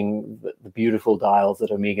start seeing the beautiful dials that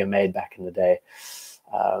Omega made back in the day.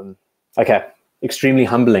 Okay, extremely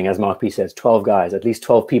humbling, as Mark P says, 12 guys, at least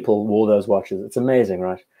 12 people wore those watches. It's amazing,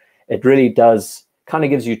 right? It really does, kind of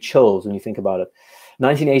gives you chills when you think about it.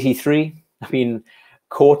 1983, I mean,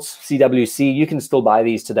 Quartz, CWC, you can still buy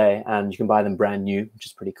these today, and you can buy them brand new, which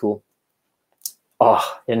is pretty cool.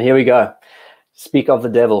 Oh, and here we go. Speak of the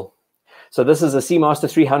devil. So this is a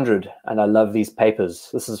Seamaster 300, and I love these papers.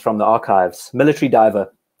 This is from the archives. Military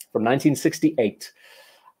Diver from 1968.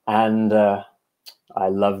 And I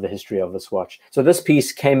love the history of this watch. So this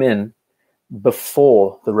piece came in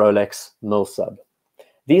before the Rolex Mill Sub.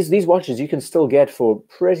 These watches you can still get for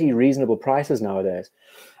pretty reasonable prices nowadays.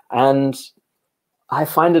 And I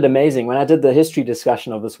find it amazing when I did the history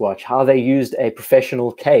discussion of this watch, how they used a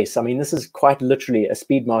professional case. I mean, this is quite literally a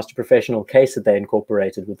Speedmaster professional case that they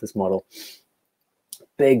incorporated with this model.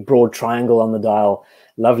 big, broad triangle on the dial,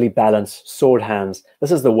 lovely balance, sword hands.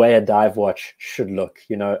 This is the way a dive watch should look,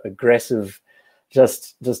 you know, aggressive,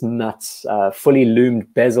 just nuts, fully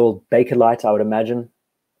loomed bezel, Bakelite, I would imagine.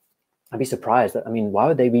 I'd be surprised. I mean, why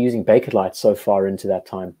would they be using Bakelite so far into that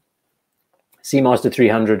time? Seamaster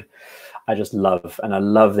 300, I just love, and I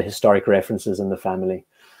love the historic references in the family.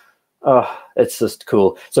 Oh, it's just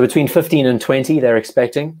cool. So between 15 and 20, they're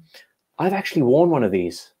expecting. I've actually worn one of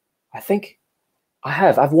these. I think I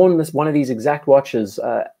have. I've worn one of these exact watches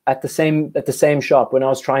at the same shop when I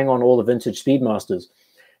was trying on all the vintage Speedmasters.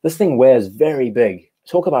 This thing wears very big.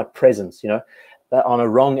 Talk about presence, you know, on a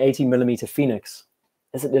wrong 80mm Phoenix.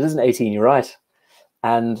 It is an 18, you're right.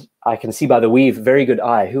 And I can see by the weave, very good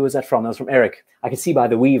eye. Who was that from? That was from Eric. I can see by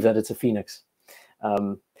the weave that it's a Phoenix.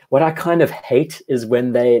 What I kind of hate is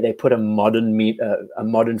when they put a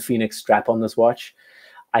modern Phoenix strap on this watch.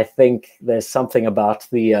 I think there's something about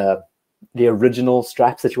the original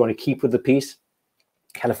straps that you want to keep with the piece.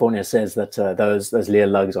 California says that those Lear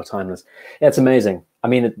lugs are timeless. Yeah, it's amazing. I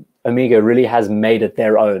mean, Omega really has made it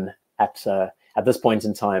their own at this point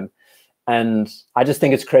in time. And I just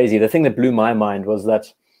think it's crazy. The thing that blew my mind was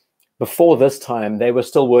that before this time, they were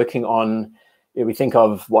still working on, we think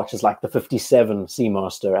of watches like the 57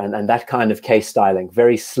 Seamaster and that kind of case styling,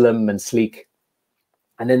 very slim and sleek.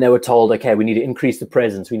 And then they were told, okay, we need to increase the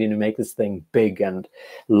presence. We need to make this thing big and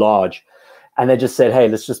large. And they just said, hey,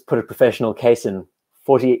 let's just put a professional case in,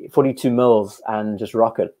 42 mils, and just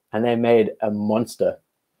rock it. And they made a monster,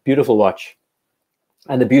 beautiful watch.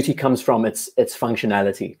 And the beauty comes from its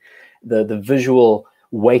functionality, the visual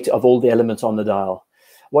weight of all the elements on the dial.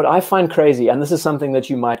 What I find crazy, and this is something that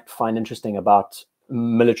you might find interesting about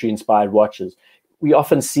military-inspired watches, we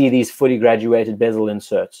often see these fully graduated bezel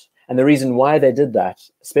inserts. And the reason why they did that,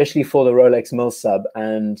 especially for the Rolex Mil Sub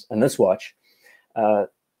and this watch, I'm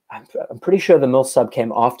pretty sure the Mil Sub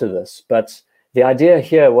came after this, but the idea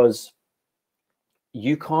here was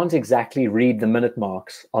you can't exactly read the minute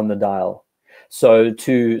marks on the dial. So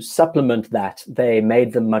to supplement that, they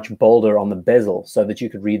made them much bolder on the bezel so that you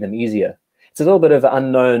could read them easier. It's a little bit of an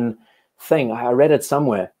unknown thing. I read it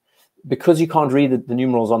somewhere. Because you can't read the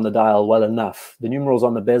numerals on the dial well enough, the numerals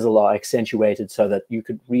on the bezel are accentuated so that you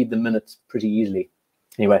could read the minutes pretty easily.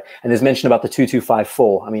 Anyway, and there's mention about the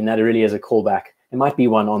 2254. I mean, that really is a callback. It might be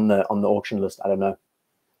one on the auction list. I don't know.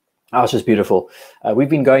 Oh, it's just beautiful. We've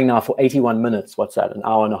been going now for 81 minutes. What's that? An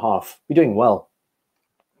hour and a half. We're doing well.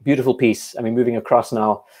 Beautiful piece. I mean, moving across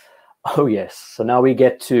now. Oh, yes. So now we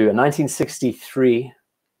get to a 1963.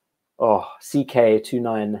 Oh,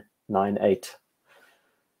 CK2998.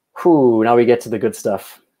 Whew, now we get to the good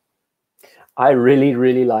stuff. I really,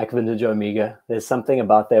 really like vintage Omega. There's something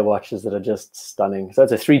about their watches that are just stunning. So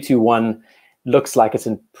it's a 321. Looks like it's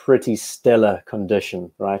in pretty stellar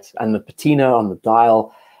condition, right? And the patina on the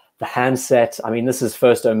dial, the handset. I mean, this is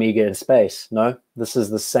first Omega in space. No, this is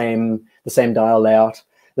the same dial layout.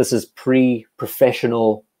 This is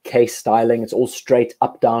pre-professional case styling. It's all straight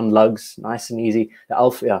up-down lugs, nice and easy. The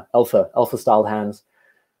alpha style hands.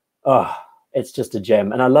 Oh, it's just a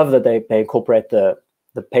gem. And I love that they incorporate the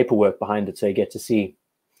paperwork behind it so you get to see.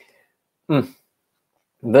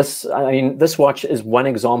 This watch is one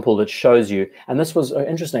example that shows you, and this was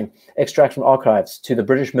interesting, extract from archives to the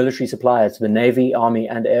British military suppliers, to the Navy, Army,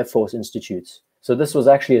 and Air Force Institutes. So this was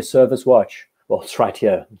actually a service watch. Well, it's right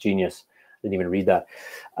here. Genius. Didn't even read that.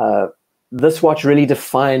 This watch really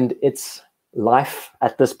defined its life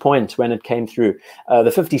at this point when it came through.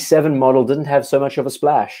 The 57 model didn't have so much of a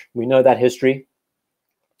splash. We know that history.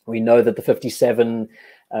 We know that the 57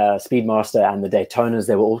 Speedmaster and the Daytonas,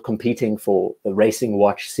 they were all competing for the racing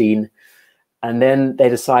watch scene. And then they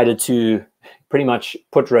decided to pretty much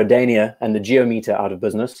put Rodania and the Geometer out of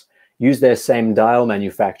business, use their same dial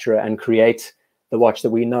manufacturer, and create the watch that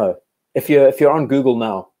we know. If you're on Google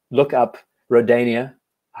now, look up Rodania.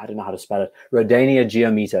 I don't know how to spell it. Rodania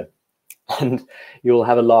Geometer. And you'll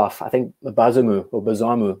have a laugh. I think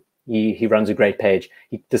Bazamu, he runs a great page.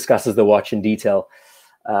 He discusses the watch in detail.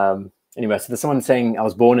 Anyway, so there's someone saying, I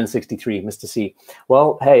was born in 63, Mr. C.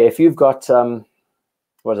 Well, hey, if you've got,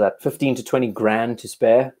 what is that, 15 to 20 grand to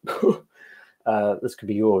spare, this could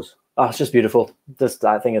be yours. Oh, it's just beautiful.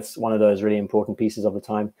 I think it's one of those really important pieces of the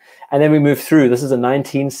time. And then we move through. This is a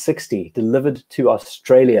 1960, delivered to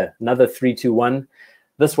Australia, another 321.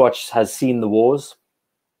 This watch has seen the wars.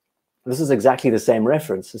 This is exactly the same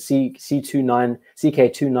reference,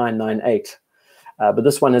 CK2998. But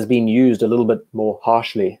this one has been used a little bit more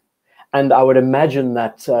harshly. And I would imagine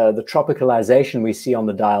that the tropicalization we see on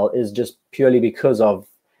the dial is just purely because of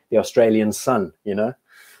the Australian sun, you know?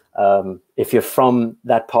 If you're from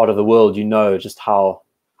that part of the world, you know just how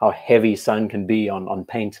heavy sun can be on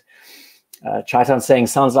paint. Chaitan saying,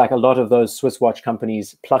 sounds like a lot of those Swiss watch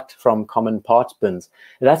companies plucked from common parts bins.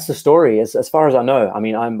 That's the story, as far as I know. I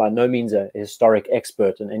mean, I'm by no means a historic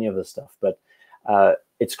expert in any of this stuff, but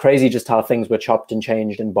it's crazy just how things were chopped and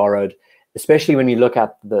changed and borrowed, especially when you look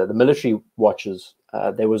at the military watches.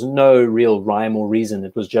 There was no real rhyme or reason.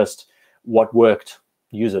 It was just what worked,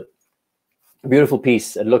 use it. A beautiful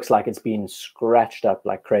piece. It looks like it's been scratched up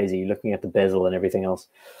like crazy, looking at the bezel and everything else.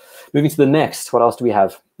 Moving to the next, what else do we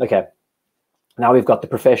have? Okay. Now we've got the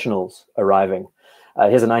professionals arriving.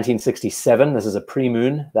 Here's a 1967. This is a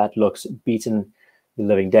pre-moon. That looks beaten the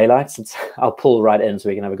living daylights. I'll pull right in so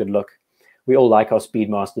we can have a good look. We all like our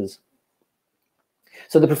Speedmasters.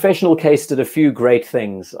 So the professional case did a few great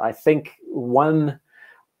things. I think one,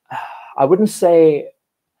 I wouldn't say,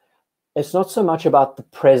 it's not so much about the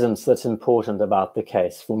presence that's important about the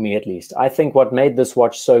case, for me at least. I think what made this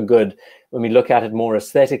watch so good, when we look at it more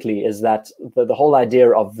aesthetically, is that the whole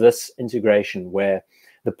idea of this integration where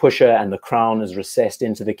the pusher and the crown is recessed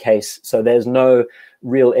into the case, so there's no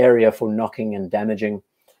real area for knocking and damaging.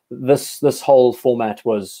 This whole format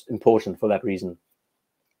was important for that reason.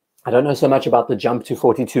 I don't know so much about the jump to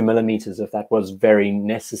 42 millimeters, if that was very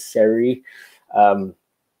necessary.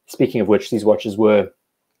 Speaking of which, these watches were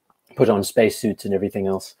put on spacesuits and everything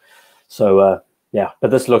else. So yeah,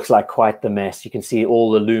 but this looks like quite the mess. You can see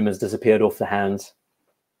all the loom has disappeared off the hands.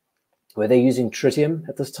 Were they using tritium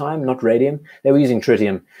at this time? Not radium? They were using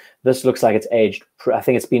tritium. This looks like it's aged. I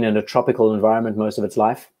think it's been in a tropical environment most of its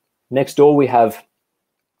life. Next door, we have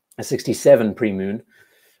a 67 pre-moon.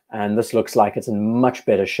 And this looks like it's in much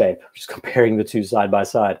better shape, just comparing the two side by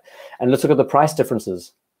side. And let's look at the price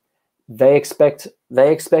differences. They expect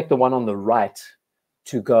the one on the right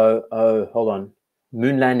to go, oh, hold on,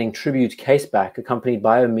 moon landing tribute case back accompanied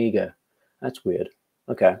by Omega. That's weird.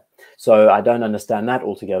 Okay, so I don't understand that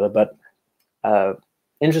altogether, but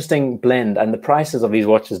interesting blend. And the prices of these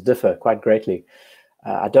watches differ quite greatly.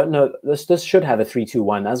 I don't know, this should have a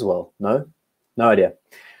 321 as well. No idea.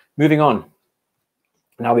 Moving on.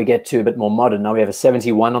 Now we get to a bit more modern. Now we have a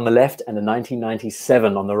 71 on the left and a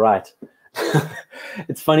 1997 on the right.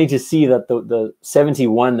 It's funny to see that the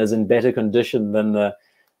 71 is in better condition than the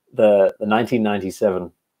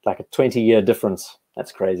 1997, like a 20-year difference.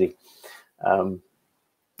 That's crazy.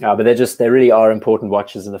 But they really are important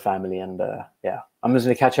watches in the family. And yeah, I'm just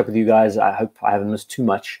going to catch up with you guys. I hope I haven't missed too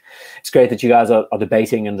much. It's great that you guys are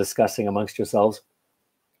debating and discussing amongst yourselves.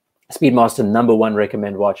 Speedmaster #1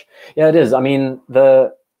 recommend watch. Yeah, it is. I mean,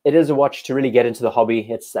 it is a watch to really get into the hobby.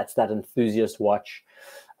 That's that enthusiast watch.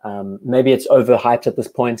 Maybe it's overhyped at this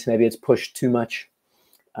point. Maybe it's pushed too much.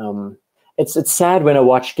 It's sad when a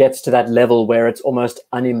watch gets to that level where it's almost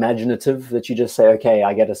unimaginative, that you just say, okay,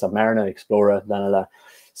 I get a Submariner, Explorer,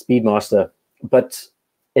 Speedmaster. But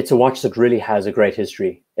it's a watch that really has a great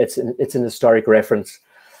history. It's an historic reference.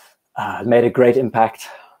 Made a great impact.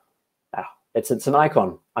 It's an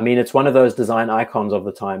icon. I mean, it's one of those design icons of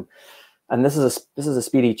the time. And this is a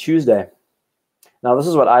Speedy Tuesday. Now, this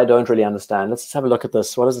is what I don't really understand. Let's have a look at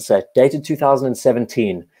this. What does it say? Dated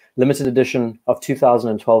 2017, limited edition of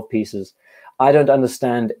 2012 pieces. I don't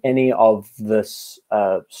understand any of this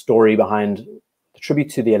story behind the tribute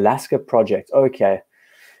to the Alaska project. Okay.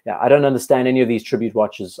 Yeah, I don't understand any of these tribute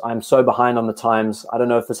watches. I'm so behind on the times. I don't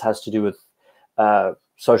know if this has to do with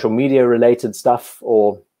social media related stuff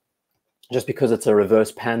or just because it's a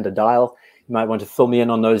reverse panda dial. You might want to fill me in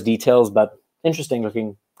on those details, but interesting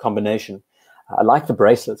looking combination. I like the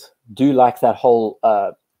bracelet. Do like that whole,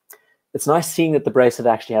 it's nice seeing that the bracelet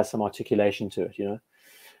actually has some articulation to it, you know.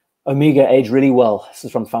 Omega aged really well. This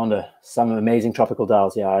is from Founder. Some amazing tropical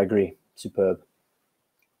dials. Yeah, I agree. Superb.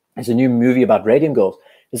 There's a new movie about radium girls.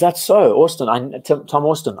 Is that so? Austin, Tom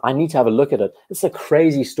Austin, I need to have a look at it. It's a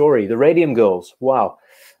crazy story. The radium girls, wow.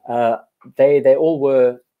 They all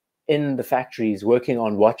were in the factories working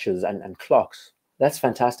on watches and clocks. That's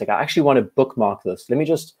fantastic. I actually want to bookmark this. Let me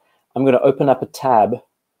just, I'm going to open up a tab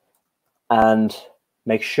and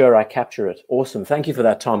make sure I capture it. Awesome. Thank you for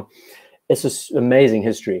that, Tom. It's an amazing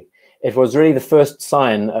history. It was really the first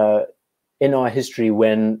sign in our history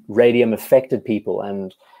when radium affected people,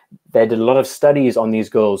 and they did a lot of studies on these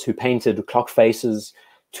girls who painted clock faces,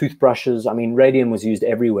 toothbrushes. I mean, radium was used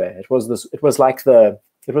everywhere. It was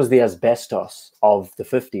the asbestos of the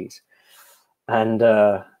 50s. And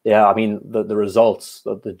yeah, I mean, the results,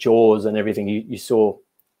 the jaws and everything you saw.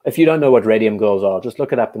 If you don't know what radium girls are, just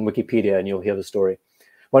look it up in Wikipedia and you'll hear the story.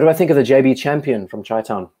 What do I think of the JB Champion from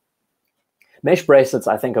Chi-Town? Mesh bracelets,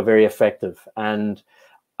 I think, are very effective. And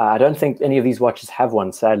I don't think any of these watches have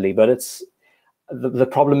one, sadly. But it's the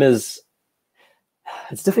problem is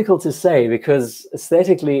It's difficult to say because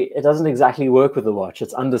aesthetically, it doesn't exactly work with the watch.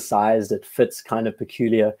 It's undersized. It fits kind of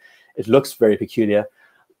peculiar. It looks very peculiar.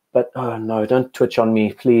 But oh no, don't twitch on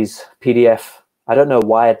me, please. PDF. I don't know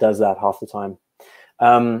why it does that half the time.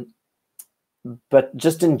 But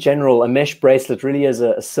just in general, a mesh bracelet really is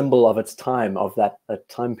a symbol of its time, of that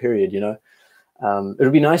time period, you know. It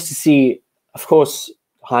would be nice to see, of course,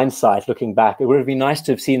 hindsight, looking back, it would be nice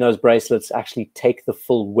to have seen those bracelets actually take the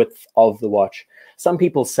full width of the watch. Some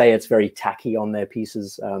people say it's very tacky on their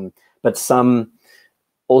pieces, but some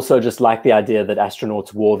also just like the idea that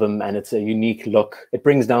astronauts wore them and it's a unique look. It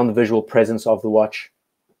brings down the visual presence of the watch.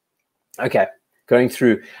 Okay, going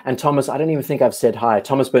through. And Thomas, I don't even think I've said hi.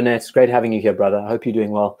 Thomas Burnett, it's great having you here, brother. I hope you're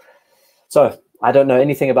doing well. So I don't know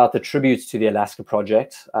anything about the tributes to the Alaska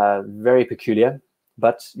project. Very peculiar,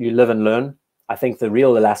 but you live and learn. I think the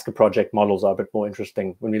real Alaska project models are a bit more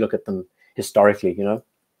interesting when we look at them historically, you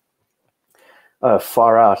know.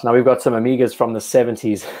 Far out. Now we've got some Omegas from the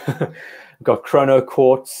 70s. We've got chrono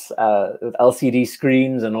quartz with LCD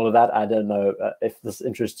screens and all of that. I don't know if this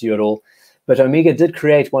interests you at all. But Omega did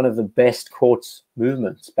create one of the best quartz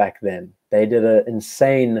movements back then. They did an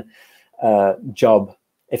insane job.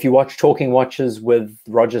 If you watch Talking Watches with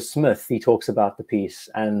Roger Smith, he talks about the piece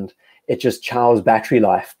and it just chows battery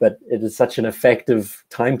life, but it is such an effective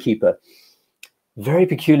timekeeper. Very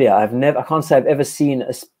peculiar. I can't say I've ever seen,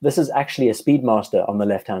 this is actually a Speedmaster on the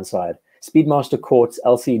left-hand side. Speedmaster quartz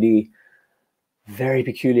LCD, very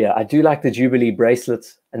peculiar. I do like the Jubilee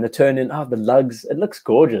bracelets and the turn-in, the lugs. It looks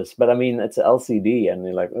gorgeous, but I mean, it's an LCD and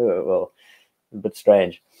you're like, oh, well, a bit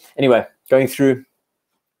strange. Anyway, going through,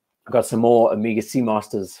 I've got some more Omega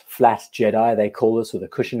Seamasters flat Jedi, they call this, with a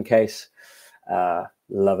cushion case.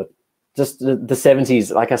 Love it. Just the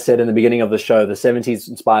 70s, like I said in the beginning of the show, the 70s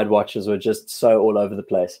inspired watches were just so all over the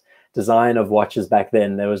place. Design of watches back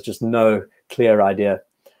then, there was just no clear idea.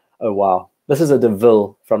 Oh, wow. This is a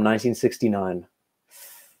DeVille from 1969.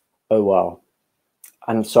 Oh, wow.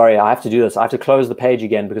 I'm sorry, I have to do this. I have to close the page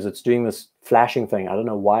again because it's doing this flashing thing. I don't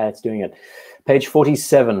know why it's doing it. Page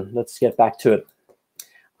 47, let's get back to it.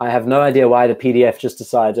 I have no idea why the PDF just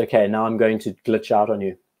decides, okay, now I'm going to glitch out on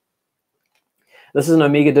you. This is an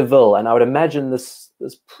Omega DeVille, and I would imagine this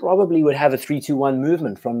probably would have a 3-2-1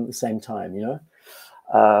 movement from the same time, you know?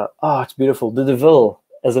 Oh, it's beautiful. The DeVille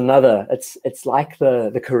is another, it's like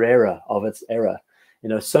the Carrera of its era. You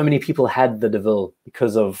know, so many people had the DeVille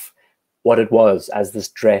because of what it was as this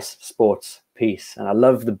dress sports piece. And I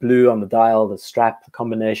love the blue on the dial, the strap, the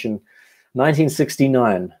combination.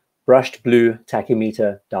 1969, brushed blue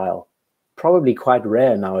tachymeter dial. Probably quite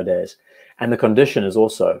rare nowadays. And the condition is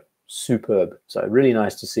also superb. So really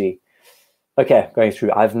nice to see. Okay, going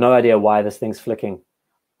through. I have no idea why this thing's flicking.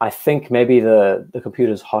 I think maybe the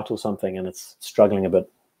computer's hot or something and it's struggling a bit.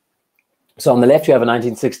 So on the left, you have a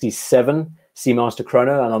 1967 Seamaster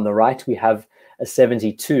Chrono, and on the right, we have a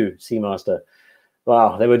 72 Seamaster.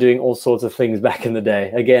 Wow, they were doing all sorts of things back in the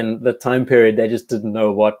day. Again, the time period, they just didn't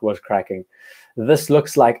know what was cracking. This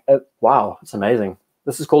looks like, wow, it's amazing.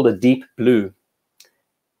 This is called a deep blue.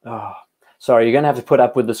 Oh, sorry, you're going to have to put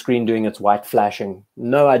up with the screen doing its white flashing.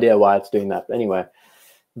 No idea why it's doing that. But anyway,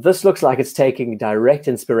 this looks like it's taking direct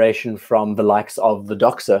inspiration from the likes of the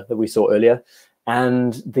Doxer that we saw earlier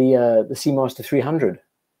and the Seamaster 300.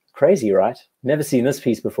 Crazy, right? Never seen this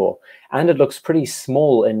piece before. And it looks pretty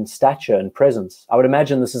small in stature and presence. I would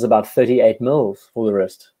imagine this is about 38 mils for the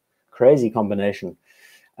wrist. Crazy combination.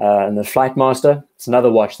 And the Flightmaster, it's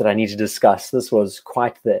another watch that I need to discuss. This was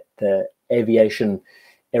quite the aviation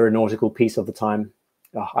aeronautical piece of the time.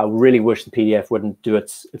 Oh, I really wish the PDF wouldn't do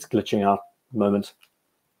its glitching out moment.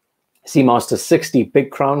 Seamaster 60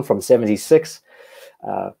 Big Crown from 76.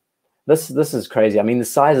 This is crazy. I mean, the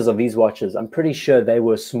sizes of these watches, I'm pretty sure they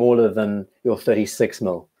were smaller than your 36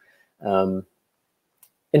 mil.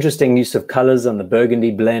 Interesting use of colors and the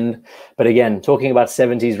burgundy blend. But again, talking about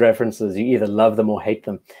 70s references, you either love them or hate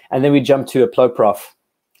them. And then we jump to a Ploprof.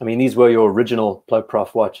 I mean, these were your original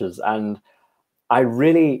Ploprof watches. And I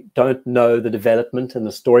really don't know the development and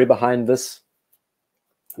the story behind this,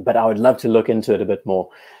 but I would love to look into it a bit more.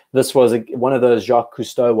 This was one of those Jacques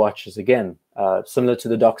Cousteau watches, again, similar to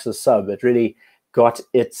the Doxer Sub. It really got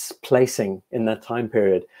its placing in that time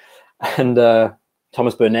period. And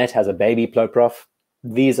Thomas Burnett has a baby Ploprof.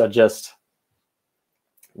 These are just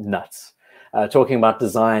nuts. Talking about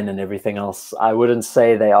design and everything else, I wouldn't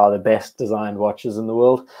say they are the best designed watches in the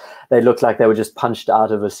world. They look like they were just punched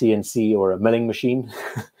out of a CNC or a milling machine.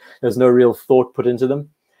 There's no real thought put into them.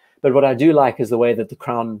 But what I do like is the way that the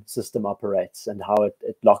crown system operates and how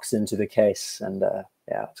it locks into the case. And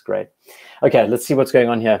Yeah, it's great. Okay, let's see what's going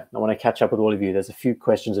on here. I want to catch up with all of you. There's a few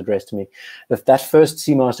questions addressed to me. If that first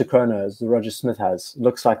Seamaster chrono, as the Roger Smith has,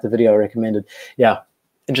 looks like the video I recommended. Yeah,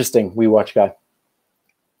 interesting. We watch guy.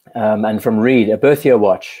 And from Reed, a birth year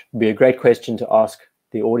watch would be a great question to ask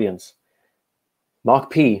the audience. Mark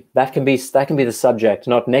P, that can be the subject,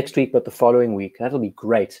 not next week, but the following week. That'll be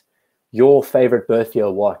great. Your favorite birth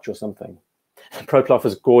year watch or something. Procloff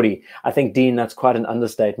is gaudy. I think, Dean, that's quite an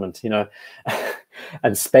understatement, you know.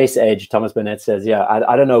 And Space Age, Thomas Burnett says, yeah,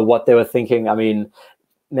 I don't know what they were thinking. I mean,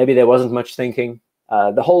 maybe there wasn't much thinking.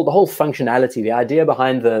 The whole functionality, the idea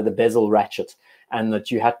behind the bezel ratchet, and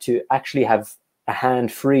that you had to actually have a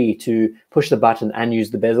hand free to push the button and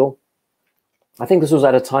use the bezel. I think this was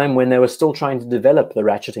at a time when they were still trying to develop the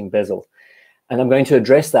ratcheting bezel. And I'm going to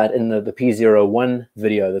address that in the P01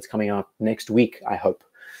 video that's coming out next week, I hope.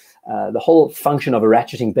 The whole function of a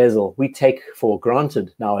ratcheting bezel we take for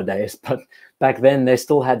granted nowadays, but back then they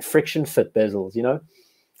still had friction fit bezels, you know.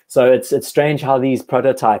 So it's strange how these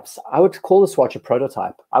prototypes, I would call this watch a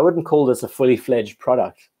prototype. I wouldn't call this a fully fledged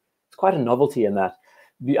product. It's quite a novelty in that.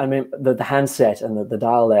 I mean, the handset and the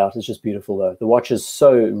dial layout is just beautiful though. The watch is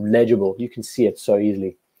so legible. You can see it so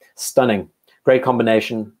easily. Stunning. Great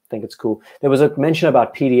combination. I think it's cool. There was a mention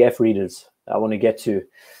about PDF readers I want to get to.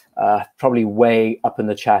 Probably way up in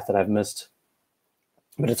the chat that I've missed.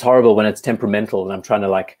 But it's horrible when it's temperamental and I'm trying to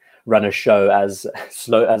like run a show as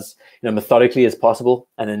slow as, you know, methodically as possible,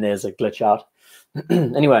 and then there's a glitch out.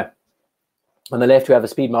 Anyway, on the left we have a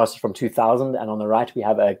Speedmaster from 2000, and on the right we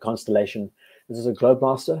have a Constellation. Is this a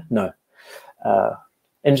Globemaster? No.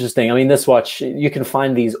 Interesting. I mean, this watch, you can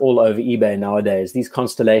find these all over eBay nowadays. These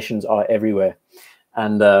Constellations are everywhere,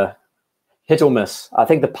 and hit or miss. I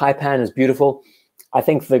think the Paipan is beautiful. I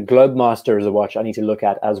think the Globemaster is a watch I need to look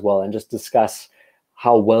at as well and just discuss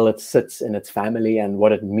how well it sits in its family and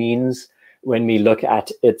what it means when we look at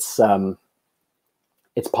its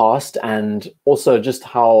past, and also just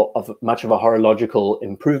how much of a horological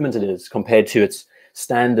improvement it is compared to its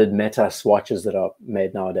standard meta swatches that are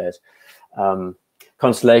made nowadays.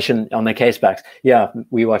 Constellation on their case backs. Yeah,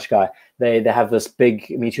 we watch guy. They have this big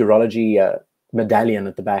meteorology medallion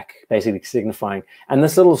at the back, basically signifying, and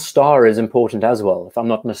this little star is important as well, if I'm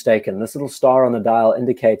not mistaken. This little star on the dial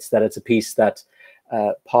indicates that it's a piece that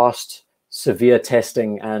passed severe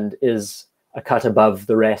testing and is a cut above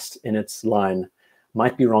the rest in its line.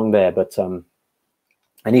 Might be wrong there, but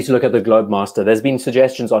I need to look at the Globemaster. There's been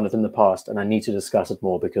suggestions on it in the past, and I need to discuss it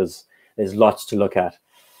more because there's lots to look at.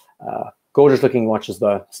 Gorgeous looking watches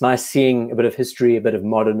though. It's nice seeing a bit of history, a bit of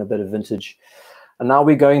modern, a bit of vintage. And now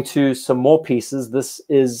we're going to some more pieces. This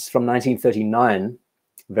is from 1939.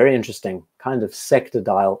 Very interesting, kind of sector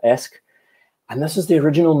dial-esque. And this is the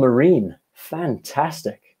original Marine.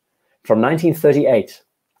 Fantastic. From 1938,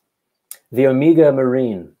 the Omega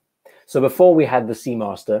Marine. So before we had the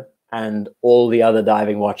Seamaster and all the other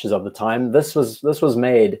diving watches of the time, this was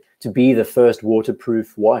made to be the first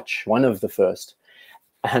waterproof watch, one of the first.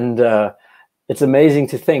 And it's amazing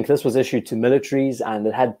to think this was issued to militaries, and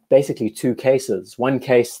it had basically two cases. One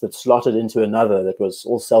case that slotted into another that was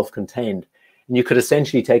all self-contained. And you could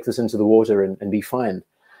essentially take this into the water and be fine.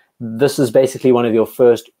 This is basically one of your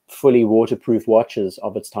first fully waterproof watches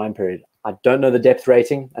of its time period. I don't know the depth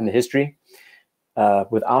rating and the history.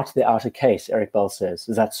 Without the outer case, Eric Bell says.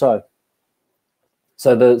 Is that so?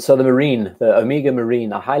 So the Marine, the Omega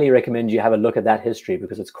Marine, I highly recommend you have a look at that history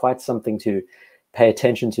because it's quite something to pay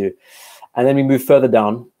attention to. And then we move further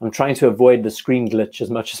down. I'm trying to avoid the screen glitch as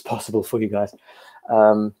much as possible for you guys.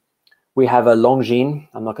 We have a Longines.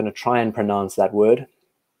 I'm not going to try and pronounce that word.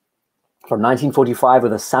 From 1945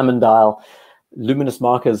 with a salmon dial, luminous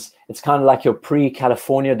markers. It's kind of like your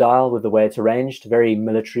pre-California dial with the way it's arranged, very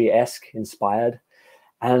military-esque, inspired.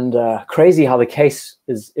 And crazy how the case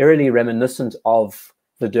is eerily reminiscent of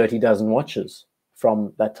the Dirty Dozen watches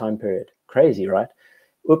from that time period. Crazy, right?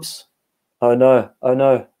 Oops. Oh no,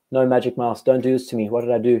 no magic mouse, don't do this to me. What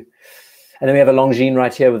did I do? And then we have a Longines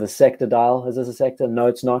right here with a sector dial. Is this a sector? No,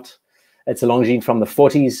 it's not. It's a Longines from the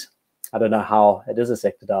 40s. I don't know how it is a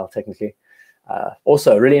sector dial technically.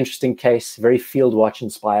 Also, a really interesting case, very field watch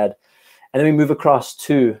inspired. And then we move across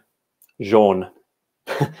to Jaune.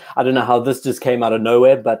 I don't know how this just came out of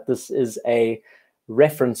nowhere, but this is a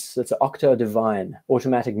reference. It's an Octo Divine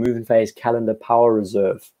automatic movement phase calendar power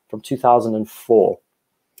reserve from 2004.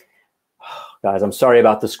 Guys, I'm sorry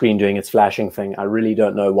about the screen doing its flashing thing. I really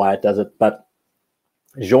don't know why it does it, but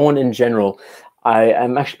Jaune in general, I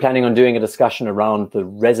am actually planning on doing a discussion around the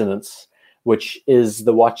Resonance, which is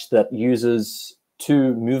the watch that uses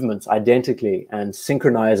two movements identically and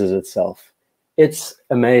synchronizes itself. It's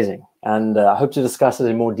amazing, and I hope to discuss it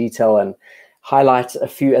in more detail and highlight a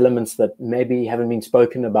few elements that maybe haven't been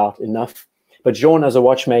spoken about enough. But Jean, as a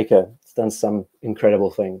watchmaker, has done some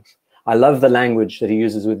incredible things. I love the language that he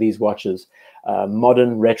uses with these watches,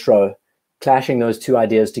 modern, retro, clashing those two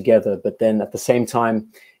ideas together. But then at the same time,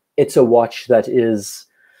 it's a watch that is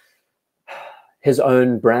his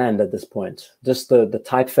own brand at this point. Just the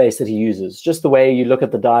typeface that he uses, just the way you look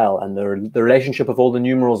at the dial and the relationship of all the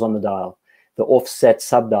numerals on the dial, the offset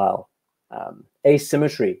subdial.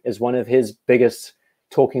 Asymmetry is one of his biggest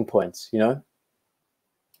talking points, you know?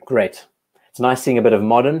 Great. It's nice seeing a bit of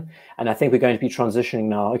modern, and I think we're going to be transitioning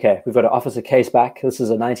now. Okay, we've got an officer case back. This is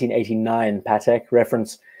a 1989 Patek,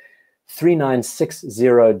 reference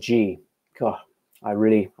 3960G. God, I'm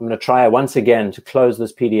going to try once again to close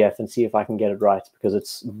this PDF and see if I can get it right, because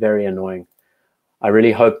it's very annoying. I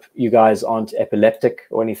really hope you guys aren't epileptic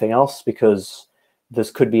or anything else, because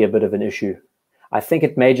this could be a bit of an issue. I think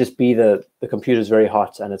it may just be the computer's very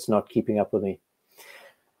hot and it's not keeping up with me.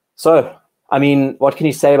 So, I mean, what can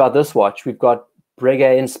you say about this watch? We've got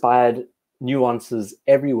Breguet-inspired nuances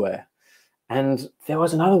everywhere. And there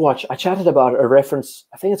was another watch I chatted about, a reference,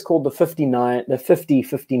 I think it's called the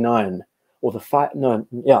 5059, or the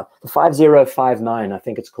 5059, I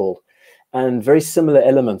think it's called, and very similar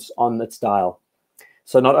elements on its dial.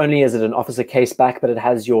 So not only is it an officer case back, but it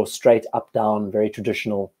has your straight up down, very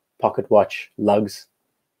traditional pocket watch lugs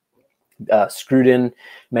screwed in,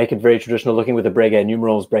 make it very traditional looking with the Breguet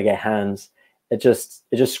numerals, Breguet hands. It just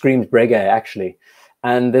screams Breguet, actually.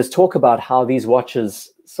 And there's talk about how these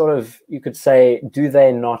watches sort of, you could say, do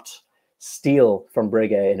they not steal from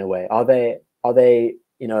Breguet in a way? Are they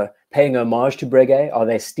you know, paying homage to Breguet? Are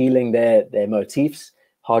they stealing their motifs?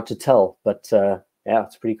 Hard to tell, but yeah,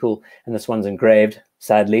 it's pretty cool. And this one's engraved,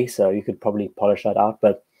 sadly, so you could probably polish that out.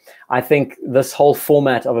 But I think this whole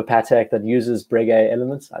format of a Patek that uses Breguet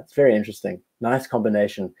elements, that's very interesting. Nice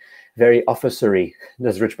combination. Very officery,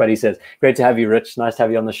 as Rich Buddy says. Great to have you, Rich. Nice to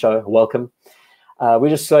have you on the show. Welcome. We're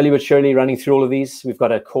just slowly but surely running through all of these. We've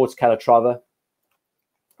got a quartz Calatrava.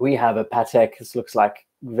 We have a Patek. This looks like,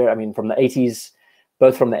 from the 80s,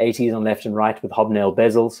 both from the 80s on left and right with hobnail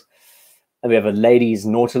bezels. And we have a ladies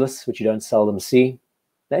Nautilus, which you don't seldom see.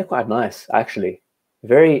 They're quite nice, actually.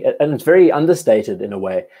 And it's very understated in a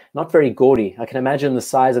way, not very gaudy. I can imagine the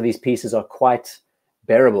size of these pieces are quite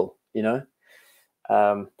bearable, you know.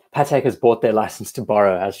 Patek has bought their license to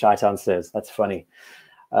borrow, as Shaitan says. That's funny.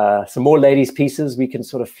 Some more ladies pieces. We can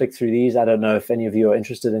sort of flick through these. I don't know if any of you are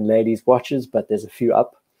interested in ladies watches, but there's a few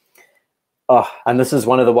up. Oh, and this is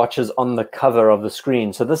one of the watches on the cover of the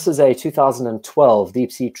screen. So this is a 2012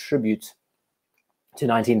 Deep Sea tribute to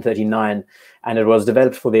 1939, and it was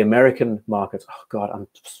developed for the American market. Oh God, I'm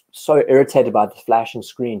so irritated by the flashing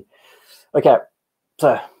screen. Okay,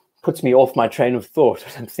 so puts me off my train of thought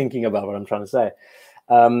when I'm thinking about what I'm trying to say.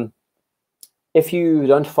 If you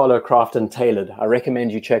don't follow Craft and Tailored, I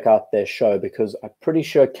recommend you check out their show, because I'm pretty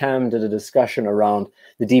sure Cam did a discussion around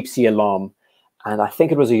the deep sea alarm, and I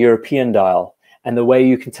think it was a European dial. And the way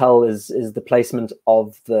you can tell is the placement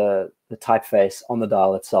of the typeface on the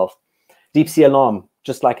dial itself. Deep sea alarm,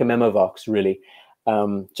 just like a Memovox, really.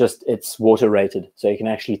 Just it's water rated, so you can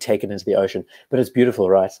actually take it into the ocean. But it's beautiful,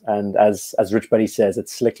 right? And as Rich Buddy says,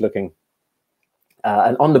 it's slick looking.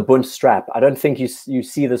 And on the Bund strap, I don't think you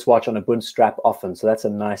see this watch on a Bund strap often, so that's a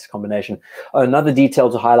nice combination. Another detail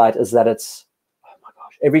to highlight is that it's, oh my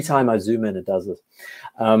gosh, every time I zoom in, it does this.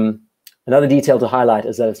 Another detail to highlight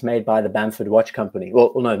is that it's made by the Bamford Watch Company.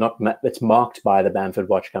 Well, no, it's marked by the Bamford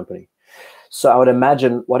Watch Company. So I would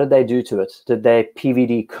imagine, what did they do to it? Did they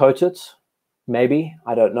PVD coat it? Maybe,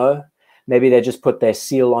 I don't know. Maybe they just put their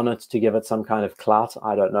seal on it to give it some kind of clout.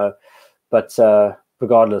 I don't know. But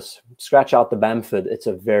regardless, scratch out the Bamford. It's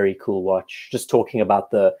a very cool watch. Just talking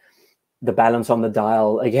about the balance on the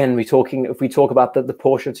dial. Again, if we talk about the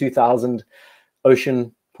Porsche 2000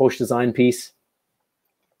 Ocean Porsche design piece,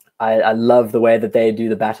 I love the way that they do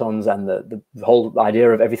the batons and the whole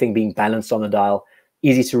idea of everything being balanced on the dial.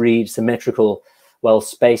 Easy to read, symmetrical, well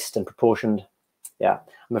spaced and proportioned. Yeah,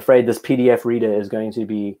 I'm afraid this PDF reader is going to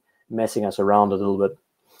be messing us around a little bit.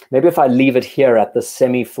 Maybe if I leave it here at the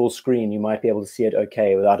semi-full screen, you might be able to see it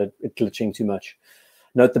okay without it glitching too much.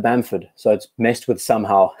 Note the Bamford, so it's messed with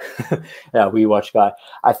somehow. Yeah, we watch guy.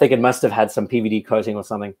 I think it must have had some PVD coating or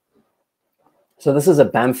something. So this is a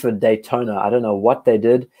Bamford Daytona. I don't know what they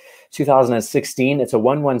did. 2016. It's a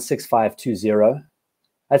 116520.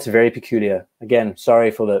 That's very peculiar. Again, sorry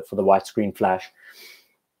for the white screen flash.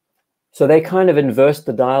 So they kind of inversed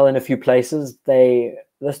the dial in a few places.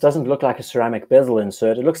 This doesn't look like a ceramic bezel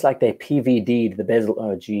insert. It looks like they PVD'd the bezel.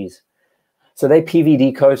 Oh, geez. So they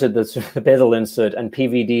PVD coated the bezel insert and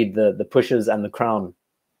PVD'd the pushes and the crown.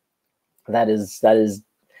 that's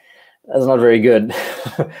not very good.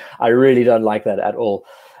 I really don't like that at all.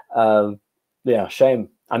 Yeah, shame.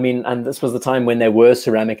 I mean, and this was the time when there were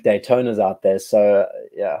ceramic Daytonas out there. So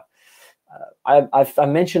yeah, I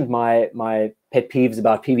mentioned my pet peeves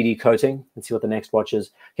about PVD coating. Let's see what the next watch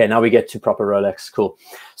is. Okay, now we get to proper Rolex. Cool.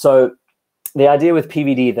 So the idea with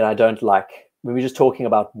PVD that I don't like, when we're just talking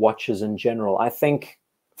about watches in general, I think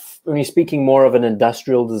when you're speaking more of an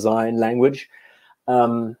industrial design language,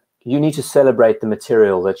 you need to celebrate the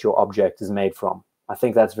material that your object is made from. I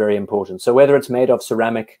think that's very important. So whether it's made of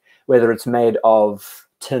ceramic, whether it's made of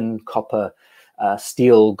tin, copper,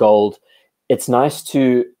 steel, gold, it's nice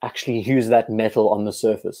to actually use that metal on the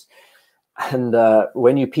surface. And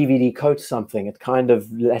when you PVD coat something, it kind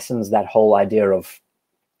of lessens that whole idea of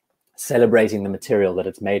celebrating the material that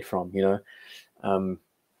it's made from, you know.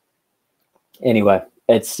 Anyway,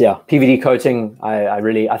 it's, yeah, PVD coating.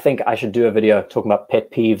 I think I should do a video talking about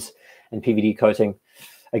pet peeves and PVD coating.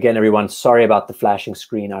 Again, everyone, sorry about the flashing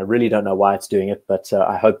screen. I really don't know why it's doing it, but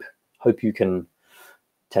I hope you can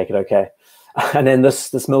take it okay. And then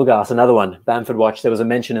this Milgauss, another one, Bamford watch. There was a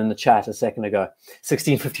mention in the chat a second ago.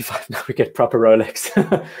 1655. Now we get proper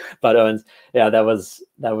Rolex. But Owens, yeah, that was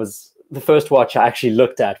the first watch I actually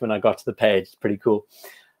looked at when I got to the page. It's pretty cool.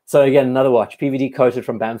 So again, another watch, PVD coated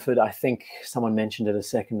from Bamford. I think someone mentioned it a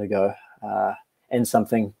second ago. And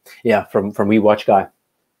something, yeah, from IDGuy.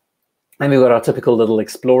 And we've got our typical little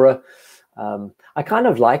Explorer. I kind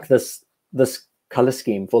of like this color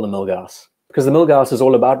scheme for the Milgauss, because the Milgauss is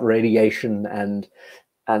all about radiation and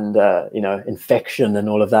you know, infection and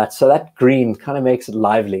all of that. So that green kind of makes it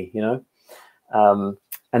lively, you know.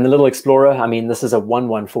 And the little Explorer, I mean, this is a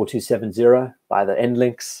 114270 by the end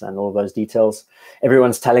links and all those details.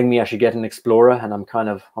 Everyone's telling me I should get an Explorer, and I'm kind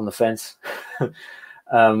of on the fence.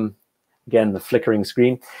 Again, the flickering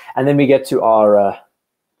screen. And then we get to our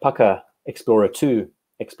Pucker Explorer 2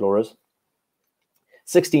 Explorers.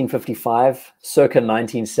 1655, circa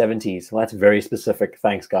 1970s. Well, that's very specific.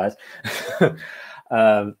 Thanks, guys.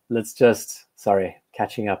 Let's just, sorry,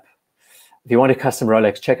 catching up. If you want a custom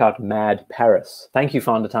Rolex, check out Mad Paris. Thank you,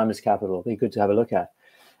 Founder Time is Capital. Be good to have a look at.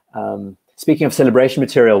 Speaking of celebration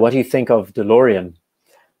material, what do you think of DeLorean?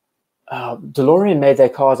 DeLorean made their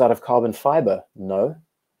cars out of carbon fiber. No,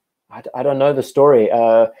 I don't know the story.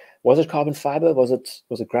 Was it carbon fiber? Was it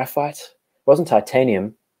graphite? It wasn't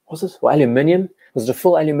titanium. Was it aluminium? Was it a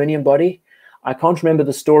full aluminium body? I can't remember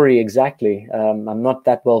the story exactly. I'm not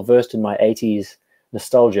that well versed in my 80s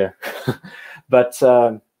nostalgia. But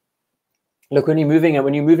look, when you're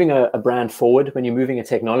moving a brand forward, when you're moving a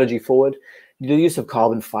technology forward, the use of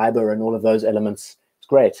carbon fiber and all of those elements, it's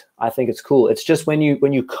great. I think it's cool. It's just when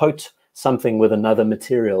you coat something with another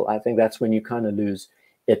material, I think that's when you kind of lose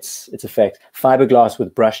its effect. Fiberglass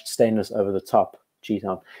with brushed stainless over the top. Gee,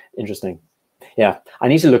 interesting. Yeah, I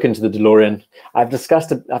need to look into the DeLorean. I've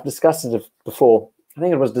discussed it before. I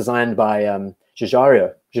think it was designed by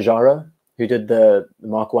Giugiaro, who did the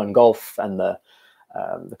Mark I Golf and the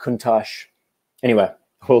Countach. Anyway,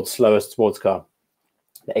 world's slowest sports car.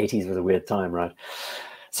 The 80s was a weird time, right?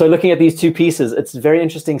 So looking at these two pieces, it's very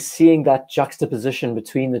interesting seeing that juxtaposition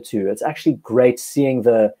between the two. It's actually great seeing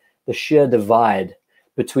the sheer divide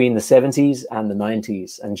between the 70s and the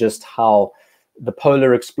 90s, and just how the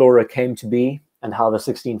Polar Explorer came to be and how the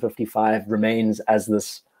 1655 remains as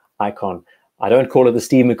this icon. I don't call it the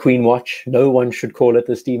Steve McQueen watch. No one should call it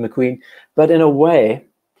the Steve McQueen. But in a way,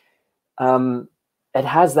 it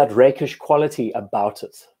has that rakish quality about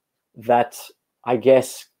it that I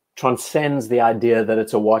guess transcends the idea that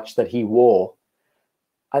it's a watch that he wore.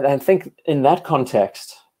 I think in that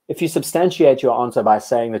context, if you substantiate your answer by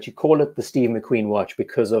saying that you call it the Steve McQueen watch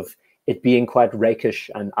because of it being quite rakish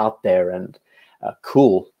and out there and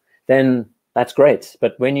cool, then that's great.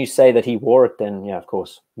 But when you say that he wore it, then yeah, of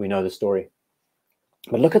course, we know the story.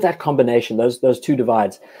 But look at that combination, those two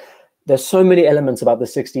divides. There's so many elements about the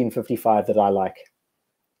 1655 that I like.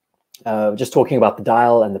 Just talking about the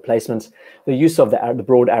dial and the placement, the use of the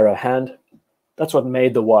broad arrow hand, that's what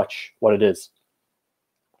made the watch what it is.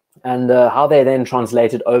 And how they then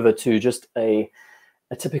translated over to just a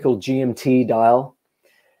typical GMT dial.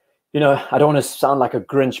 You know, I don't want to sound like a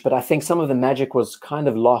Grinch, but I think some of the magic was kind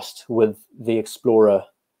of lost with the Explorer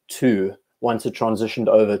 2 once it transitioned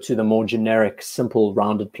over to the more generic, simple,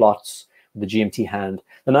 rounded plots with the GMT hand.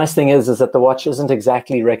 The nice thing is that the watch isn't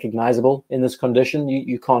exactly recognizable in this condition.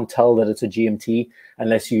 You can't tell that it's a GMT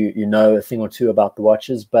unless you know a thing or two about the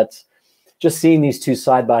watches. But just seeing these two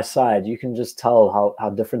side by side, you can just tell how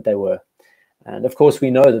different they were. And of course,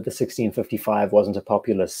 we know that the 1655 wasn't a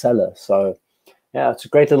popular seller. So Yeah, it's a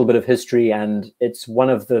great little bit of history, and it's one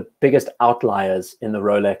of the biggest outliers in the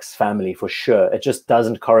Rolex family for sure. It just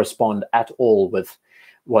doesn't correspond at all with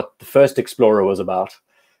what the first Explorer was about,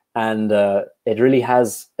 and it really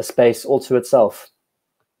has a space all to itself.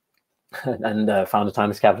 And Founder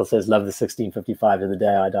Times Capital says, love the 1655 to the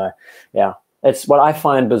day I die. Yeah, it's what I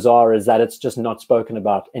find bizarre is that it's just not spoken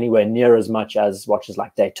about anywhere near as much as watches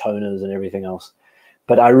like Daytonas and everything else.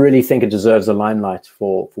 But I really think it deserves a limelight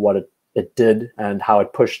for what it did and how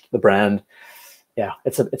it pushed the brand. Yeah,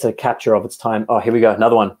 it's a capture of its time. Oh, here we go,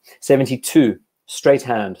 another one. 72 straight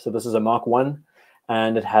hand. So this is a Mark 1,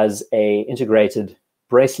 and it has a integrated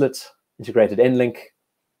bracelet, integrated end link.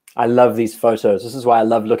 I love these photos. This is why I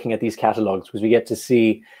love looking at these catalogs, because we get to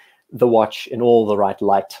see the watch in all the right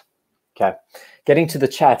light. Okay, getting to the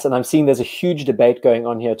chat, and I'm seeing there's a huge debate going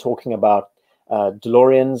on here talking about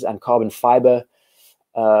DeLoreans and carbon fiber.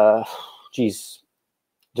 Geez,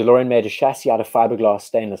 DeLorean made a chassis out of fiberglass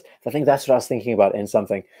stainless. I think that's what I was thinking about in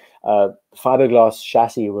something. Fiberglass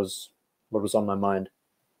chassis was what was on my mind.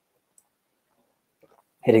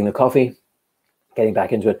 Hitting the coffee, getting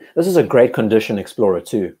back into it. This is a great condition Explorer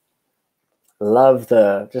too. Love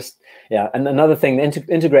the yeah. And another thing, the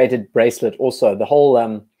integrated bracelet also, the whole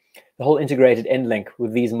integrated end link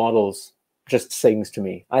with these models just sings to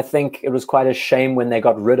me. I think it was quite a shame when they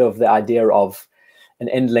got rid of the idea of an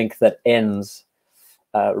end link that ends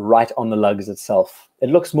right on the lugs itself. It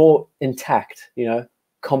looks more intact, you know,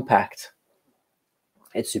 compact.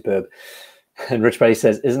 It's superb. And Rich Buddy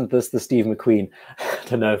says, isn't this the Steve McQueen? I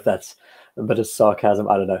don't know if that's a bit of sarcasm.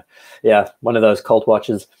 I don't know. Yeah, one of those cult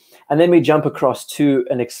watches. And then we jump across to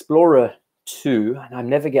an Explorer 2, and I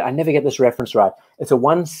never get this reference right. It's a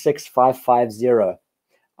 16550.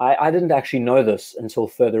 I didn't actually know this until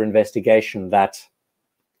further investigation, that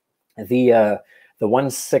the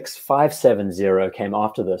 16570 came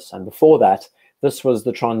after this, and before that, this was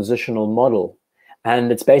the transitional model, and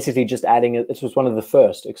it's basically just adding it. This was one of the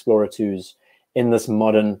first Explorer 2s in this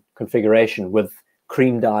modern configuration with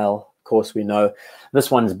cream dial. Of course, we know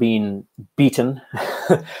this one's been beaten.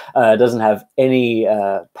 Doesn't have any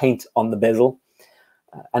paint on the bezel,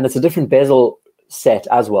 and it's a different bezel set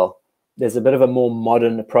as well. There's a bit of a more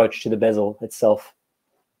modern approach to the bezel itself.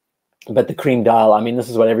 But the cream dial, I mean, this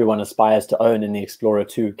is what everyone aspires to own in the Explorer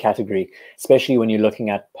 2 category, especially when you're looking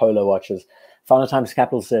at polo watches. Founder Times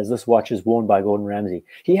Capital says this watch is worn by Gordon Ramsay.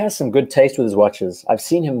 He has some good taste with his watches. I've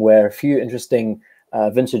seen him wear a few interesting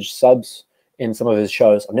vintage subs in some of his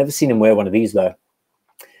shows. I've never seen him wear one of these, though.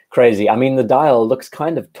 Crazy. I mean, the dial looks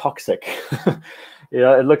kind of toxic. You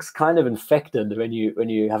know, it looks kind of infected when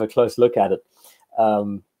you have a close look at it.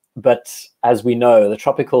 But as we know, the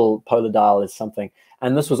tropical polar dial is something.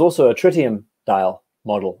 And this was also a tritium dial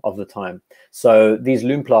model of the time. So these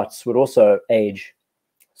lume plots would also age.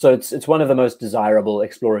 So it's one of the most desirable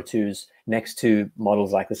Explorer 2s next to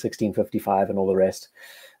models like the 1655 and all the rest.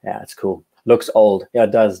 Yeah, it's cool. Looks old. Yeah,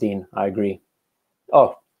 it does, Dean. I agree.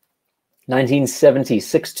 Oh, 1970,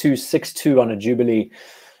 6262 on a Jubilee.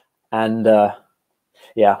 And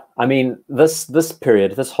yeah, I mean, this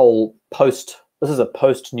period, this whole this is a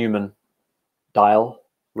post-Newman dial,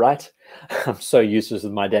 right? I'm so useless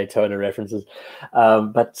with my Daytona references.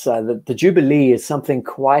 But the Jubilee is something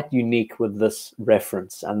quite unique with this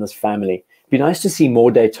reference and this family. It'd be nice to see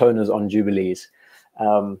more Daytonas on Jubilees.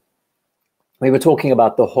 We were talking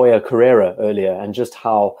about the Hoya Carrera earlier and just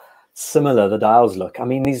how similar the dials look. I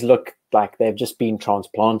mean, these look like they've just been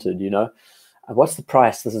transplanted, you know? What's the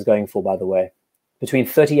price this is going for, by the way? Between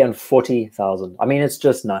 30 and 40,000. I mean, it's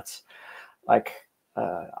just nuts. Like,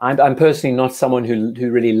 I'm personally not someone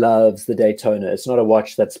who really loves the Daytona. It's not a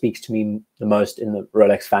watch that speaks to me the most in the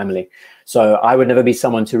Rolex family. So I would never be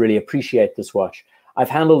someone to really appreciate this watch. I've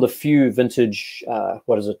handled a few vintage,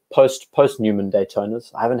 post-Newman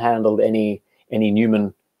Daytonas. I haven't handled any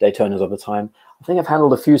Newman Daytonas of the time. I think I've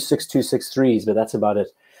handled a few 6263s, but that's about it.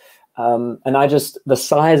 And the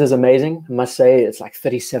size is amazing. I must say, it's like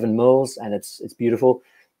 37 mils, and it's beautiful.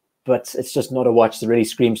 But it's just not a watch that really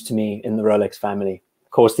screams to me in the Rolex family.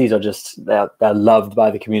 Of course, these are just, they're loved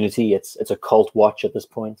by the community. It's a cult watch at this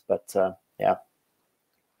point, but yeah.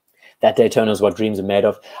 That Daytona is what dreams are made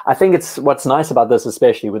of. I think what's nice about this,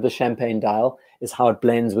 especially with the champagne dial, is how it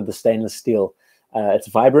blends with the stainless steel. It's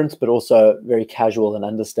vibrant, but also very casual and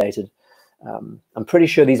understated. I'm pretty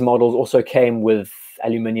sure these models also came with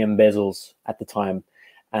aluminium bezels at the time,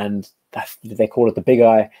 and they call it the big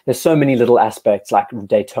eye. There's so many little aspects, like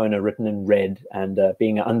Daytona written in red and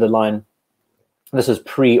being an underline. This is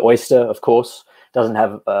pre-Oyster, of course. Doesn't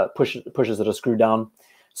have pushes that are screwed down.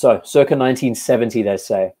 So circa 1970, they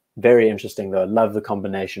say. Very interesting, though. Love the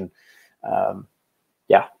combination.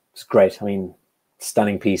 Yeah, it's great. I mean,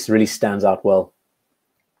 Stunning piece, really stands out well.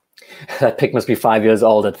 That pick must be 5 years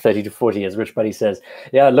old at 30 to 40, as Rich Buddy says.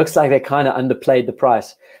 Yeah, it looks like they kind of underplayed the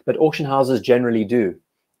price, but auction houses generally do.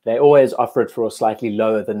 They always offer it for slightly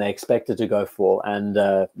lower than they expect it to go for, and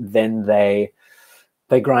then they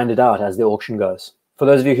grind it out as the auction goes. For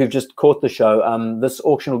those of you who've just caught the show, this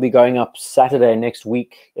auction will be going up Saturday next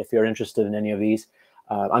week, if you're interested in any of these.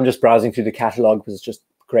 I'm just browsing through the catalog because it's just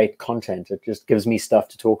great content. It just gives me stuff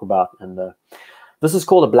to talk about. And this is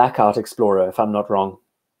called a Blackout Explorer, if I'm not wrong,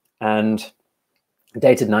 and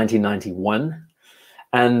dated 1991.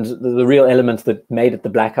 And the real element that made it the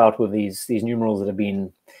Blackout were these numerals that have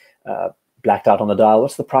been blacked out on the dial.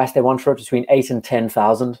 What's the price they want for it? Between 8,000 and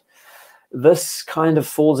 10,000. This kind of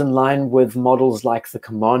falls in line with models like the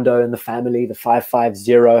Commando in the family, the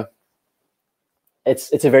 550.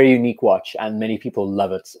 It's a very unique watch, and many people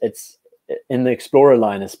love it. It's in the Explorer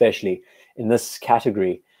line, especially in this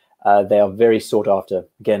category. They are very sought after.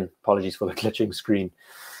 Again, apologies for the glitching screen.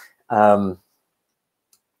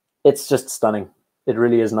 It's just stunning. It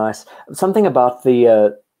really is nice. Something about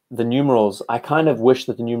the numerals, I kind of wish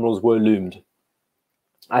that the numerals were loomed.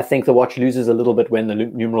 I think the watch loses a little bit when the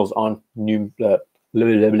numerals aren't when the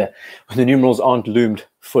numerals aren't loomed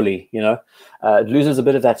fully. You know, it loses a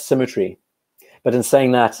bit of that symmetry. But in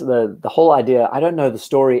saying that, the whole idea, I don't know the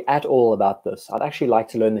story at all about this. I'd actually like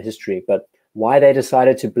to learn the history, but why they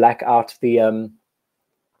decided to black out the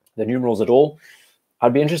numerals at all,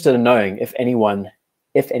 I'd be interested in knowing if anyone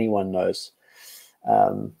knows.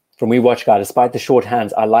 From WeWatch Guy, despite the short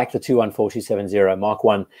hands, I like the 214270 Mark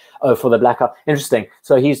 1. Oh, for the blackout. Interesting.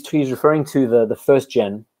 So he's referring to the first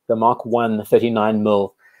gen, the Mark 1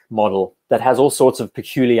 39mm model that has all sorts of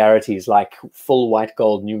peculiarities like full white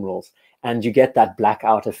gold numerals. And you get that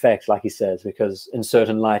blackout effect, like he says, because in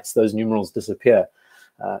certain lights, those numerals disappear.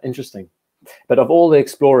 Interesting. But of all the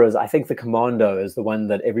Explorers, I think the Commando is the one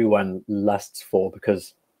that everyone lusts for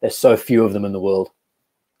because there's so few of them in the world.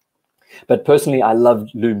 But personally, I love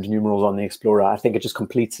loomed numerals on the Explorer. I think it just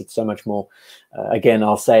completes it so much more. Again,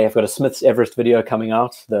 I'll say I've got a Smith's Everest video coming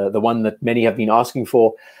out, the one that many have been asking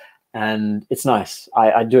for, and it's nice.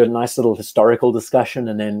 I do a nice little historical discussion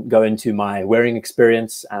and then go into my wearing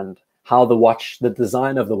experience and how the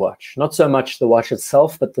design of the watch, not so much the watch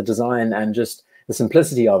itself, but the design and just the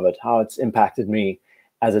simplicity of it, how it's impacted me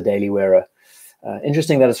as a daily wearer.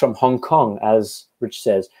 Interesting that it's from Hong Kong, as Rich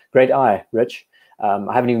says. Great eye, Rich.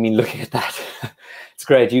 I haven't even been looking at that. It's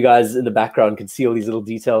great. You guys in the background can see all these little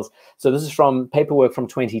details. So this is from paperwork from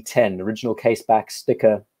 2010, original case back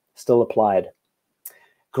sticker still applied.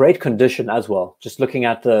 Great condition as well. Just looking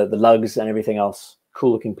at the lugs and everything else.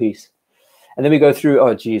 Cool looking piece. And then we go through,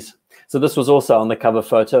 oh geez. So this was also on the cover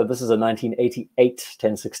photo. This is a 1988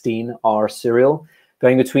 1016 R serial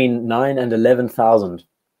going between 9,000 and 11,000.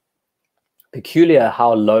 Peculiar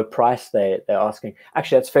how low price they're asking.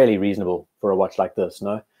 Actually, that's fairly reasonable for a watch like this,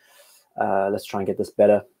 no? Let's try and get this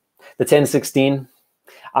better. The 1016,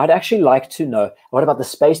 I'd actually like to know, what about the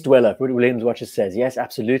Space Dweller? Williams Watches says, yes,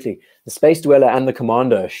 absolutely. The Space Dweller and the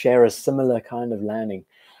Commando share a similar kind of landing.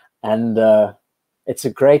 And it's a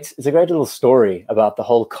great little story about the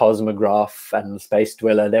whole cosmograph and the Space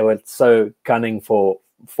Dweller. They were so gunning for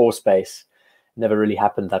space. Never really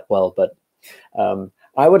happened that well, but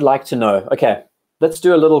I would like to know, okay, let's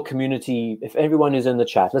do a little community. If everyone is in the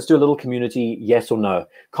chat, let's do a little community yes or no.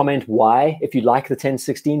 Comment Y if you like the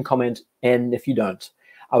 1016, comment N if you don't.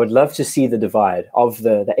 I would love to see the divide of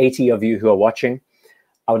the 80 of you who are watching.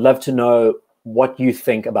 I would love to know what you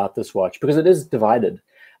think about this watch because it is divided.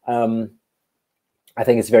 I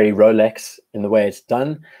think it's very Rolex in the way it's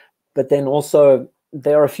done, but then also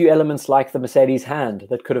there are a few elements like the Mercedes hand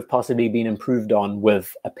that could have possibly been improved on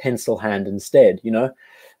with a pencil hand instead, you know?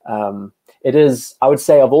 It is, I would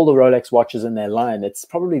say, of all the Rolex watches in their line, it's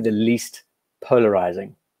probably the least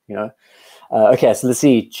polarizing, you know? Okay, so let's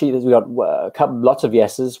see. We got lots of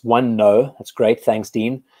yeses, one no. That's great. Thanks,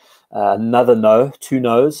 Dean. Another no, two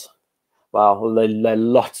no's. Wow, well,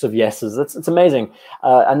 lots of yeses. It's amazing.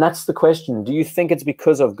 And that's the question. Do you think it's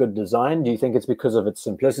because of good design? Do you think it's because of its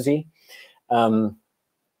simplicity?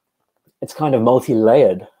 It's kind of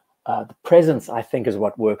multi-layered. The presence, I think, is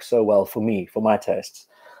what works so well for me, for my tastes.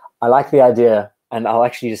 I like the idea, and I'll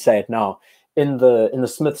actually just say it now. In the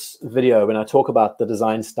Smith's video, when I talk about the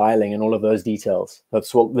design styling and all of those details,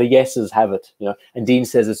 that's what the yeses have it, you know. And Dean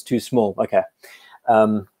says it's too small. Okay.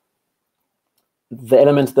 The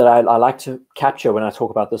element that I like to capture when I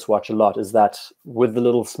talk about this watch a lot is that with the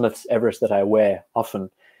little Smith's Everest that I wear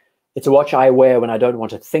often, it's a watch I wear when I don't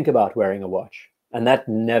want to think about wearing a watch. And that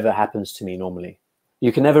never happens to me normally.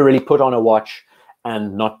 You can never really put on a watch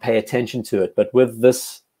and not pay attention to it. But with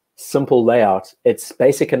this simple layout. It's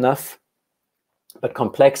basic enough, but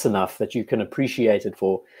complex enough that you can appreciate it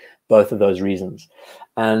for both of those reasons.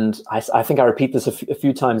 And I think I repeat this a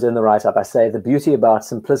few times in the write-up. I say the beauty about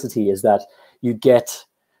simplicity is that you get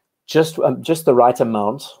just the right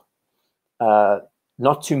amount,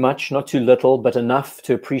 not too much, not too little, but enough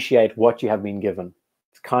to appreciate what you have been given.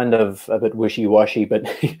 It's kind of a bit wishy-washy,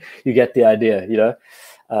 but you get the idea, you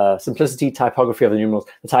know. Simplicity, typography of the numerals.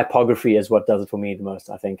 The typography is what does it for me the most,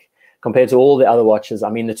 I think, compared to all the other watches. I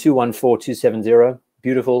mean, the 214270,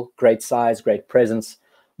 beautiful, great size, great presence,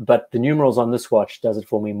 but the numerals on this watch does it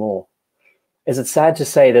for me more. Is it sad to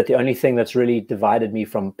say that the only thing that's really divided me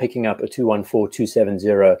from picking up a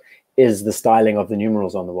 214270 is the styling of the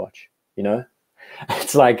numerals on the watch? You know,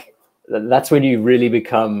 it's like, that's when you really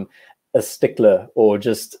become a stickler, or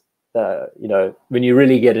just, you know, when you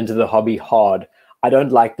really get into the hobby hard. I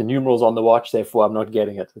don't like the numerals on the watch, therefore I'm not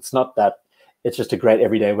getting it. It's not that. It's just a great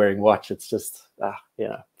everyday wearing watch. It's just, you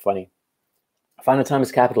know, funny. Final time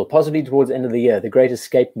is capital. Possibly towards the end of the year. The great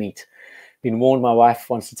escape meet. Been warned my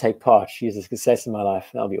wife wants to take part. She's a success in my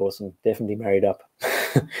life. That'll be awesome. Definitely married up.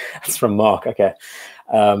 That's from Mark. Okay.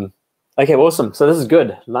 Okay, awesome. So this is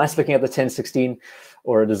good. Nice looking at the 1016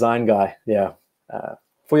 or a design guy. Yeah.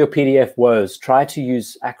 For your PDF woes, try to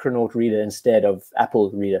use Acronaut Reader instead of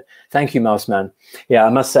Apple Reader. Thank you, Mouseman. Yeah, I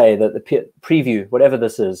must say that the preview, whatever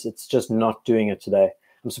this is, it's just not doing it today.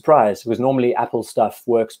 I'm surprised, because normally Apple stuff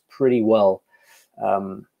works pretty well.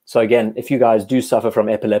 So again, if you guys do suffer from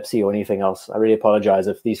epilepsy or anything else, I really apologize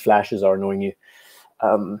if these flashes are annoying you.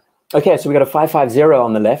 Okay, so we got a 550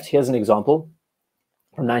 on the left. Here's an example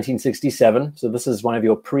from 1967. So this is one of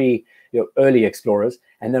your early Explorers.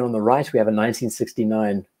 And then on the right, we have a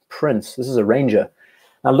 1969 Prince. This is a Ranger.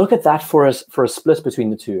 Now look at that for a split between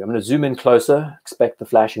the two. I'm going to zoom in closer, expect the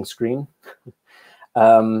flashing screen.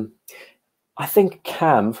 I think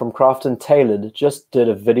Cam from Craft and Tailored just did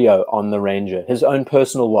a video on the Ranger, his own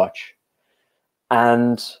personal watch.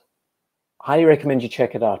 And I highly recommend you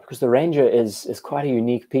check it out, because the Ranger is quite a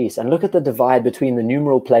unique piece. And look at the divide between the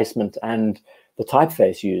numeral placement and the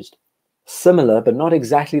typeface used. Similar, but not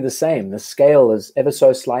exactly the same. The scale is ever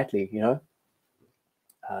so slightly, you know.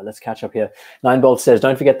 Let's catch up here. 9bolt says,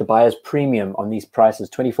 don't forget the buyer's premium on these prices,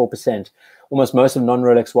 24%. Almost most of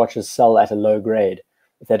non-Rolex watches sell at a low grade.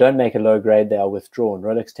 If they don't make a low grade, they are withdrawn.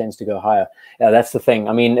 Rolex tends to go higher. Yeah, that's the thing.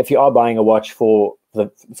 I mean, if you are buying a watch for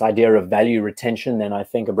this idea of value retention, then I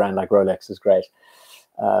think a brand like Rolex is great.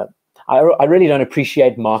 I really don't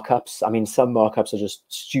appreciate markups. I mean, some markups are just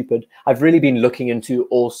stupid. I've really been looking into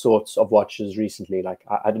all sorts of watches recently. Like,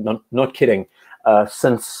 I'm not kidding.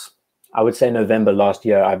 Since, I would say, November last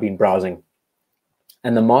year, I've been browsing.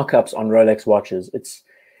 And the markups on Rolex watches, it's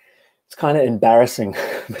kind of embarrassing.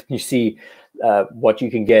 But you see what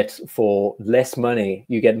you can get for less money.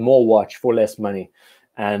 You get more watch for less money.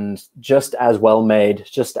 And just as well made,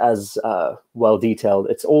 just as well detailed.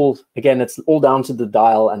 It's all down to the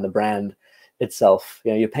dial and the brand itself.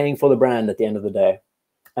 You know, you're paying for the brand at the end of the day.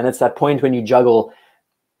 And it's that point when you juggle,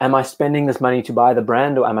 am I spending this money to buy the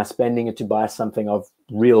brand, or am I spending it to buy something of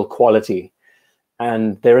real quality?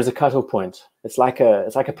 And there is a cutoff point. It's like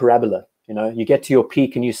a parabola. You know, you get to your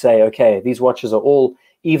peak and you say, okay, these watches are all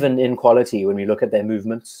even in quality when we look at their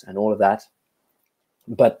movements and all of that.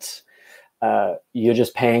 But you're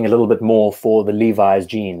just paying a little bit more for the Levi's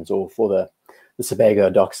jeans or for the Sebago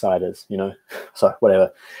Docksiders, you know, so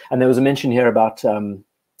whatever. And there was a mention here about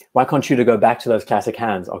why can't Tudor go back to those classic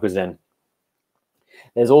hands, Okuzen?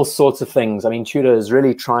 There's all sorts of things. I mean, Tudor is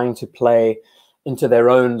really trying to play into their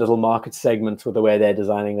own little market segment with the way they're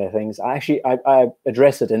designing their things. I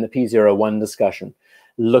address it in the P01 discussion,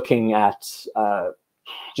 looking at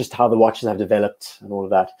just how the watches have developed and all of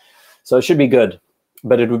that. So it should be good.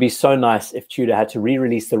 But it would be so nice if Tudor had to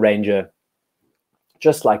re-release the Ranger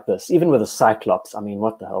just like this, even with a Cyclops. I mean,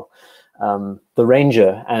 what the hell? The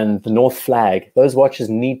Ranger and the North Flag, those watches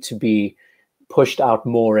need to be pushed out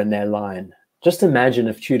more in their line. Just imagine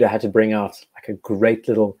if Tudor had to bring out like a great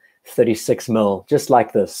little 36 mil, just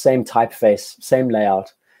like this, same typeface, same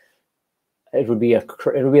layout. It would be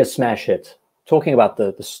a smash hit. Talking about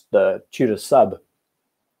the Tudor sub,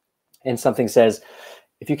 and something says,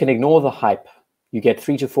 if you can ignore the hype, you get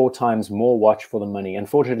 3 to 4 times more watch for the money.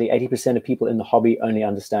 Unfortunately, 80% of people in the hobby only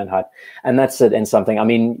understand hype. And that's it in something. I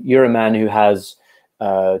mean, you're a man who has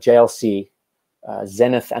JLC,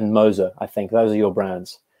 Zenith, and Moser, I think. Those are your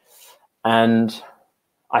brands. And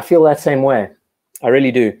I feel that same way. I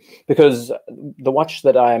really do. Because the watch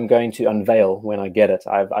that I am going to unveil when I get it,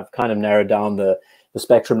 I've kind of narrowed down the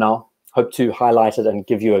spectrum now. Hope to highlight it and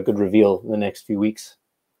give you a good reveal in the next few weeks.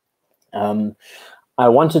 I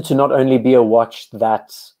wanted to not only be a watch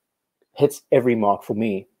that hits every mark for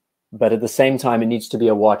me. But at the same time, it needs to be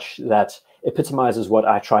a watch that epitomizes what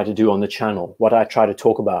I try to do on the channel, what I try to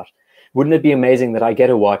talk about. Wouldn't it be amazing that I get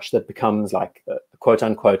a watch that becomes like a quote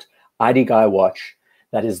unquote IDGuy watch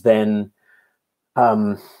that is then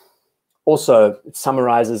also it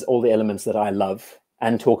summarizes all the elements that I love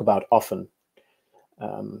and talk about often.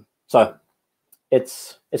 So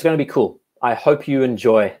it's going to be cool. I hope you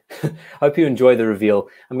enjoy. Hope you enjoy the reveal.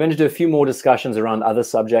 I'm going to do a few more discussions around other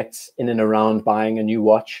subjects in and around buying a new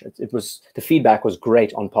watch. The feedback was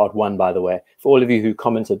great on part 1, by the way. For all of you who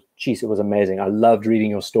commented, geez, it was amazing. I loved reading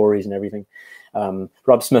your stories and everything.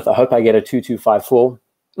 Rob Smith, I hope I get a 2254.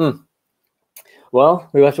 Well,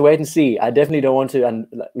 we'll have to wait and see. I definitely don't want to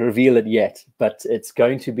reveal it yet, but it's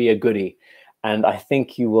going to be a goodie. And I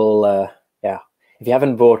think you will, yeah. If you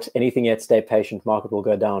haven't bought anything yet, stay patient. Market will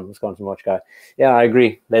go down. Wisconsin Watch Guy. Yeah, I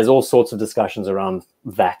agree. There's all sorts of discussions around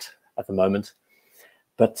that at the moment.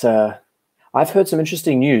 But I've heard some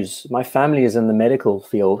interesting news. My family is in the medical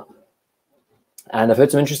field. And I've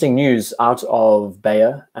heard some interesting news out of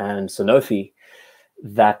Bayer and Sanofi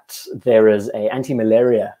that there is an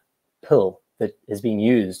anti-malaria pill that is being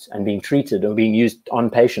used and being treated or being used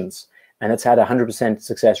on patients. And it's had a 100%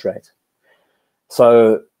 success rate.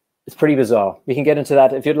 So it's pretty bizarre. We can get into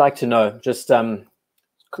that. If you'd like to know, just comment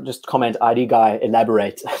IDGuy,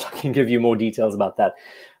 elaborate. I can give you more details about that.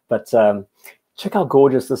 But check how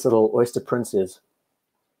gorgeous this little Oyster Prince is.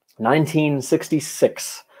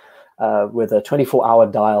 1966 with a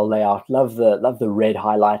 24-hour dial layout. Love the red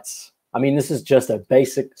highlights. I mean, this is just a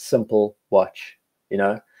basic, simple watch, you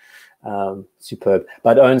know. Superb.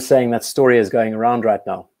 But Owen's saying that story is going around right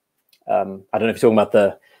now. I don't know if you're talking about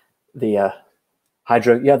the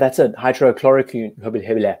yeah, that's it. Hydrochloroquine.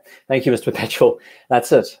 Thank you, Mr. Perpetual.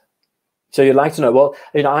 That's it. So you'd like to know, well,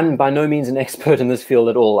 you know, I'm by no means an expert in this field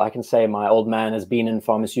at all. I can say my old man has been in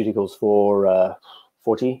pharmaceuticals for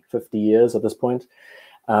 40, 50 years at this point.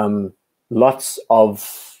 Lots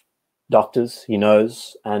of doctors he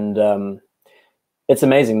knows, and it's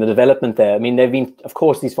amazing, the development there. I mean, of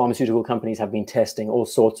course, these pharmaceutical companies have been testing all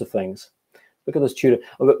sorts of things. Look at this Tudor.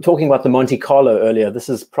 Talking about the Monte Carlo earlier, this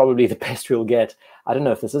is probably the best we'll get. I don't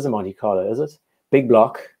know if this is a Monte Carlo, is it? Big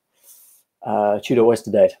block, Tudor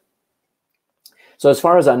oyster date. So as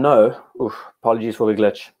far as I know, apologies for the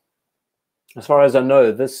glitch. As far as I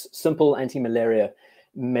know, this simple anti-malaria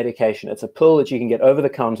medication, it's a pill that you can get over the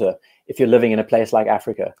counter if you're living in a place like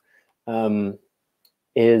Africa,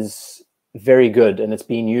 is very good. And it's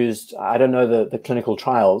been used, I don't know the clinical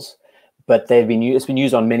trials, but it's been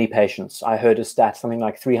used on many patients. I heard a stat, something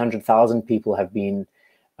like 300,000 people have been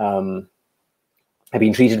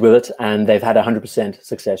treated with it, and they've had a 100%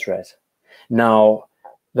 success rate. Now,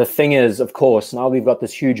 the thing is, of course, now we've got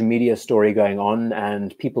this huge media story going on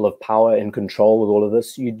and people of power in control with all of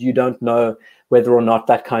this. You don't know whether or not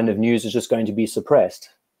that kind of news is just going to be suppressed,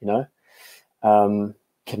 you know?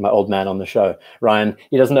 Get my old man on the show. Ryan,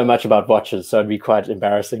 he doesn't know much about watches, so it'd be quite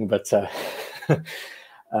embarrassing, but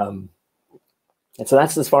and so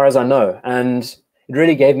that's as far as I know. And it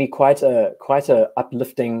really gave me quite a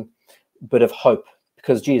uplifting bit of hope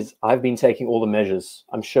because, geez, I've been taking all the measures.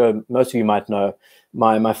 I'm sure most of you might know,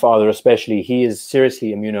 my father especially, he is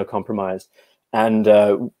seriously immunocompromised.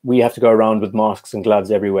 And we have to go around with masks and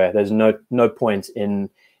gloves everywhere. There's no point in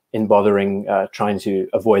bothering trying to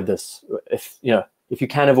avoid this. If you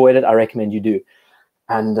can avoid it, I recommend you do.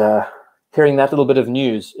 And hearing that little bit of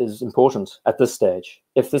news is important at this stage.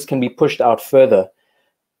 If this can be pushed out further,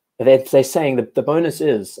 they're saying that the bonus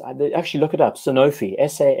is, they actually look it up, Sanofi,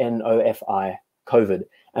 S-A-N-O-F-I, COVID,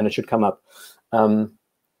 and it should come up.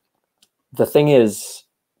 The thing is,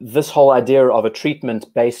 this whole idea of a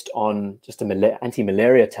treatment based on just an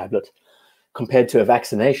anti-malaria tablet compared to a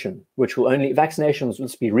vaccination, vaccinations,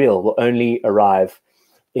 let's be real, will only arrive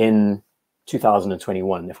in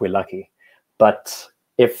 2021 if we're lucky. But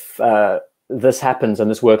if this happens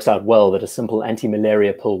and this works out well, that a simple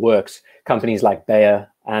anti-malaria pill works, companies like Bayer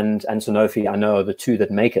and Sanofi, I know, are the two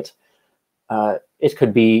that make it. It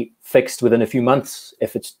could be fixed within a few months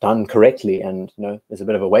if it's done correctly. And there's a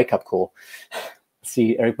bit of a wake-up call.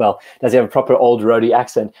 See, Eric Bell, does he have a proper old roadie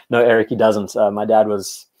accent? No, Eric, he doesn't. My dad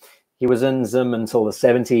was in Zim until the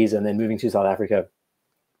 70s and then moving to South Africa.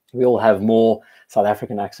 We all have more South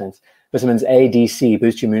African accents. Vitamins A, D, C,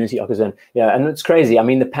 boost your immunity, oxygen. Yeah, and it's crazy. I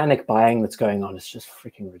mean, the panic buying that's going on is just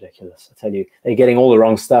freaking ridiculous. I tell you, they're getting all the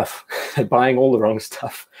wrong stuff. They're buying all the wrong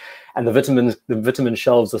stuff. And the vitamin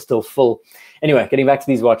shelves are still full. Anyway, getting back to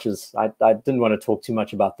these watches, I didn't want to talk too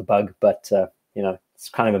much about the bug, but, it's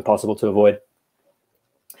kind of impossible to avoid.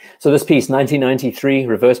 So this piece, 1993,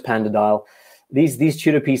 reverse panda dial. These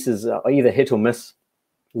Tudor pieces are either hit or miss.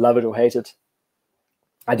 love it or hate it.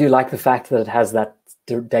 I do like the fact that it has that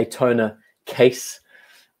Daytona case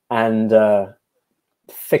and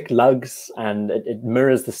thick lugs, and it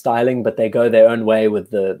mirrors the styling, but they go their own way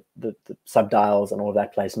with the subdials and all of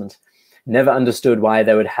that placement. Never understood why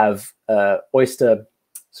they would have a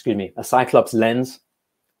Cyclops lens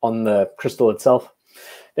on the crystal itself.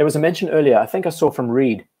 There was a mention earlier, I think I saw from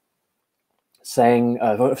Reed, saying,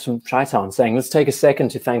 from Chi-Town, saying, let's take a second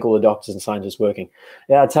to thank all the doctors and scientists working.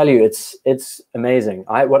 Yeah, I tell you, it's amazing.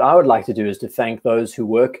 What I would like to do is to thank those who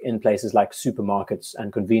work in places like supermarkets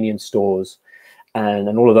and convenience stores and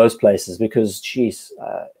all of those places, because, geez,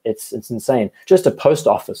 it's insane. Just a post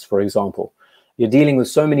office, for example. You're dealing with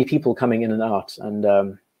so many people coming in and out,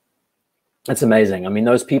 and it's amazing. I mean,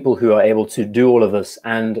 those people who are able to do all of this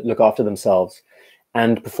and look after themselves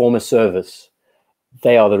and perform a service,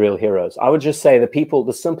 they are the real heroes. I would just say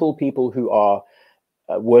the simple people who are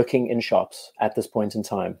working in shops at this point in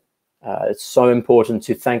time, it's so important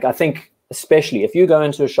to thank. I think especially if you go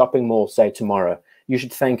into a shopping mall, say tomorrow, you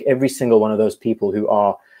should thank every single one of those people who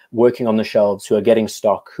are working on the shelves, who are getting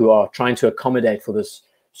stock, who are trying to accommodate for this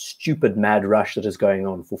stupid mad rush that is going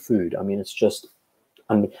on for food. I mean, it's just,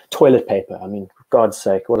 toilet paper. I mean, for God's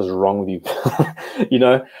sake, what is wrong with you? You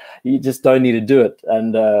know, you just don't need to do it.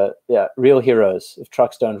 And yeah, real heroes. If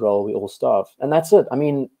trucks don't roll, we all starve. And that's it. I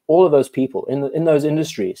mean, all of those people in those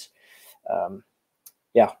industries.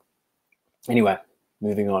 Yeah. Anyway,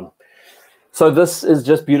 moving on. So this is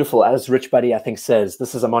just beautiful. As Rich Buddy, I think, says,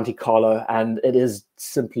 this is a Monte Carlo, and it is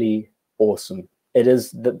simply awesome.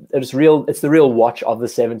 It's the real watch of the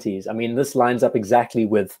 70s. I mean, this lines up exactly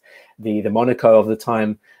with the Monaco of the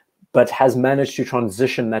time, but has managed to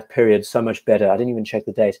transition that period so much better. I didn't even check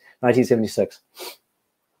the date, 1976.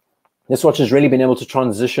 This watch has really been able to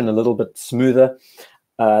transition a little bit smoother.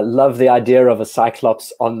 Love the idea of a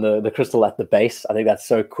Cyclops on the crystal at the base. I think that's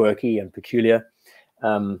so quirky and peculiar.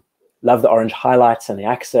 Love the orange highlights and the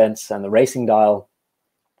accents and the racing dial.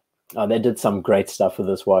 They did some great stuff with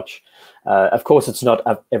this watch. Of course, it's not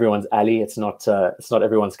everyone's alley. It's not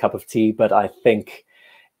everyone's cup of tea, but I think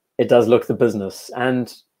it does look the business.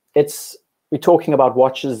 And we're talking about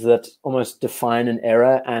watches that almost define an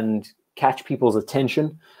era and catch people's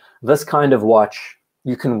attention. This kind of watch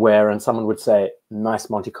you can wear, and someone would say, nice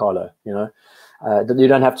Monte Carlo, you know. You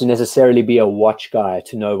don't have to necessarily be a watch guy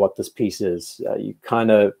to know what this piece is. You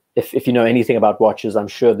kind of, if you know anything about watches, I'm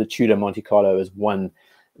sure the Tudor Monte Carlo is one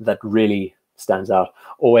that really stands out.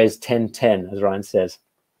 Always 10-10, as Ryan says.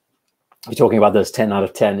 We're talking about this 10 out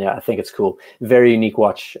of 10. Yeah, I think it's cool. Very unique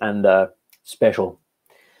watch and special.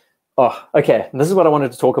 Oh, okay. This is what I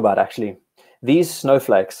wanted to talk about, actually. These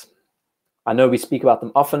snowflakes, I know we speak about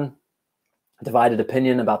them often, divided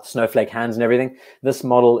opinion about the snowflake hands and everything. This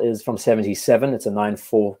model is from 77. It's a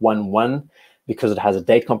 9411 because it has a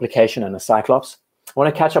date complication and a Cyclops. I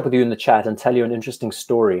want to catch up with you in the chat and tell you an interesting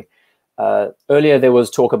story. Earlier, there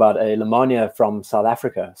was talk about a Lemania from South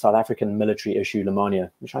Africa, South African military issue Lemania.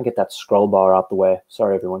 Let me try and get that scroll bar out the way.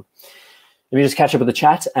 Sorry, everyone. Let me just catch up with the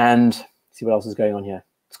chat and see what else is going on here.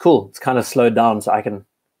 It's cool. It's kind of slowed down, so I can...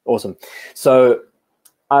 Awesome. So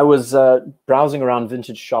I was browsing around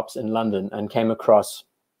vintage shops in London and came across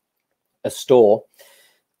a store,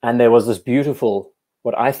 and there was this beautiful,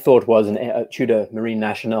 what I thought was a Tudor Marine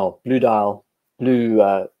Nationale, blue dial,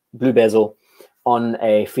 blue bezel, on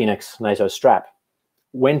a Phoenix NATO strap.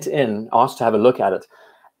 Went in, asked to have a look at it,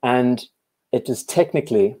 and it is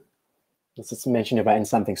technically, let's just mention about in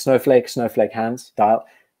something, snowflake hands, dial,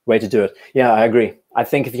 way to do it. Yeah, I agree. I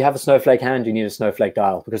think if you have a snowflake hand, you need a snowflake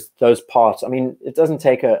dial, because those parts, I mean, it doesn't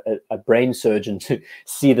take a brain surgeon to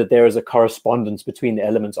see that there is a correspondence between the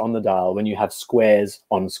elements on the dial when you have squares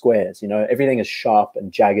on squares. You know, everything is sharp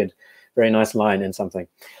and jagged. Very nice line in something.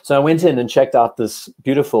 So I went in and checked out this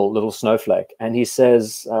beautiful little snowflake, and he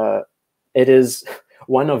says it is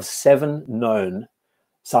one of 7 known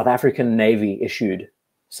South African Navy issued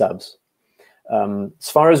subs. As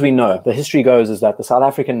far as we know, the history goes is that the South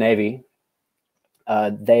African Navy, I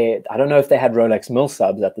don't know if they had Rolex mill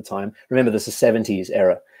subs at the time. Remember, this is 70s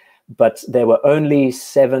era. But there were only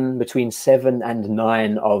between 7 and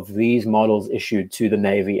 9 of these models issued to the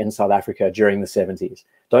Navy in South Africa during the 70s.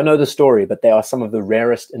 Don't know the story, but they are some of the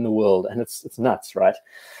rarest in the world, and it's nuts, right?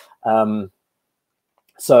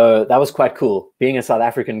 So that was quite cool, being a South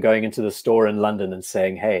African going into the store in London and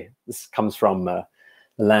saying, hey, this comes from the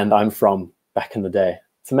land I'm from back in the day.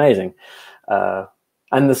 It's amazing.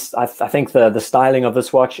 And this, I think the styling of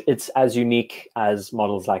this watch, it's as unique as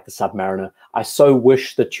models like the Submariner. I so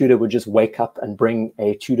wish that Tudor would just wake up and bring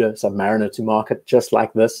a Tudor Submariner to market just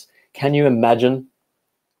like this. Can you imagine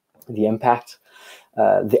the impact?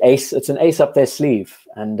 the ace, it's an ace up their sleeve.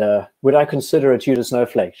 And would I consider it Judas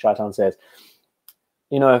Snowflake? Shaitan says,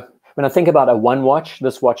 you know, when I think about a one watch,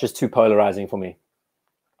 this watch is too polarizing for me.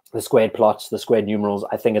 The squared plots, the squared numerals,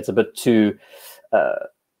 I think it's a bit too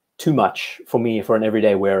much for me for an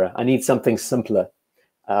everyday wearer. I need something simpler.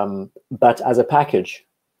 But as a package,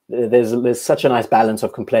 there's such a nice balance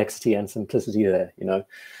of complexity and simplicity there, you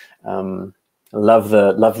know. Love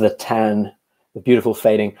the tan, the beautiful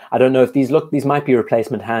fading. I don't know if these might be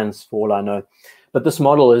replacement hands for all I know, but this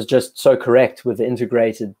model is just so correct with the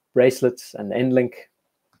integrated bracelets and end link.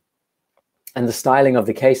 And the styling of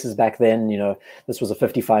the cases back then, you know, this was a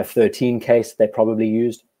 5513 case they probably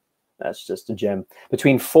used. That's just a gem.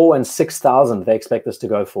 Between 4,000 and 6,000 they expect this to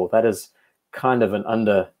go for. That is kind of an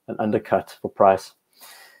undercut for price.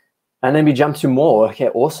 And then we jump to more. Okay,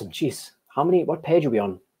 awesome. Jeez, what page are we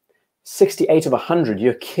on? 68 of 100.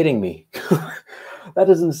 You're kidding me. That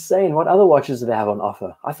is insane. What other watches do they have on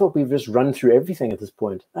offer? I thought we've just run through everything at this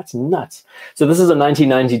point. That's nuts. So this is a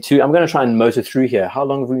 1992. I'm going to try and motor through here. How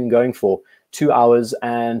long have we been going for? 2 hours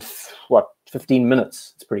and, 15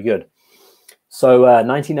 minutes. It's pretty good. So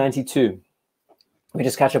 1992. Let me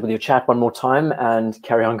just catch up with your chat one more time and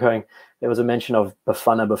carry on going. There was a mention of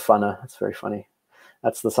Bafana. That's very funny.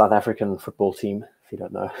 That's the South African football team, if you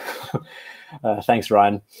don't know. Thanks,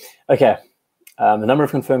 Ryan. Okay. The number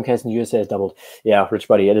of confirmed cases in the USA has doubled. Yeah, Rich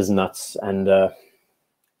Buddy, it is nuts. And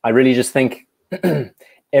I really just think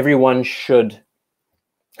everyone should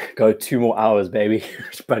go 2 more hours, baby.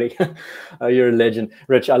 Rich Buddy, you're a legend.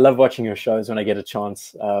 Rich, I love watching your shows when I get a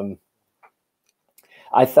chance.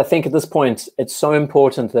 I think at this point, it's so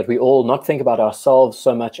important that we all not think about ourselves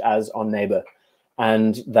so much as our neighbor.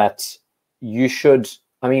 And that you should,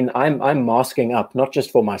 I mean, I'm masking up, not just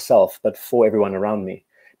for myself, but for everyone around me.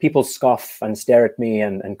 People scoff and stare at me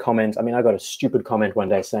and comment. I mean, I got a stupid comment one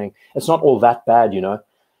day saying, it's not all that bad, you know.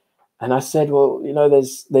 And I said, well, you know,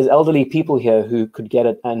 there's elderly people here who could get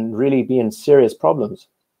it and really be in serious problems.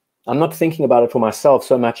 I'm not thinking about it for myself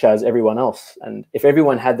so much as everyone else. And if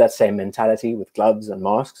everyone had that same mentality with gloves and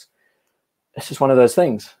masks, it's just one of those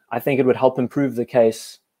things. I think it would help improve the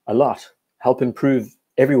case a lot, help improve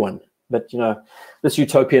everyone. But, you know, this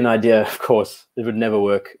utopian idea, of course, it would never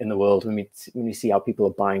work in the world when we see how people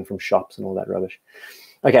are buying from shops and all that rubbish.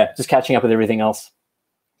 Okay, just catching up with everything else.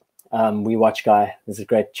 We watch guy. There's a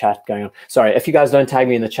great chat going on. Sorry, if you guys don't tag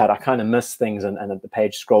me in the chat, I kind of miss things and the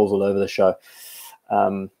page scrolls all over the show.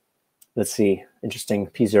 Let's see. Interesting.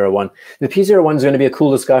 P01. The P01 is going to be a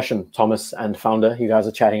cool discussion. Thomas and Founder, you guys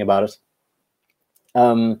are chatting about it.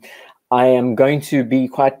 I am going to be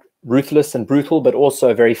quite ruthless and brutal, but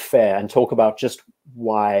also very fair and talk about just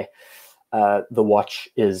why the watch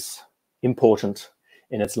is important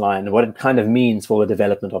in its line and what it kind of means for the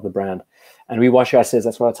development of the brand. And We Watch Guy says,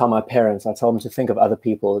 that's what I tell my parents. I tell them to think of other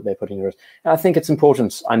people that they're putting in risk. I think it's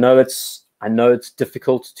important. I know it's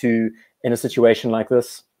difficult to, in a situation like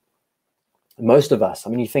this, most of us, I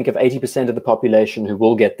mean, you think of 80% of the population who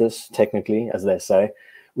will get this, technically, as they say,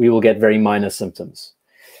 we will get very minor symptoms.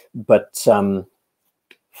 But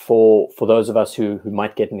for those of us who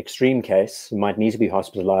might get an extreme case, who might need to be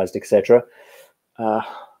hospitalized, etc.,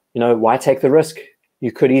 you know, why take the risk?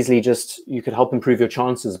 You could easily you could help improve your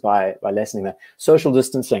chances by lessening that. Social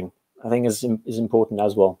distancing, I think, is important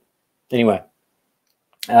as well. Anyway,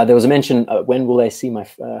 there was a mention, when will they see my,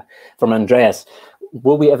 from Andreas,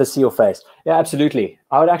 will we ever see your face? Yeah, absolutely.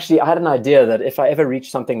 I had an idea that if I ever reach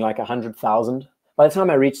something like 100,000, by the time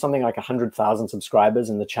I reach something like 100,000 subscribers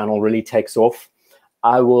and the channel really takes off,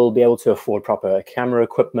 I will be able to afford proper camera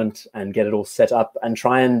equipment and get it all set up and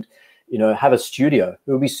try and, you know, have a studio.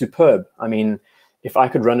 It would be superb. I mean, if I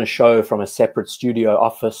could run a show from a separate studio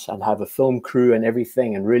office and have a film crew and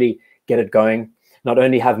everything and really get it going, not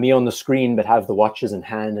only have me on the screen, but have the watches in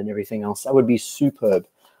hand and everything else, that would be superb.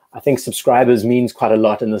 I think subscribers means quite a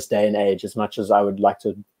lot in this day and age, as much as I would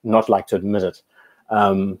not like to admit it.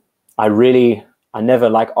 I never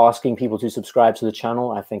like asking people to subscribe to the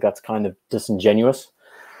channel. I think that's kind of disingenuous.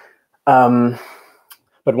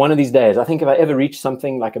 But one of these days, I think if I ever reach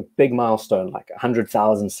something like a big milestone, like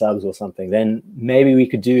 100,000 subs or something, then maybe we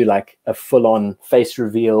could do like a full-on face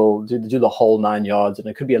reveal, do the whole 9 yards, and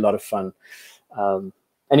it could be a lot of fun.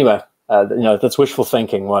 Anyway, you know, that's wishful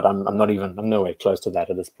thinking. I'm nowhere close to that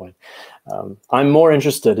at this point. I'm more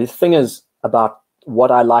interested. The thing is about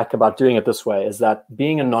what I like about doing it this way is that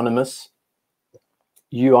being anonymous,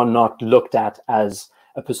 you are not looked at as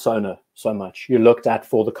a persona so much. You're looked at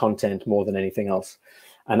for the content more than anything else.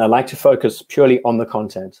 And I like to focus purely on the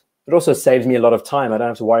content. It also saves me a lot of time. I don't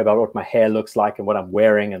have to worry about what my hair looks like and what I'm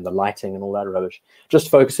wearing and the lighting and all that rubbish. Just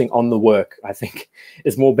focusing on the work, I think,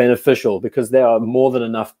 is more beneficial because there are more than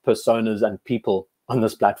enough personas and people on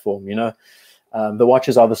this platform, you know. The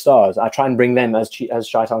watches are the stars. I try and bring them, as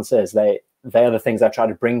Shaitan says, they are the things I try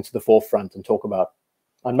to bring to the forefront and talk about.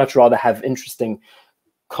 I'd much rather have interesting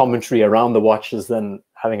commentary around the watches than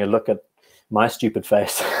having a look at my stupid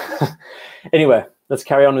face. Anyway, let's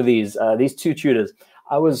carry on with these two Tudors.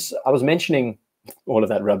 I was mentioning all of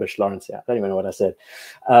that rubbish, Lawrence. Yeah, I don't even know what I said.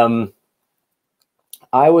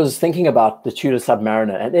 I was thinking about the Tudor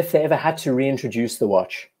Submariner, and if they ever had to reintroduce the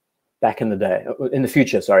watch back in the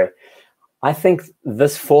future, sorry, I think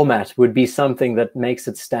this format would be something that makes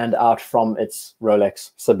it stand out from its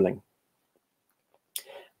Rolex sibling.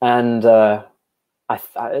 And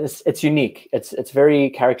it's unique. It's very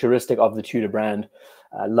characteristic of the Tudor brand.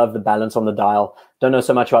 I love the balance on the dial. Don't know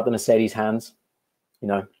so much about the Mercedes hands, you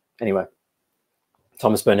know. Anyway,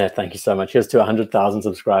 Thomas Burnett, thank you so much. Here's to 100,000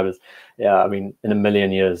 subscribers. Yeah, I mean, in a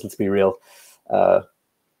million years, let's be real. No,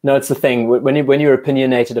 it's the thing. When you're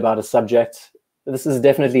opinionated about a subject, this is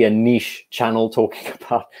definitely a niche channel talking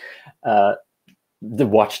about the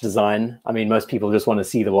watch design. I mean, most people just want to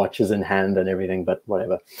see the watches in hand and everything, but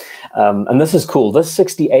whatever. And this is cool. This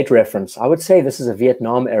 68 reference, I would say this is a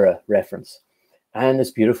Vietnam era reference. And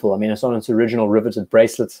it's beautiful. I mean, it's on its original riveted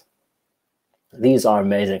bracelets. These are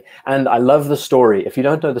amazing. And I love the story. If you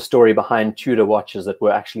don't know the story behind Tudor watches that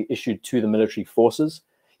were actually issued to the military forces,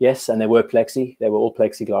 yes, and they were plexi. They were all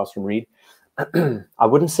plexiglass from Reed. I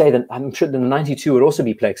wouldn't say that, I'm sure the 92 would also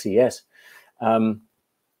be plexi, yes. The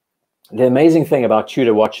amazing thing about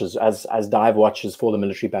Tudor watches as dive watches for the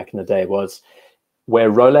military back in the day was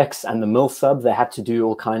where Rolex and the Mil Sub, they had to do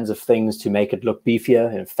all kinds of things to make it look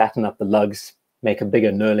beefier and fatten up the lugs, make a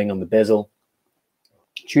bigger knurling on the bezel.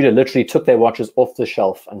 Tudor literally took their watches off the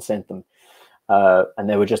shelf and sent them. And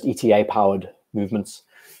they were just ETA-powered movements.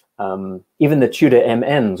 Even the Tudor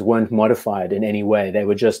MNs weren't modified in any way. They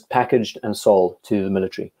were just packaged and sold to the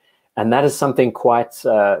military. And that is something quite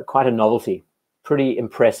a novelty, pretty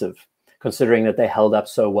impressive, considering that they held up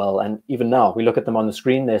so well. And even now, we look at them on the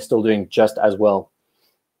screen, they're still doing just as well.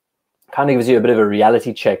 Kind of gives you a bit of a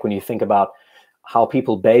reality check when you think about how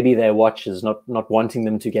people baby their watches, not wanting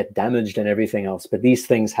them to get damaged and everything else. But these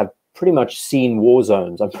things have pretty much seen war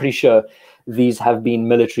zones. I'm pretty sure these have been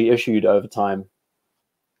military issued over time.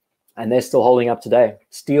 And they're still holding up today.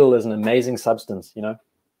 Steel is an amazing substance, you know.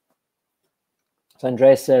 So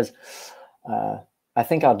Andreas says, I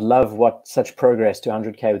think I'd love what such progress to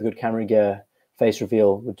 100K with good camera gear, face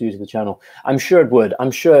reveal would do to the channel. I'm sure it would.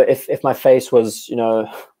 I'm sure if my face was, you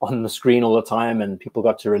know, on the screen all the time and people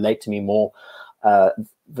got to relate to me more,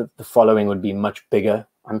 the following would be much bigger.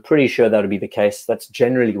 I'm pretty sure that would be the case. That's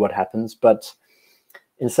generally what happens. But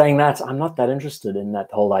in saying that, I'm not that interested in that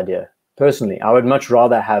whole idea. Personally, I would much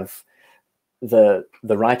rather have the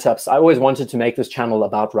write-ups. I always wanted to make this channel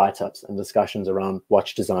about write-ups and discussions around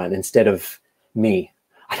watch design instead of me.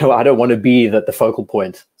 I don't want to be the focal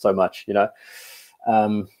point so much, you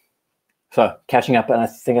know. So catching up, and I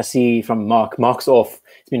think I see from Mark. Mark's off.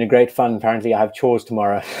 It's been a great fun. Apparently, I have chores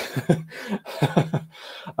tomorrow.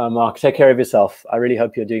 Mark, take care of yourself. I really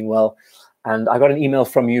hope you're doing well. And I got an email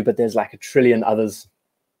from you, but there's like a trillion others.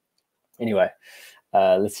 Anyway,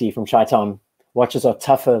 let's see from Shaitan. Watches are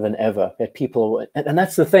tougher than ever. Yet people, and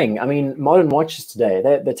that's the thing. I mean, modern watches today,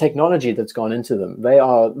 the technology that's gone into them, they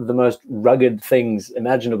are the most rugged things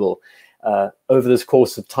imaginable. Over this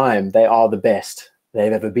course of time, they are the best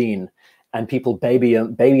they've ever been. And people baby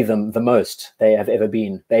them the most they have ever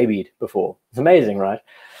been babied before. It's amazing, right?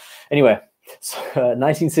 Anyway, so,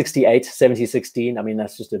 1968, 7016. I mean,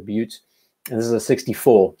 that's just a beaut. And this is a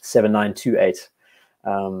 64, 7928.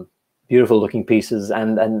 Beautiful looking pieces.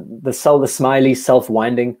 And the smiley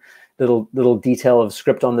self-winding little detail of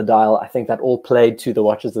script on the dial. I think that all played to the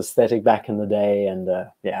watch's aesthetic back in the day. And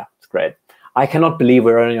yeah, it's great. I cannot believe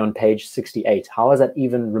we're only on page 68. How is that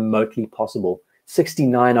even remotely possible?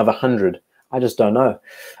 69 of 100. I just don't know.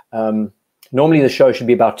 Normally the show should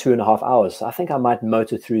be about 2.5 hours. So I think I might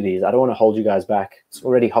motor through these. I don't want to hold you guys back. It's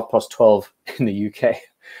already 12:30 in the UK.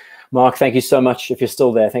 Mark, thank you so much. If you're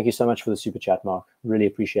still there, thank you so much for the super chat, Mark. Really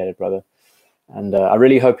appreciate it, brother. And I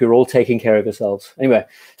really hope you're all taking care of yourselves. Anyway,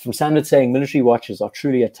 from Sandard saying, military watches are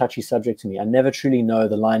truly a touchy subject to me. I never truly know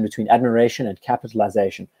the line between admiration and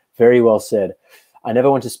capitalization. Very well said. I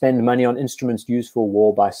never want to spend money on instruments used for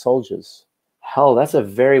war by soldiers. Hell, that's a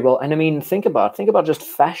very well, and I mean, think about just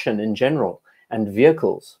fashion in general and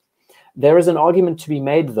vehicles. There is an argument to be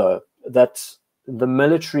made, though, that the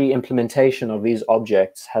military implementation of these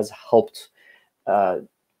objects has helped, you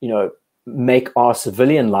know, make our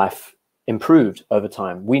civilian life improved over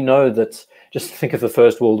time. We know that, just think of the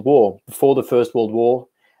First World War. Before the First World War,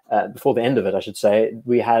 before the end of it, I should say,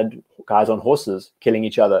 we had guys on horses killing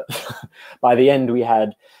each other. By the end, we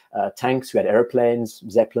had tanks, we had airplanes,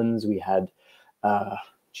 zeppelins, we had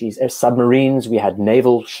submarines, we had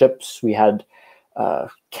naval ships, we had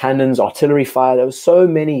cannons, artillery fire. There was so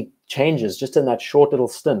many changes just in that short little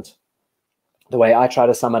stint. The way I try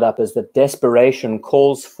to sum it up is that desperation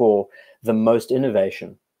calls for the most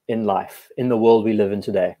innovation in life, in the world we live in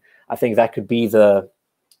today. I think that could be the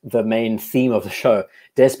main theme of the show.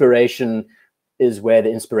 Desperation is where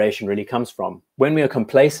the inspiration really comes from. When we are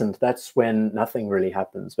complacent, that's when nothing really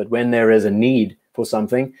happens. But when there is a need for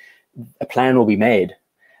something, a plan will be made.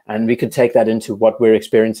 And we could take that into what we're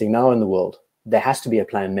experiencing now in the world. There has to be a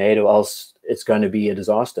plan made, or else it's going to be a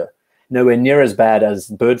disaster. Nowhere near as bad as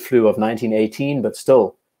bird flu of 1918, but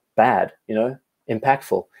still bad, you know,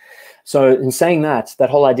 impactful. So in saying that, that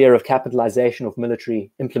whole idea of capitalization of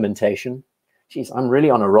military implementation, geez, I'm really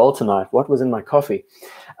on a roll tonight. What was in my coffee?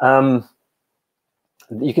 You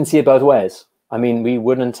can see it both ways. I mean, we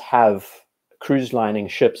wouldn't have cruise lining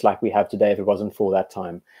ships like we have today if it wasn't for that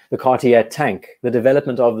time. The Cartier tank, the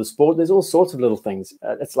development of the sport, there's all sorts of little things.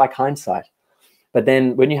 It's like hindsight. But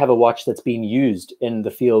then when you have a watch that's being used in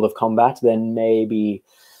the field of combat, then maybe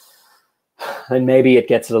it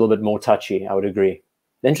gets a little bit more touchy, I would agree.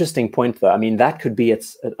 The interesting point, though, I mean, that could be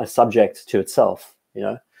a subject to itself, you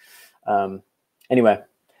know. Anyway,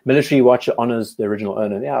 military watch honors the original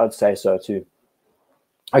owner. Yeah, I would say so too.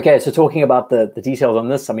 Okay, so talking about the details on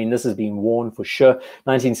this, I mean, this has been worn for sure.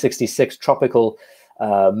 1966 tropical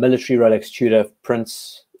military Rolex Tudor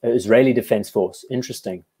Prince Israeli Defense Force.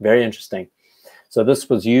 Interesting, very interesting. So this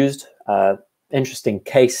was used, interesting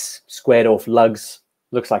case, squared off lugs,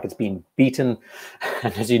 looks like it's been beaten.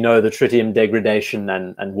 And as you know, the tritium degradation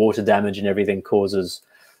and water damage and everything causes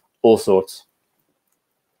all sorts.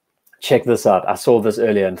 Check this out. I saw this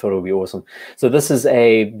earlier and thought it would be awesome. So this is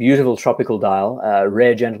a beautiful tropical dial,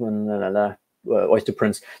 rare gentleman, Oyster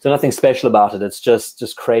Prince. So nothing special about it. It's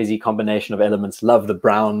just crazy combination of elements. Love the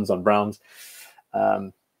browns on browns.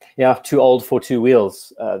 Yeah, too old for two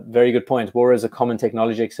wheels. Very good point. War is a common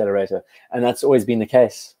technology accelerator, and that's always been the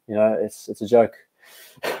case. You know, it's a joke.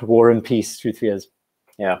 War and peace, truth is.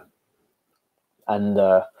 Yeah, and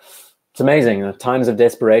it's amazing. Times of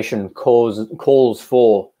desperation calls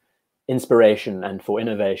for inspiration and for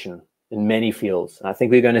innovation in many fields. And I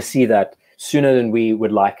think we're going to see that sooner than we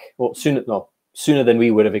would like, or sooner than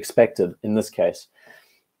we would have expected in this case.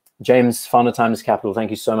 James, Founder Times Capital,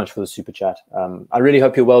 thank you so much for the super chat. I really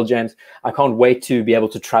hope you're well, James. I can't wait to be able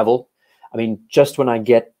to travel. I mean, just when I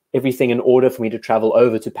get everything in order for me to travel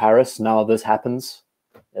over to Paris, now this happens.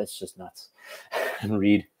 It's just nuts. And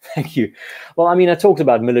Reed, thank you. Well, I mean, I talked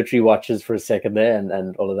about military watches for a second there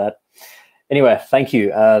and all of that. Anyway, thank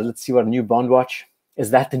you. Let's see what a new Bond watch.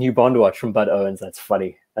 Is that the new Bond watch from Bud Owens? That's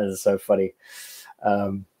funny. That is so funny.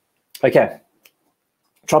 Okay.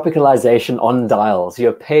 Tropicalization on dials.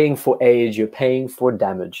 You're paying for age, you're paying for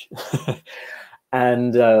damage.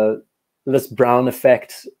 And this brown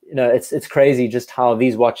effect, you know, it's crazy just how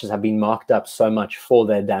these watches have been marked up so much for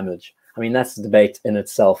their damage. I mean, that's the debate in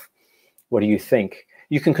itself. What do you think?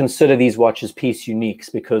 You can consider these watches piece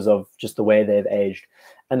uniques because of just the way they've aged.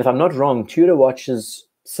 And if I'm not wrong, Tudor watches,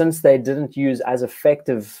 since they didn't use as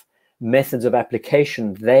effective methods of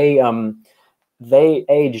application, they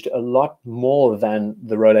aged a lot more than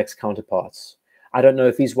the Rolex counterparts. I don't know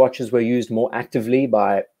if these watches were used more actively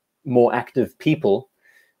by more active people,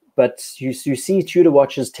 but you see Tudor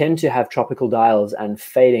watches tend to have tropical dials and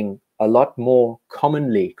fading a lot more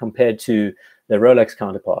commonly compared to their Rolex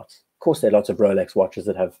counterparts. Of course, there are lots of Rolex watches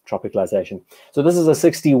that have tropicalization. So this is a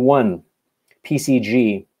 61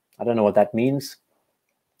 PCG. I don't know what that means,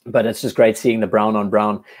 but it's just great seeing the brown on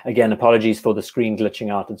brown. Again, apologies for the screen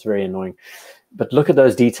glitching out. It's very annoying. But look at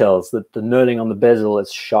those details. The knurling on the bezel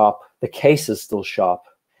is sharp. The case is still sharp.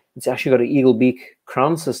 It's actually got an eagle beak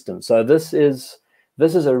crown system. So this is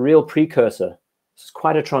a real precursor. This is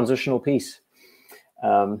quite a transitional piece.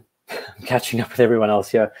 I'm catching up with everyone else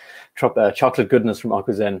here. Chocolate goodness from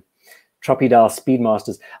Akuzen. Tropidal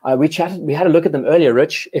Speedmasters. We had a look at them earlier,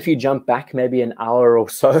 Rich. If you jump back maybe an hour or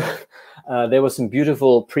so, there were some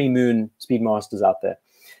beautiful pre-moon Speedmasters out there.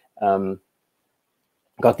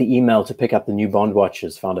 Got the email to pick up the new Bond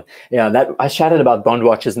watches, Founder. Yeah, I chatted about Bond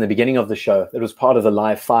watches in the beginning of the show. It was part of the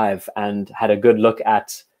Live 5 and had a good look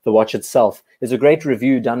at the watch itself. There's a great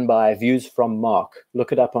review done by Views from Mark.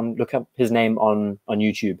 Look up his name on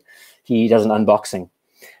YouTube. He does an unboxing.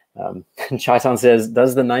 Chaitan says,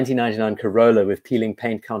 does the 1999 Corolla with peeling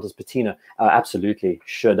paint count as patina? Absolutely,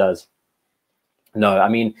 sure does. No, I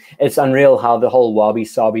mean, it's unreal how the whole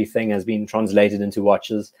wabi-sabi thing has been translated into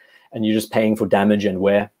watches, and you're just paying for damage and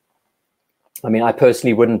wear. I mean, I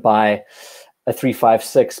personally wouldn't buy a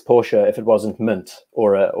 356 Porsche if it wasn't mint,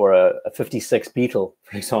 or a 56 Beetle,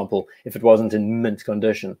 for example, if it wasn't in mint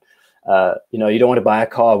condition. You know, you don't want to buy a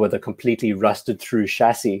car with a completely rusted through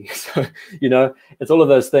chassis. So, you know, it's all of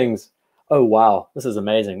those things. Oh, wow, this is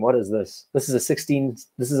amazing. What is this? This is a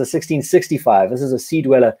 1665. This is a Sea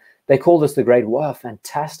Dweller. They call this the Great Wow,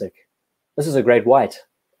 fantastic. This is a Great White.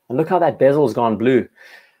 And look how that bezel's gone blue.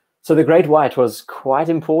 So the Great White was quite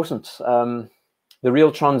important. The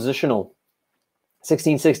real transitional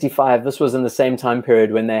 1665, this was in the same time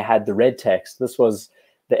period when they had the red text. This was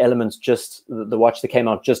the elements, just the watch that came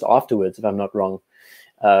out just afterwards, if I'm not wrong.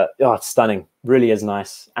 Oh, it's stunning. Really is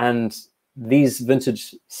nice. And these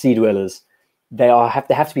vintage Sea Dwellers, they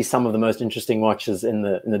have to be some of the most interesting watches in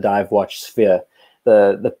the dive watch sphere.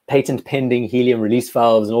 The patent pending helium release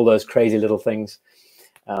valves and all those crazy little things.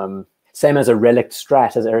 Same as a relic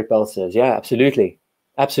Strat, as Eric Bell says. Yeah, absolutely.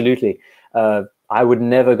 Absolutely. I would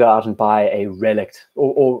never go out and buy a relic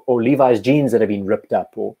or Levi's jeans that have been ripped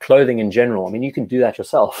up, or clothing in general. I mean, you can do that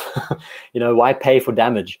yourself. You know, why pay for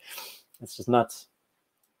damage? It's just nuts.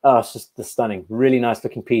 Oh, it's just the stunning, really nice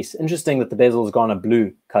looking piece. Interesting that the bezel's gone a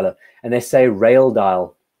blue color, and they say rail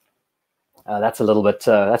dial. That's a little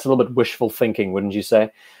bit wishful thinking, wouldn't you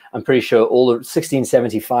say? I'm pretty sure all the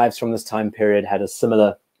 1675s from this time period had a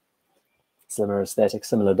similar aesthetic,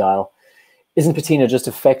 similar dial. Isn't patina just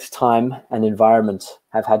effect time and environment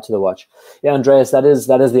have had to the watch? Yeah, Andreas, that is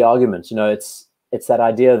the argument. You know, it's that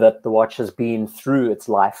idea that the watch has been through its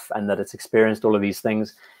life and that it's experienced all of these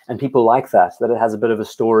things, and people like that it has a bit of a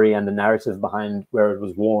story and a narrative behind where it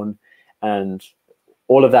was worn, and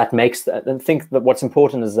all of that makes that. And I think that what's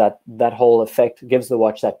important is that whole effect gives the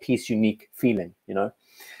watch that piece unique feeling, you know.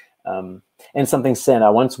 And something said, I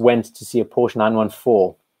once went to see a Porsche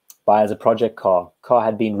 914 buy as a project car. Car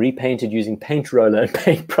had been repainted using paint roller and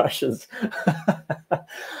paint brushes.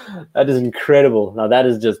 That is incredible. Now that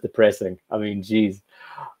is just depressing. I mean, geez,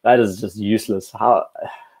 that is just useless. How?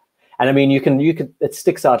 And I mean, you can it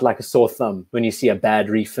sticks out like a sore thumb when you see a bad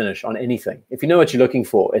refinish on anything. If you know what you're looking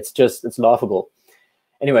for, it's laughable.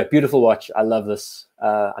 Anyway, beautiful watch. I love this.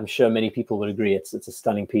 I'm sure many people would agree. It's a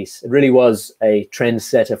stunning piece. It really was a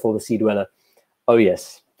trendsetter for the Sea Dweller. Oh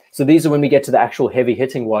yes. So these are when we get to the actual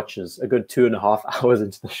heavy-hitting watches, a good 2.5 hours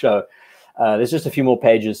into the show. There's just a few more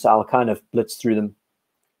pages, so I'll kind of blitz through them.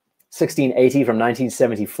 1680 from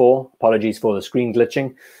 1974. Apologies for the screen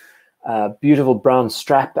glitching. Beautiful brown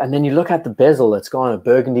strap. And then you look at the bezel. It's gone a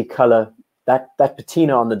burgundy color. That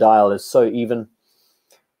patina on the dial is so even.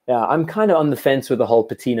 Yeah, I'm kind of on the fence with the whole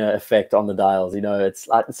patina effect on the dials. You know, it's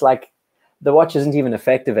like the watch isn't even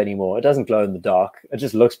effective anymore. It doesn't glow in the dark. It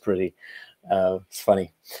just looks pretty. It's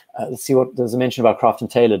funny. Let's see what there's a mention about Craft and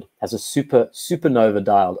Tailored. Has a supernova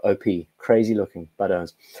dialed OP, crazy looking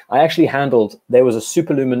buttons. I actually handled. There was a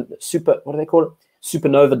what do they call it?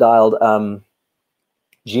 Supernova dialed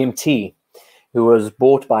GMT, who was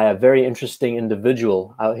bought by a very interesting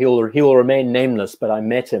individual. He will remain nameless, but I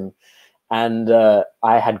met him, and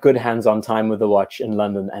I had good hands-on time with the watch in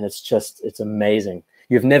London, and it's amazing.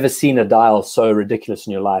 You've never seen a dial so ridiculous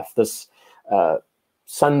in your life. This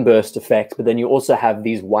sunburst effect, but then you also have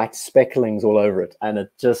these white specklings all over it, and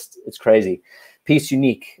it's crazy. Piece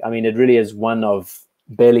unique. I mean, it really is one of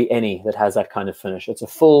barely any that has that kind of finish. It's a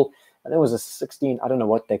full, I think it was a 16, I don't know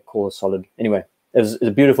what they call a solid. Anyway, it's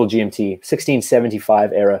a beautiful GMT,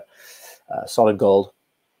 1675 era, solid gold.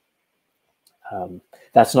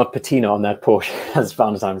 That's not patina on that Porsche, as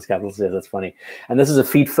Founder Times Capital says. That's funny. And this is a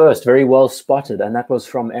feet first, very well spotted, and that was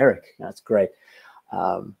from Eric. That's great.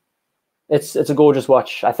 It's a gorgeous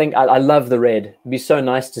watch. I think I love the red. It'd be so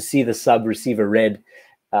nice to see the sub receive a red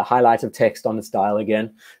highlight of text on its dial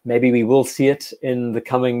again. Maybe we will see it in the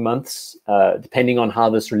coming months, depending on how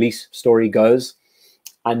this release story goes.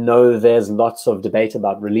 I know there's lots of debate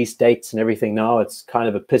about release dates and everything now. It's kind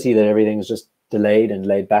of a pity that everything's just delayed and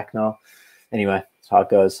laid back now. Anyway, that's how it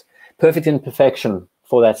goes. Perfect imperfection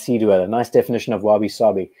for that Sea Dweller. Nice definition of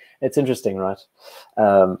wabi-sabi. It's interesting, right?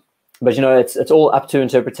 But, you know, it's all up to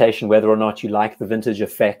interpretation, whether or not you like the vintage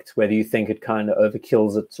effect, whether you think it kind of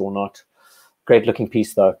overkills it or not. Great looking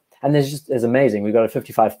piece, though. And there's amazing. We've got a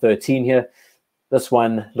 5513 here. This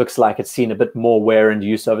one looks like it's seen a bit more wear and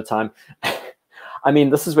use over time. I mean,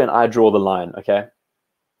 this is when I draw the line, okay?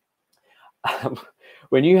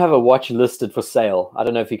 When you have a watch listed for sale, I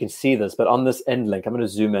don't know if you can see this, but on this end link, I'm going to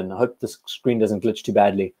zoom in. I hope this screen doesn't glitch too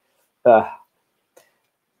badly.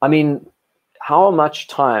 I mean, how much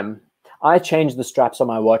time... I change the straps on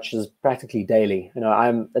my watches practically daily. You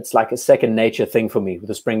know, it's like a second nature thing for me with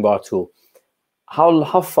the spring bar tool.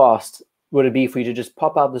 How fast would it be for you to just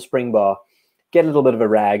pop out the spring bar, get a little bit of a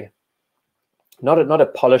rag, not a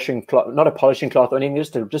polishing cloth or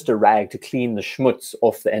anything, just a rag to clean the schmutz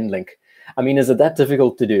off the end link. I mean, is it that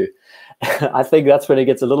difficult to do? I think that's when it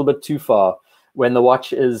gets a little bit too far, when the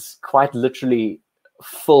watch is quite literally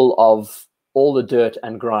full of all the dirt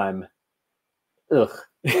and grime. Ugh.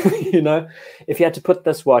 You know, if you had to put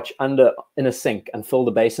this watch in a sink and fill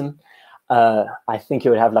the basin, I think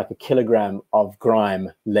you would have like a kilogram of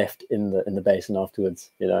grime left in the basin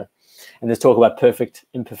afterwards, you know. And there's talk about perfect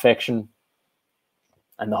imperfection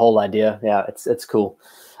and the whole idea. Yeah, it's cool.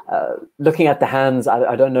 Looking at the hands,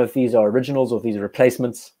 I don't know if these are originals or if these are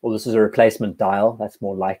replacements, or this is a replacement dial. That's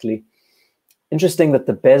more likely. Interesting that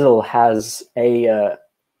the bezel has a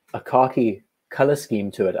khaki color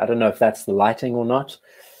scheme to it. I don't know if that's the lighting or not.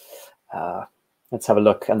 Let's have a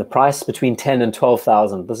look. And the price between 10 and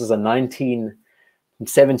 12,000. This is a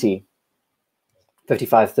 1970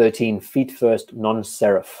 5513 feet first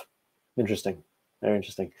non-serif. Interesting, very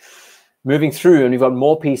interesting. Moving through, and we've got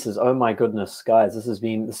more pieces. Oh my goodness, guys, this has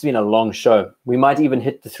been a long show. We might even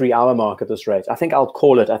hit the 3-hour mark at this rate. I think I'll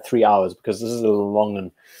call it at 3 hours because this is a little long.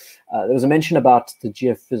 And there was a mention about the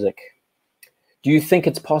geophysic. Do you think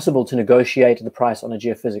it's possible to negotiate the price on a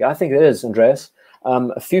geophysic? I think it is, Andreas.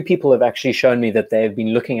 A few people have actually shown me that they've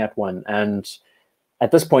been looking at one, and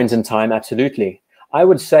at this point in time, absolutely. I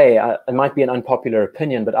would say, it might be an unpopular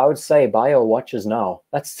opinion, but I would say buy your watches now.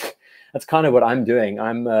 That's kind of what I'm doing.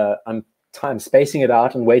 I'm spacing it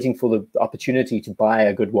out and waiting for the opportunity to buy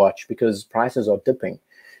a good watch because prices are dipping.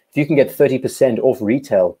 If you can get 30% off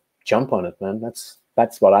retail, jump on it, man.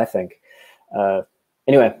 That's what I think.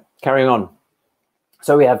 Anyway, carrying on.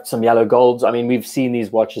 So we have some yellow golds. I mean, we've seen these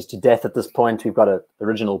watches to death at this point. We've got an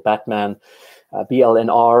original Batman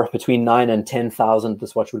BLNR between 9 and 10,000.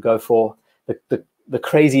 This watch would go for. The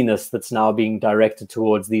craziness that's now being directed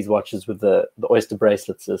towards these watches with the oyster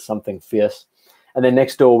bracelets is something fierce. And then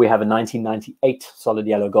next door we have a 1998 solid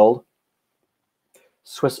yellow gold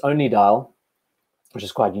Swiss only dial, which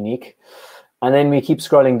is quite unique. And then we keep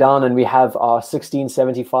scrolling down and we have our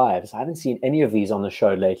 1675s. I haven't seen any of these on the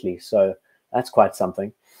show lately, so that's quite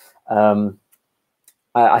something.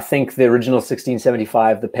 I think the original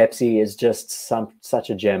 1675, the Pepsi, is just such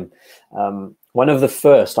a gem. One of the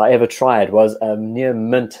first I ever tried was a near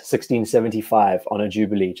mint 1675 on a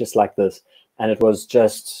Jubilee, just like this. And it was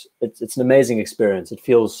just, it's an amazing experience. It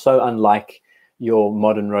feels so unlike your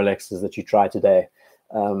modern Rolexes that you try today.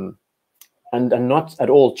 And not at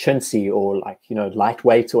all chintzy or like, you know,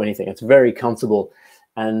 lightweight or anything. It's very comfortable.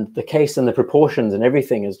 And the case and the proportions and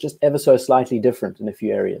everything is just ever so slightly different in a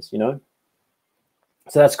few areas, you know?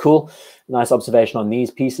 So that's cool. Nice observation on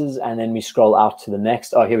these pieces. And then we scroll out to the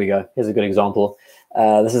next. Oh, here we go. Here's a good example.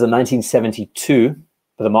 This is a 1972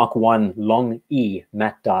 with a Mark I long E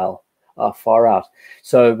matte dial. Far out.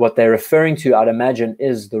 So what they're referring to, I'd imagine,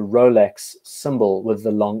 is the Rolex symbol with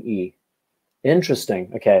the long E.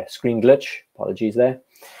 Interesting. Okay, screen glitch. Apologies there.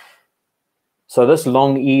 So this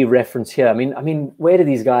long E reference here, I mean, where do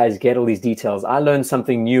these guys get all these details? I learn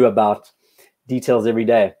something new about details every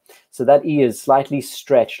day. So that E is slightly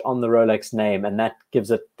stretched on the Rolex name, and that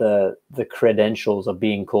gives it the credentials of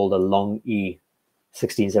being called a long E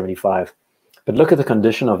 1675. But look at the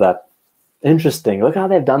condition of that. Interesting. Look how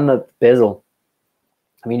they've done the bezel.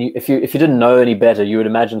 I mean, if you didn't know any better, you would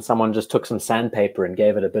imagine someone just took some sandpaper and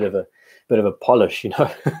gave it a bit of a polish, you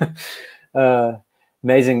know.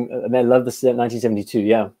 Amazing. I love this 1972.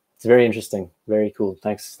 Yeah, it's very interesting. Very cool.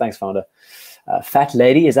 Thanks, founder. Fat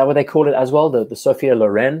Lady, is that what they call it as well? The Sophia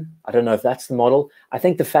Loren. I don't know if that's the model. I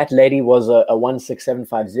think the Fat Lady was a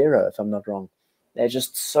 16750, if I'm not wrong. There's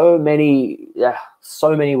just so many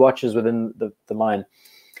watches within the line.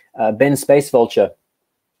 Ben Space Vulture,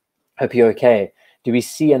 hope you're okay. Do we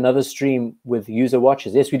see another stream with user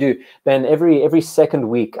watches? Yes, we do. Ben, every second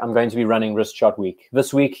week, I'm going to be running Wrist Shot Week.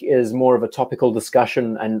 This week is more of a topical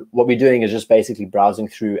discussion, and what we're doing is just basically browsing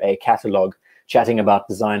through a catalog, chatting about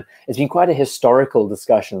design. It's been quite a historical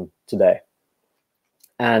discussion today.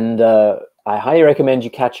 And I highly recommend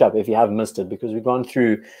you catch up if you haven't missed it, because we've gone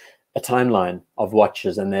through a timeline of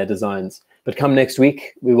watches and their designs. But come next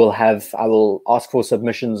week, I will ask for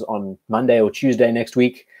submissions on Monday or Tuesday next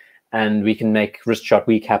week, and we can make Wrist Shot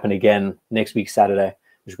Week happen again next week, Saturday,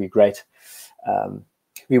 which would be great.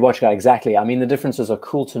 We watch guy, exactly. I mean, the differences are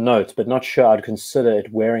cool to note, but not sure I'd consider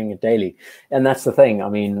it wearing it daily. And that's the thing. I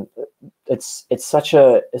mean, it's such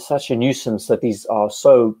a nuisance that these are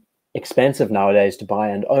so expensive nowadays to buy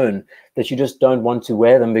and own that you just don't want to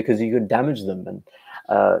wear them because you could damage them. And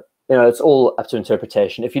you know, it's all up to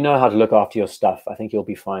interpretation. If you know how to look after your stuff, I think you'll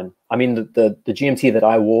be fine. I mean, the GMT that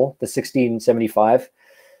I wore, the 1675,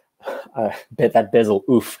 bet that bezel,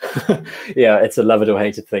 oof. Yeah, it's a love it or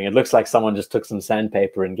hate it thing. It looks like someone just took some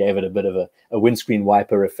sandpaper and gave it a bit of a windscreen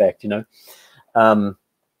wiper effect, you know. The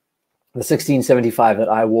 1675 that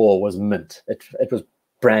I wore was mint. It was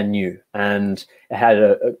brand new, and it had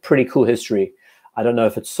a pretty cool history. I don't know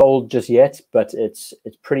if it's sold just yet, but it's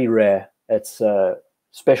pretty rare. It's a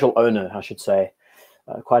special owner, I should say.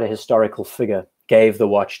 Quite a historical figure gave the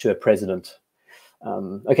watch to a president.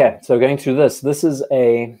 Okay, so going through this is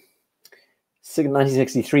a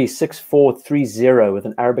 1963 6430 with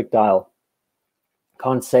an Arabic dial.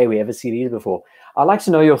 Can't say we ever see these before. I'd like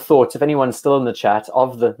to know your thoughts, if anyone's still in the chat,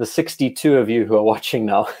 of the 62 of you who are watching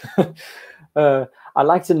now. I'd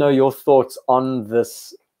like to know your thoughts on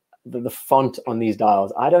this, the font on these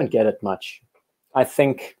dials. I don't get it much. I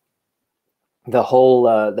think the whole,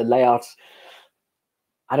 the layout,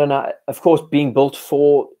 I don't know, of course, being built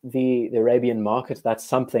for the Arabian market, that's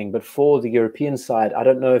something. But for the European side, I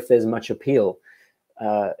don't know if there's much appeal.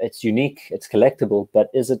 It's unique, it's collectible, but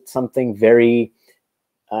is it something very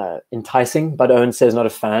enticing? But Owen says not a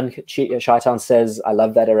fan. Shytown says, I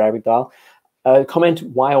love that Arabic dial. Comment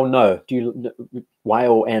Y or no. Do you Y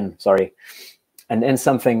or N? Sorry. And then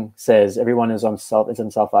something says everyone is in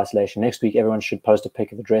self-isolation. Next week, everyone should post a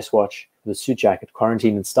pic of a dress watch with a suit jacket,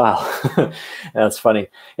 quarantine in style. That's funny.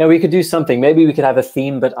 Yeah, we could do something. Maybe we could have a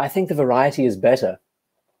theme, but I think the variety is better.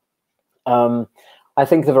 I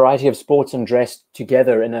think the variety of sports and dress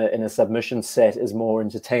together in a submission set is more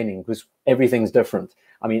entertaining because everything's different.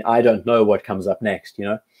 I mean, I don't know what comes up next, you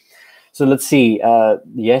know. So let's see.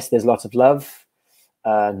 Yes, there's lots of love.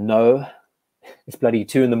 No. It's bloody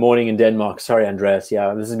 2 in the morning in Denmark. Sorry, Andreas.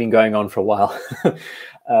 Yeah, this has been going on for a while.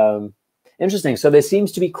 Interesting. So there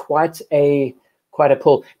seems to be quite a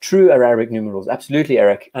pull. True Arabic numerals. Absolutely,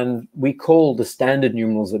 Eric. And we call the standard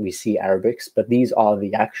numerals that we see Arabics, but these are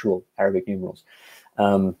the actual Arabic numerals.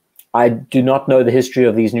 I do not know the history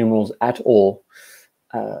of these numerals at all.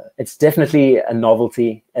 It's definitely a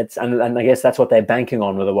novelty. And I guess that's what they're banking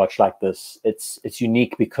on with a watch like this. It's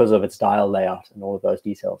unique because of its dial layout and all of those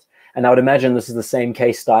details. And I would imagine this is the same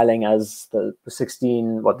case styling as the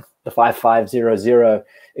 5500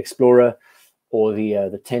 Explorer or the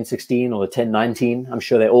 1016 or the 1019. I'm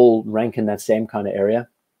sure they all rank in that same kind of area.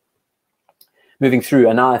 Moving through,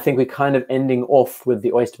 and now I think we're kind of ending off with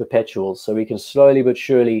the Oyster Perpetuals, so we can slowly but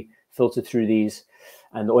surely filter through these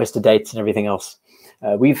and the Oyster dates and everything else.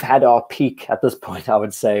 We've had our peak at this point, I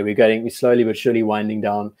would say. We're slowly but surely winding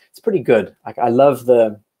down. It's pretty good. Like, I love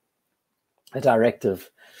the directive.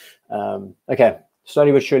 Okay,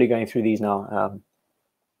 slowly but surely going through these now.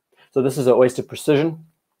 So this is an Oyster Precision.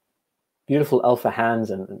 Beautiful alpha hands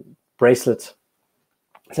and bracelet.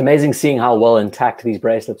 It's amazing seeing how well intact these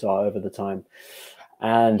bracelets are over the time.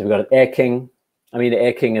 And we've got an Air King. I mean, the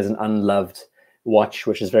Air King is an unloved watch,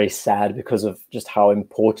 which is very sad because of just how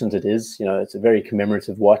important it is. You know, it's a very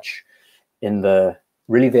commemorative watch in the,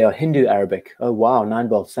 really they are Hindu Arabic. Oh, wow, 9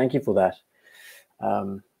 bolts. Thank you for that.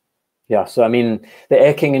 Yeah, so I mean, the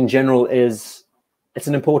Air King in general it's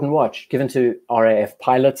an important watch given to RAF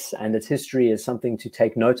pilots, and its history is something to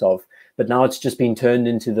take note of. But now it's just been turned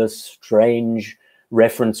into this strange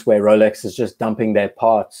reference where Rolex is just dumping their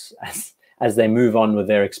parts as they move on with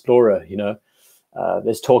their Explorer, you know.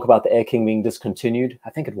 There's talk about the Air King being discontinued. I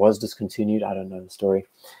think it was discontinued. I don't know the story.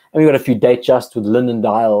 And we've got a few date just with linen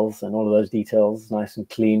dials and all of those details, nice and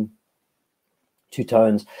clean. 2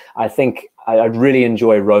 tones. I think I really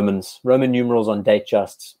enjoy Roman numerals on date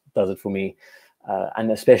just does it for me.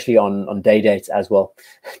 And especially on day dates as well.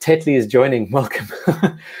 Tetley is joining. Welcome.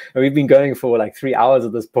 We've been going for like 3 hours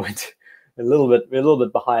at this point. We're a little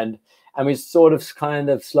bit behind, and we're sort of kind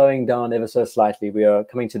of slowing down ever so slightly. We are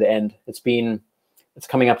coming to the end. It's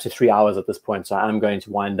coming up to 3 hours at this point, so I'm going to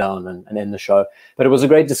wind down and end the show. But it was a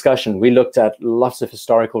great discussion. We looked at lots of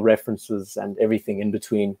historical references and everything in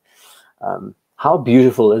between. How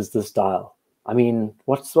beautiful is this dial? I mean,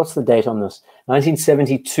 what's the date on this?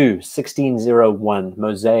 1972, 1601,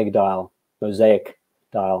 mosaic dial.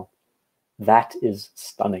 That is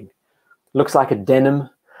stunning. Looks like a denim,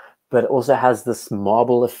 but also has this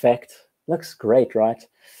marble effect. Looks great, right?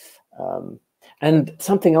 And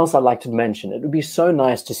something else I'd like to mention, it would be so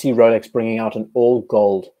nice to see Rolex bringing out an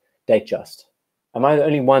all-gold Datejust. Am I the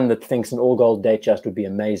only one that thinks an all-gold Datejust would be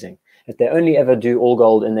amazing? If they only ever do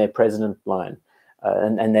all-gold in their President line,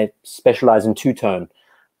 and they specialize in two-tone.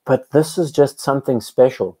 But this is just something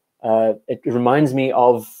special. It reminds me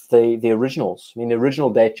of the originals. I mean, the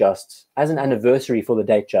original Datejusts, as an anniversary for the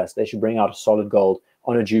Datejust, they should bring out a solid gold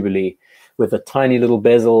on a Jubilee. with a tiny little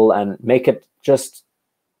bezel and make it just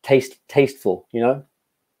tasteful, you know.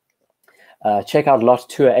 Check out lot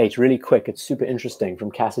 208 really quick. It's super interesting from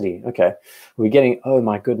Cassidy. Okay, we're getting, oh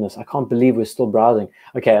my goodness, I can't believe we're still browsing.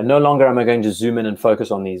 Okay, no longer am I going to zoom in and focus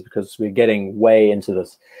on these because we're getting way into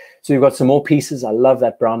this. So we've got some more pieces. I love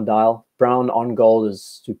that brown dial. Brown on gold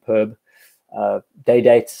is superb. Day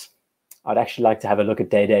dates. I'd actually like to have a look at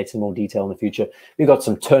day dates in more detail in the future. We've got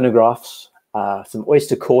some turnographs, some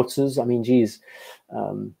oyster quartzes. I mean, geez,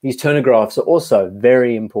 these turnographs are also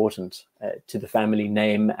very important to the family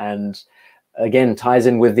name, and again, ties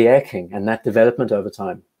in with the Air King and that development over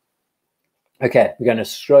time. Okay, we're going to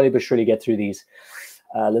slowly but surely get through these.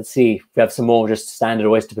 Let's see. We have some more just standard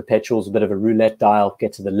oyster perpetuals, a bit of a roulette dial.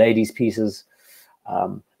 Get to the ladies' pieces.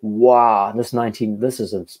 Wow, this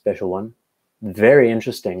is a special one. Very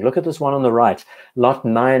interesting. Look at this one on the right. Lot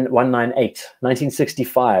 9198,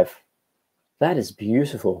 1965. That is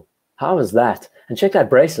beautiful. How is that? And check that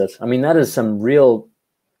bracelet. I mean, that is some real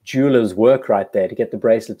jeweler's work right there to get the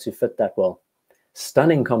bracelet to fit that well.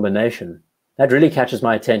 Stunning combination. That really catches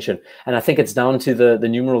my attention. And I think it's down to the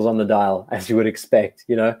numerals on the dial, as you would expect,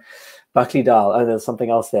 you know. Buckley dial. Oh, there's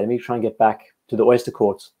something else there. Let me try and get back to the oyster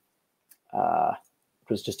quartz. It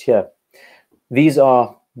was just here. These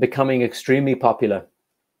are becoming extremely popular.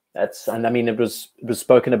 And I mean, it was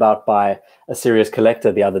spoken about by a serious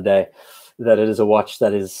collector the other day, that it is a watch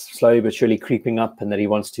that is slowly but surely creeping up, and that he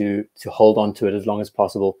wants to hold on to it as long as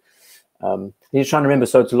possible. You're trying to remember,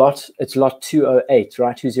 so it's lot 208,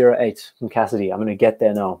 right? 208 from Cassidy. I'm going to get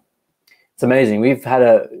there now. It's amazing.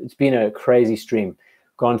 It's been a crazy stream,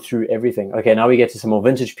 gone through everything. Okay, now we get to some more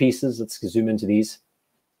vintage pieces. Let's zoom into these.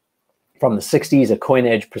 From the 60s, a coin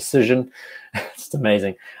edge precision. It's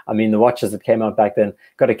amazing. I mean, the watches that came out back then,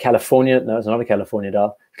 got a California, no, it's not a California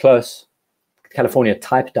dial, close. California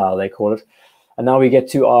type dial, they call it. And now we get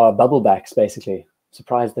to our bubble backs, basically.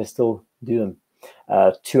 Surprised they still do them.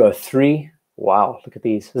 203. Wow, look at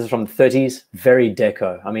these. This is from the 30s, very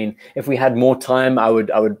deco. I mean, if we had more time, I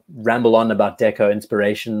would ramble on about deco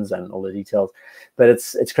inspirations and all the details. But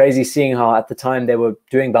it's crazy seeing how at the time they were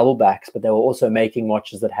doing bubble backs, but they were also making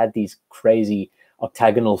watches that had these crazy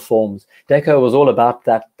octagonal forms. Deco was all about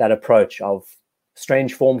that approach of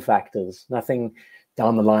strange form factors, nothing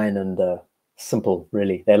down the line and simple,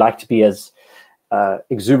 really. They like to be as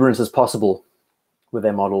exuberant as possible with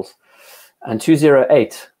their models. And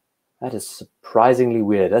 208, that is surprisingly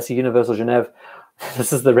weird. That's a Universal Genève.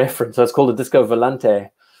 This is the reference. So it's called a Disco Volante.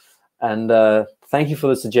 And thank you for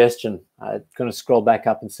the suggestion. I'm going to scroll back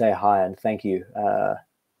up and say hi and thank you.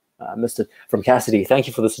 I missed it from Cassidy. Thank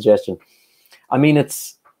you for the suggestion. I mean,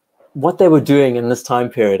 it's what they were doing in this time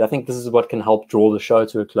period. I think this is what can help draw the show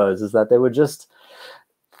to a close, is that they were just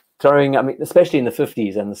throwing, I mean, especially in the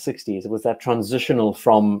 50s and the 60s, it was that transitional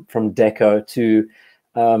from deco to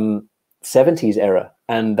 70s era.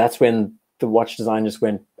 And that's when the watch design just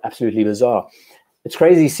went absolutely bizarre. It's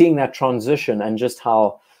crazy seeing that transition and just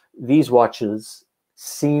how these watches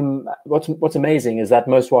seem, what's amazing is that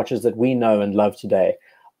most watches that we know and love today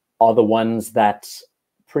are the ones that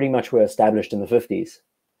pretty much were established in the 50s.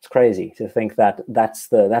 It's crazy to think that that's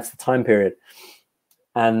the time period.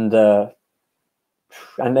 And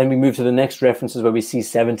then we move to the next references where we see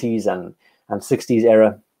 70s and 60s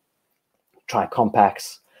era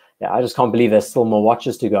tri-compacts. Yeah, I just can't believe there's still more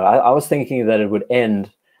watches to go. I was thinking that it would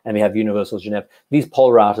end and we have Universal Genève. These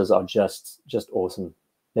pole routers are just awesome.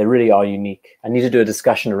 They really are unique. I need to do a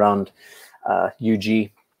discussion around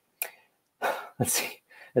UG. Let's see.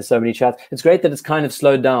 There's so many chats. It's great that it's kind of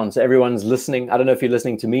slowed down, so everyone's listening. I don't know if you're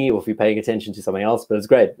listening to me or if you're paying attention to something else, but it's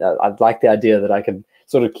great. I'd like the idea that I can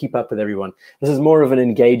sort of keep up with everyone. This is more of an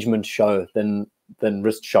engagement show than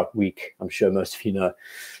Wrist Shot Week, I'm sure most of you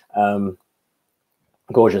know.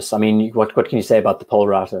 Gorgeous. I mean, what can you say about the pole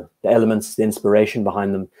router? The elements, the inspiration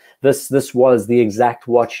behind them. This was the exact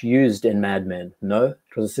watch used in Mad Men. No,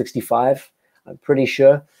 it was a 65, I'm pretty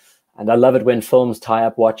sure. And I love it when films tie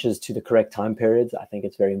up watches to the correct time periods. I think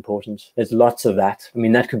it's very important. There's lots of that. I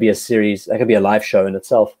mean, that could be a series. That could be a live show in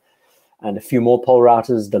itself. And a few more pole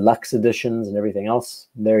routers, deluxe editions and everything else.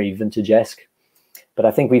 Very vintage-esque. But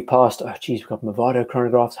I think we passed, oh, geez, we've got Movado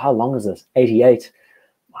chronographs. How long is this? 88.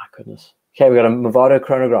 My goodness. Okay, we got a Movado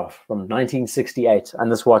chronograph from 1968. And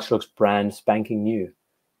this watch looks brand spanking new.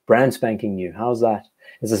 Brand spanking new. How's that?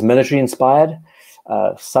 Is this military-inspired?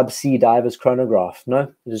 Subsea divers chronograph. No,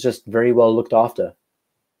 it was just very well looked after.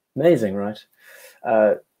 Amazing, right?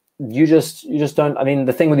 You just don't. I mean,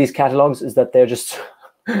 the thing with these catalogs is that they're just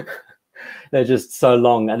they're just so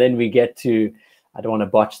long, and then we get to, I don't want to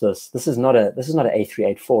botch this. This is not a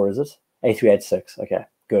A384, is it? A386. Okay,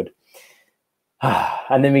 good.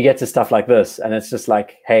 And then we get to stuff like this, and it's just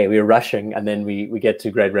like, hey, we're rushing, and then we get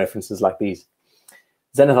to great references like these.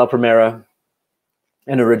 Zenith Alpromera,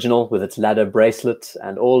 an original with its ladder bracelet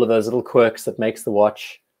and all of those little quirks that makes the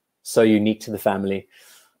watch so unique to the family.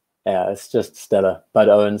 Yeah, it's just stellar. Bud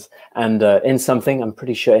Owens. And In Something, I'm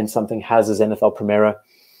pretty sure In Something has a Zenith Alpromera.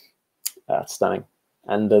 Stunning.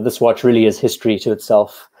 And this watch really is history to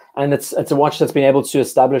itself. And it's a watch that's been able to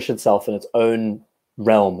establish itself in its own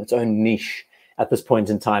realm, its own niche at this point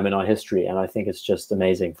in time in our history. And I think it's just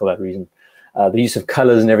amazing for that reason. The use of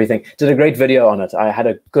colors and everything. Did a great video on it. I had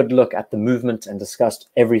a good look at the movement and discussed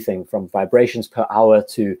everything from vibrations per hour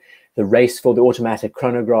to the race for the automatic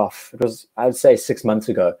chronograph. It was, I would say, 6 months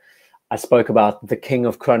ago. I spoke about the king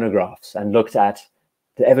of chronographs and looked at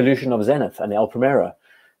the evolution of Zenith and the Alpromera.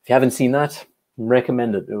 If you haven't seen that,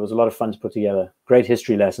 recommend it. It was a lot of fun to put together. Great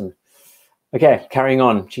history lesson. Okay, carrying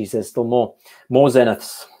on. Geez, there's still more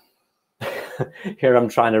Zeniths. Here I'm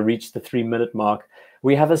trying to reach the 3-minute mark.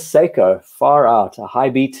 We have a Seiko, far out, a high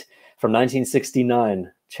beat from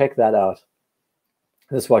 1969. Check that out.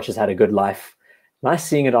 This watch has had a good life. Nice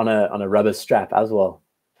seeing it on a rubber strap as well.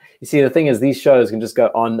 You see, the thing is, these shows can just go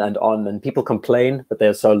on, and people complain that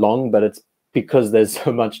they're so long, but it's because there's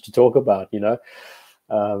so much to talk about, you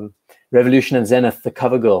know. Revolution and Zenith, the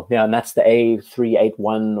cover girl. Yeah, and that's the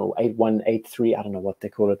A381 or 8183. I don't know what they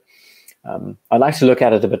call it. I'd like to look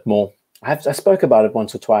at it a bit more. I spoke about it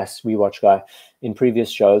once or twice, Watch Guy, in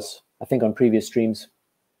previous shows, I think on previous streams.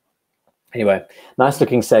 Anyway, nice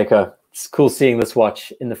looking Seiko. It's cool seeing this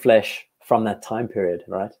watch in the flesh from that time period,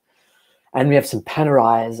 right? And we have some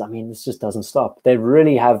Panerais. I mean, this just doesn't stop. They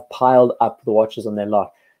really have piled up the watches on their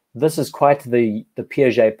lot. This is quite the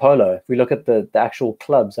Piaget Polo. If we look at the actual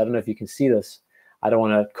clubs, I don't know if you can see this. I don't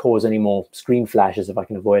want to cause any more screen flashes if I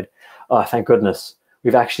can avoid. Oh, thank goodness.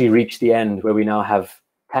 We've actually reached the end where we now have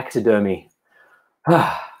taxidermy.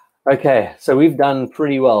 Okay, so we've done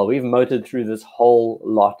pretty well. We've motored through this whole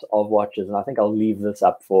lot of watches, and I think I'll leave this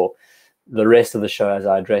up for the rest of the show as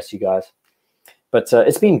I address you guys. But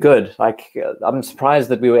it's been good. Like, I'm surprised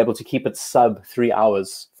that we were able to keep it sub 3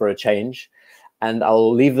 hours for a change. And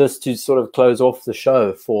I'll leave this to sort of close off the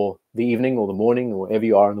show for the evening or the morning or wherever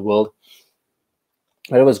you are in the world.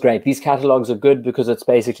 But it was great. These catalogs are good because it's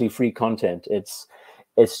basically free content. It's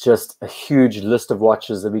just a huge list of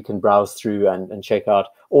watches that we can browse through and check out,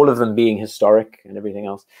 all of them being historic and everything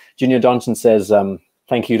else. Junior Johnson says,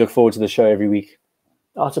 thank you. Look forward to the show every week.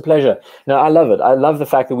 Oh, it's a pleasure. No, I love it. I love the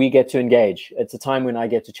fact that we get to engage. It's a time when I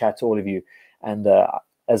get to chat to all of you. And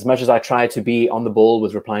as much as I try to be on the ball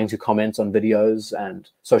with replying to comments on videos and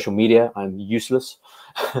social media, I'm useless.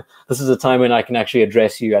 This is a time when I can actually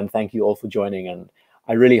address you and thank you all for joining. And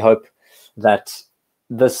I really hope that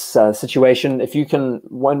this situation, if you can,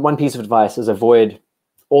 one piece of advice is avoid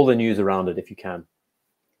all the news around it if you can.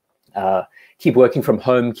 Keep working from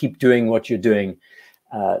home, keep doing what you're doing.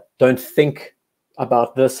 Don't think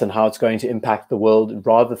about this and how it's going to impact the world.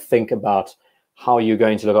 Rather think about how you're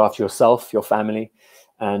going to look after yourself, your family.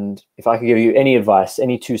 And if I could give you any advice,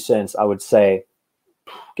 any 2 cents, I would say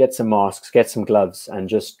get some masks, get some gloves, and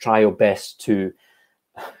just try your best to,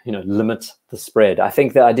 limit the spread. I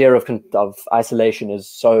think the idea of isolation is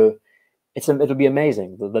so, it'll be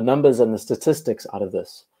amazing. The numbers and the statistics out of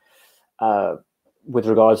this with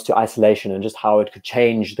regards to isolation and just how it could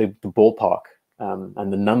change the ballpark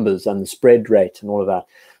and the numbers and the spread rate and all of that.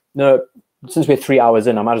 No, since we're 3 hours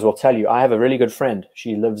in, I might as well tell you, I have a really good friend.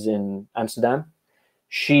 She lives in Amsterdam.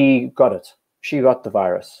 She got it. She got the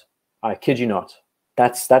virus. I kid you not.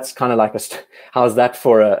 That's kind of like how's that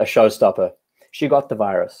for a showstopper? She got the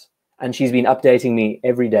virus, and she's been updating me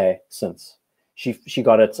every day since. She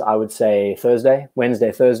got it, I would say,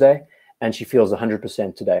 Wednesday, Thursday, and she feels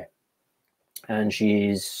 100% today. And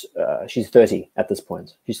she's 30 at this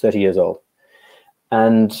point. She's 30 years old.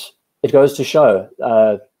 And it goes to show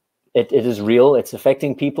it is real. It's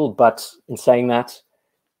affecting people, but in saying that,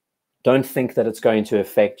 don't think that it's going to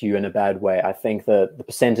affect you in a bad way. I think that the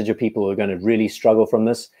percentage of people who are going to really struggle from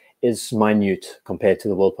this is minute compared to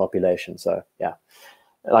the world population. So yeah,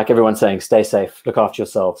 like everyone's saying, stay safe, look after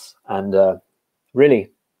yourselves, and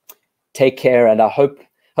really take care. And I hope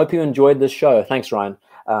you enjoyed this show. Thanks, Ryan.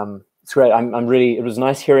 It's great. It was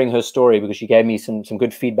nice hearing her story because she gave me some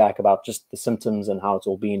good feedback about just the symptoms and how it's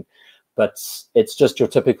all been. But it's just your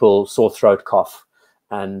typical sore throat, cough,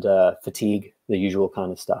 and fatigue, the usual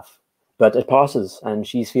kind of stuff. But it passes, and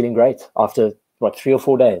she's feeling great after, 3 or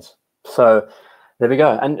 4 days. So there we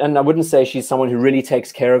go. And I wouldn't say she's someone who really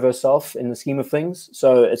takes care of herself in the scheme of things.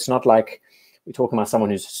 So it's not like we're talking about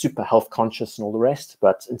someone who's super health conscious and all the rest.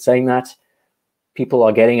 But in saying that, people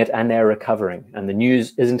are getting it and they're recovering. And the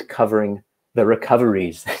news isn't covering the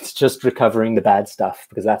recoveries. It's just recovering the bad stuff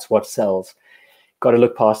because that's what sells. Got to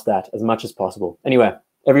look past that as much as possible. Anyway,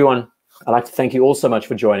 everyone, I'd like to thank you all so much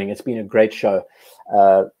for joining. It's been a great show.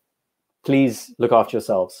 Please look after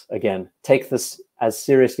yourselves. Again, take this as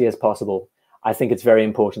seriously as possible. I think it's very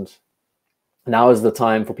important. Now is the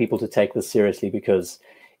time for people to take this seriously because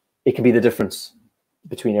it can be the difference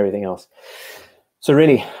between everything else. So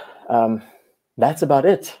really, that's about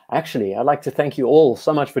it. Actually, I'd like to thank you all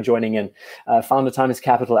so much for joining in. Founder Time is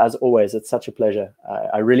Capital, as always. It's such a pleasure.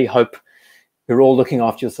 I really hope you're all looking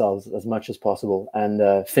after yourselves as much as possible. And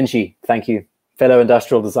Finchy, thank you. Fellow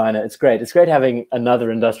industrial designer. It's great. It's great having another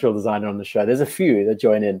industrial designer on the show. There's a few that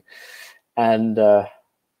join in. And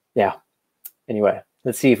yeah, anyway,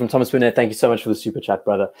 let's see. From Thomas Burnett, thank you so much for the super chat,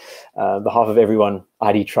 brother. On behalf of everyone,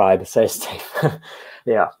 ID Tribe, stay safe.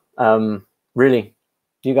 Yeah, really,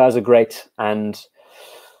 you guys are great. And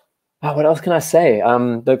what else can I say?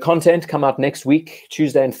 The content come out next week,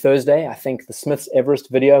 Tuesday and Thursday. I think the Smith's Everest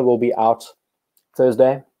video will be out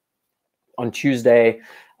Thursday. On Tuesday,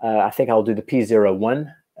 I think I'll do the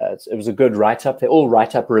P01. It was a good write-up. They're all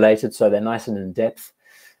write-up related, so they're nice and in-depth.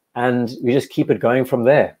 And we just keep it going from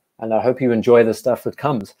there. And I hope you enjoy the stuff that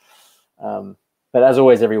comes. But as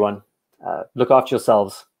always, everyone, look after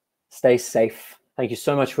yourselves. Stay safe. Thank you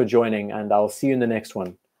so much for joining, and I'll see you in the next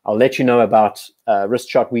one. I'll let you know about Wrist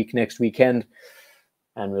Shot Week next weekend,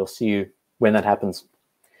 and we'll see you when that happens.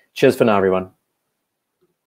 Cheers for now, everyone.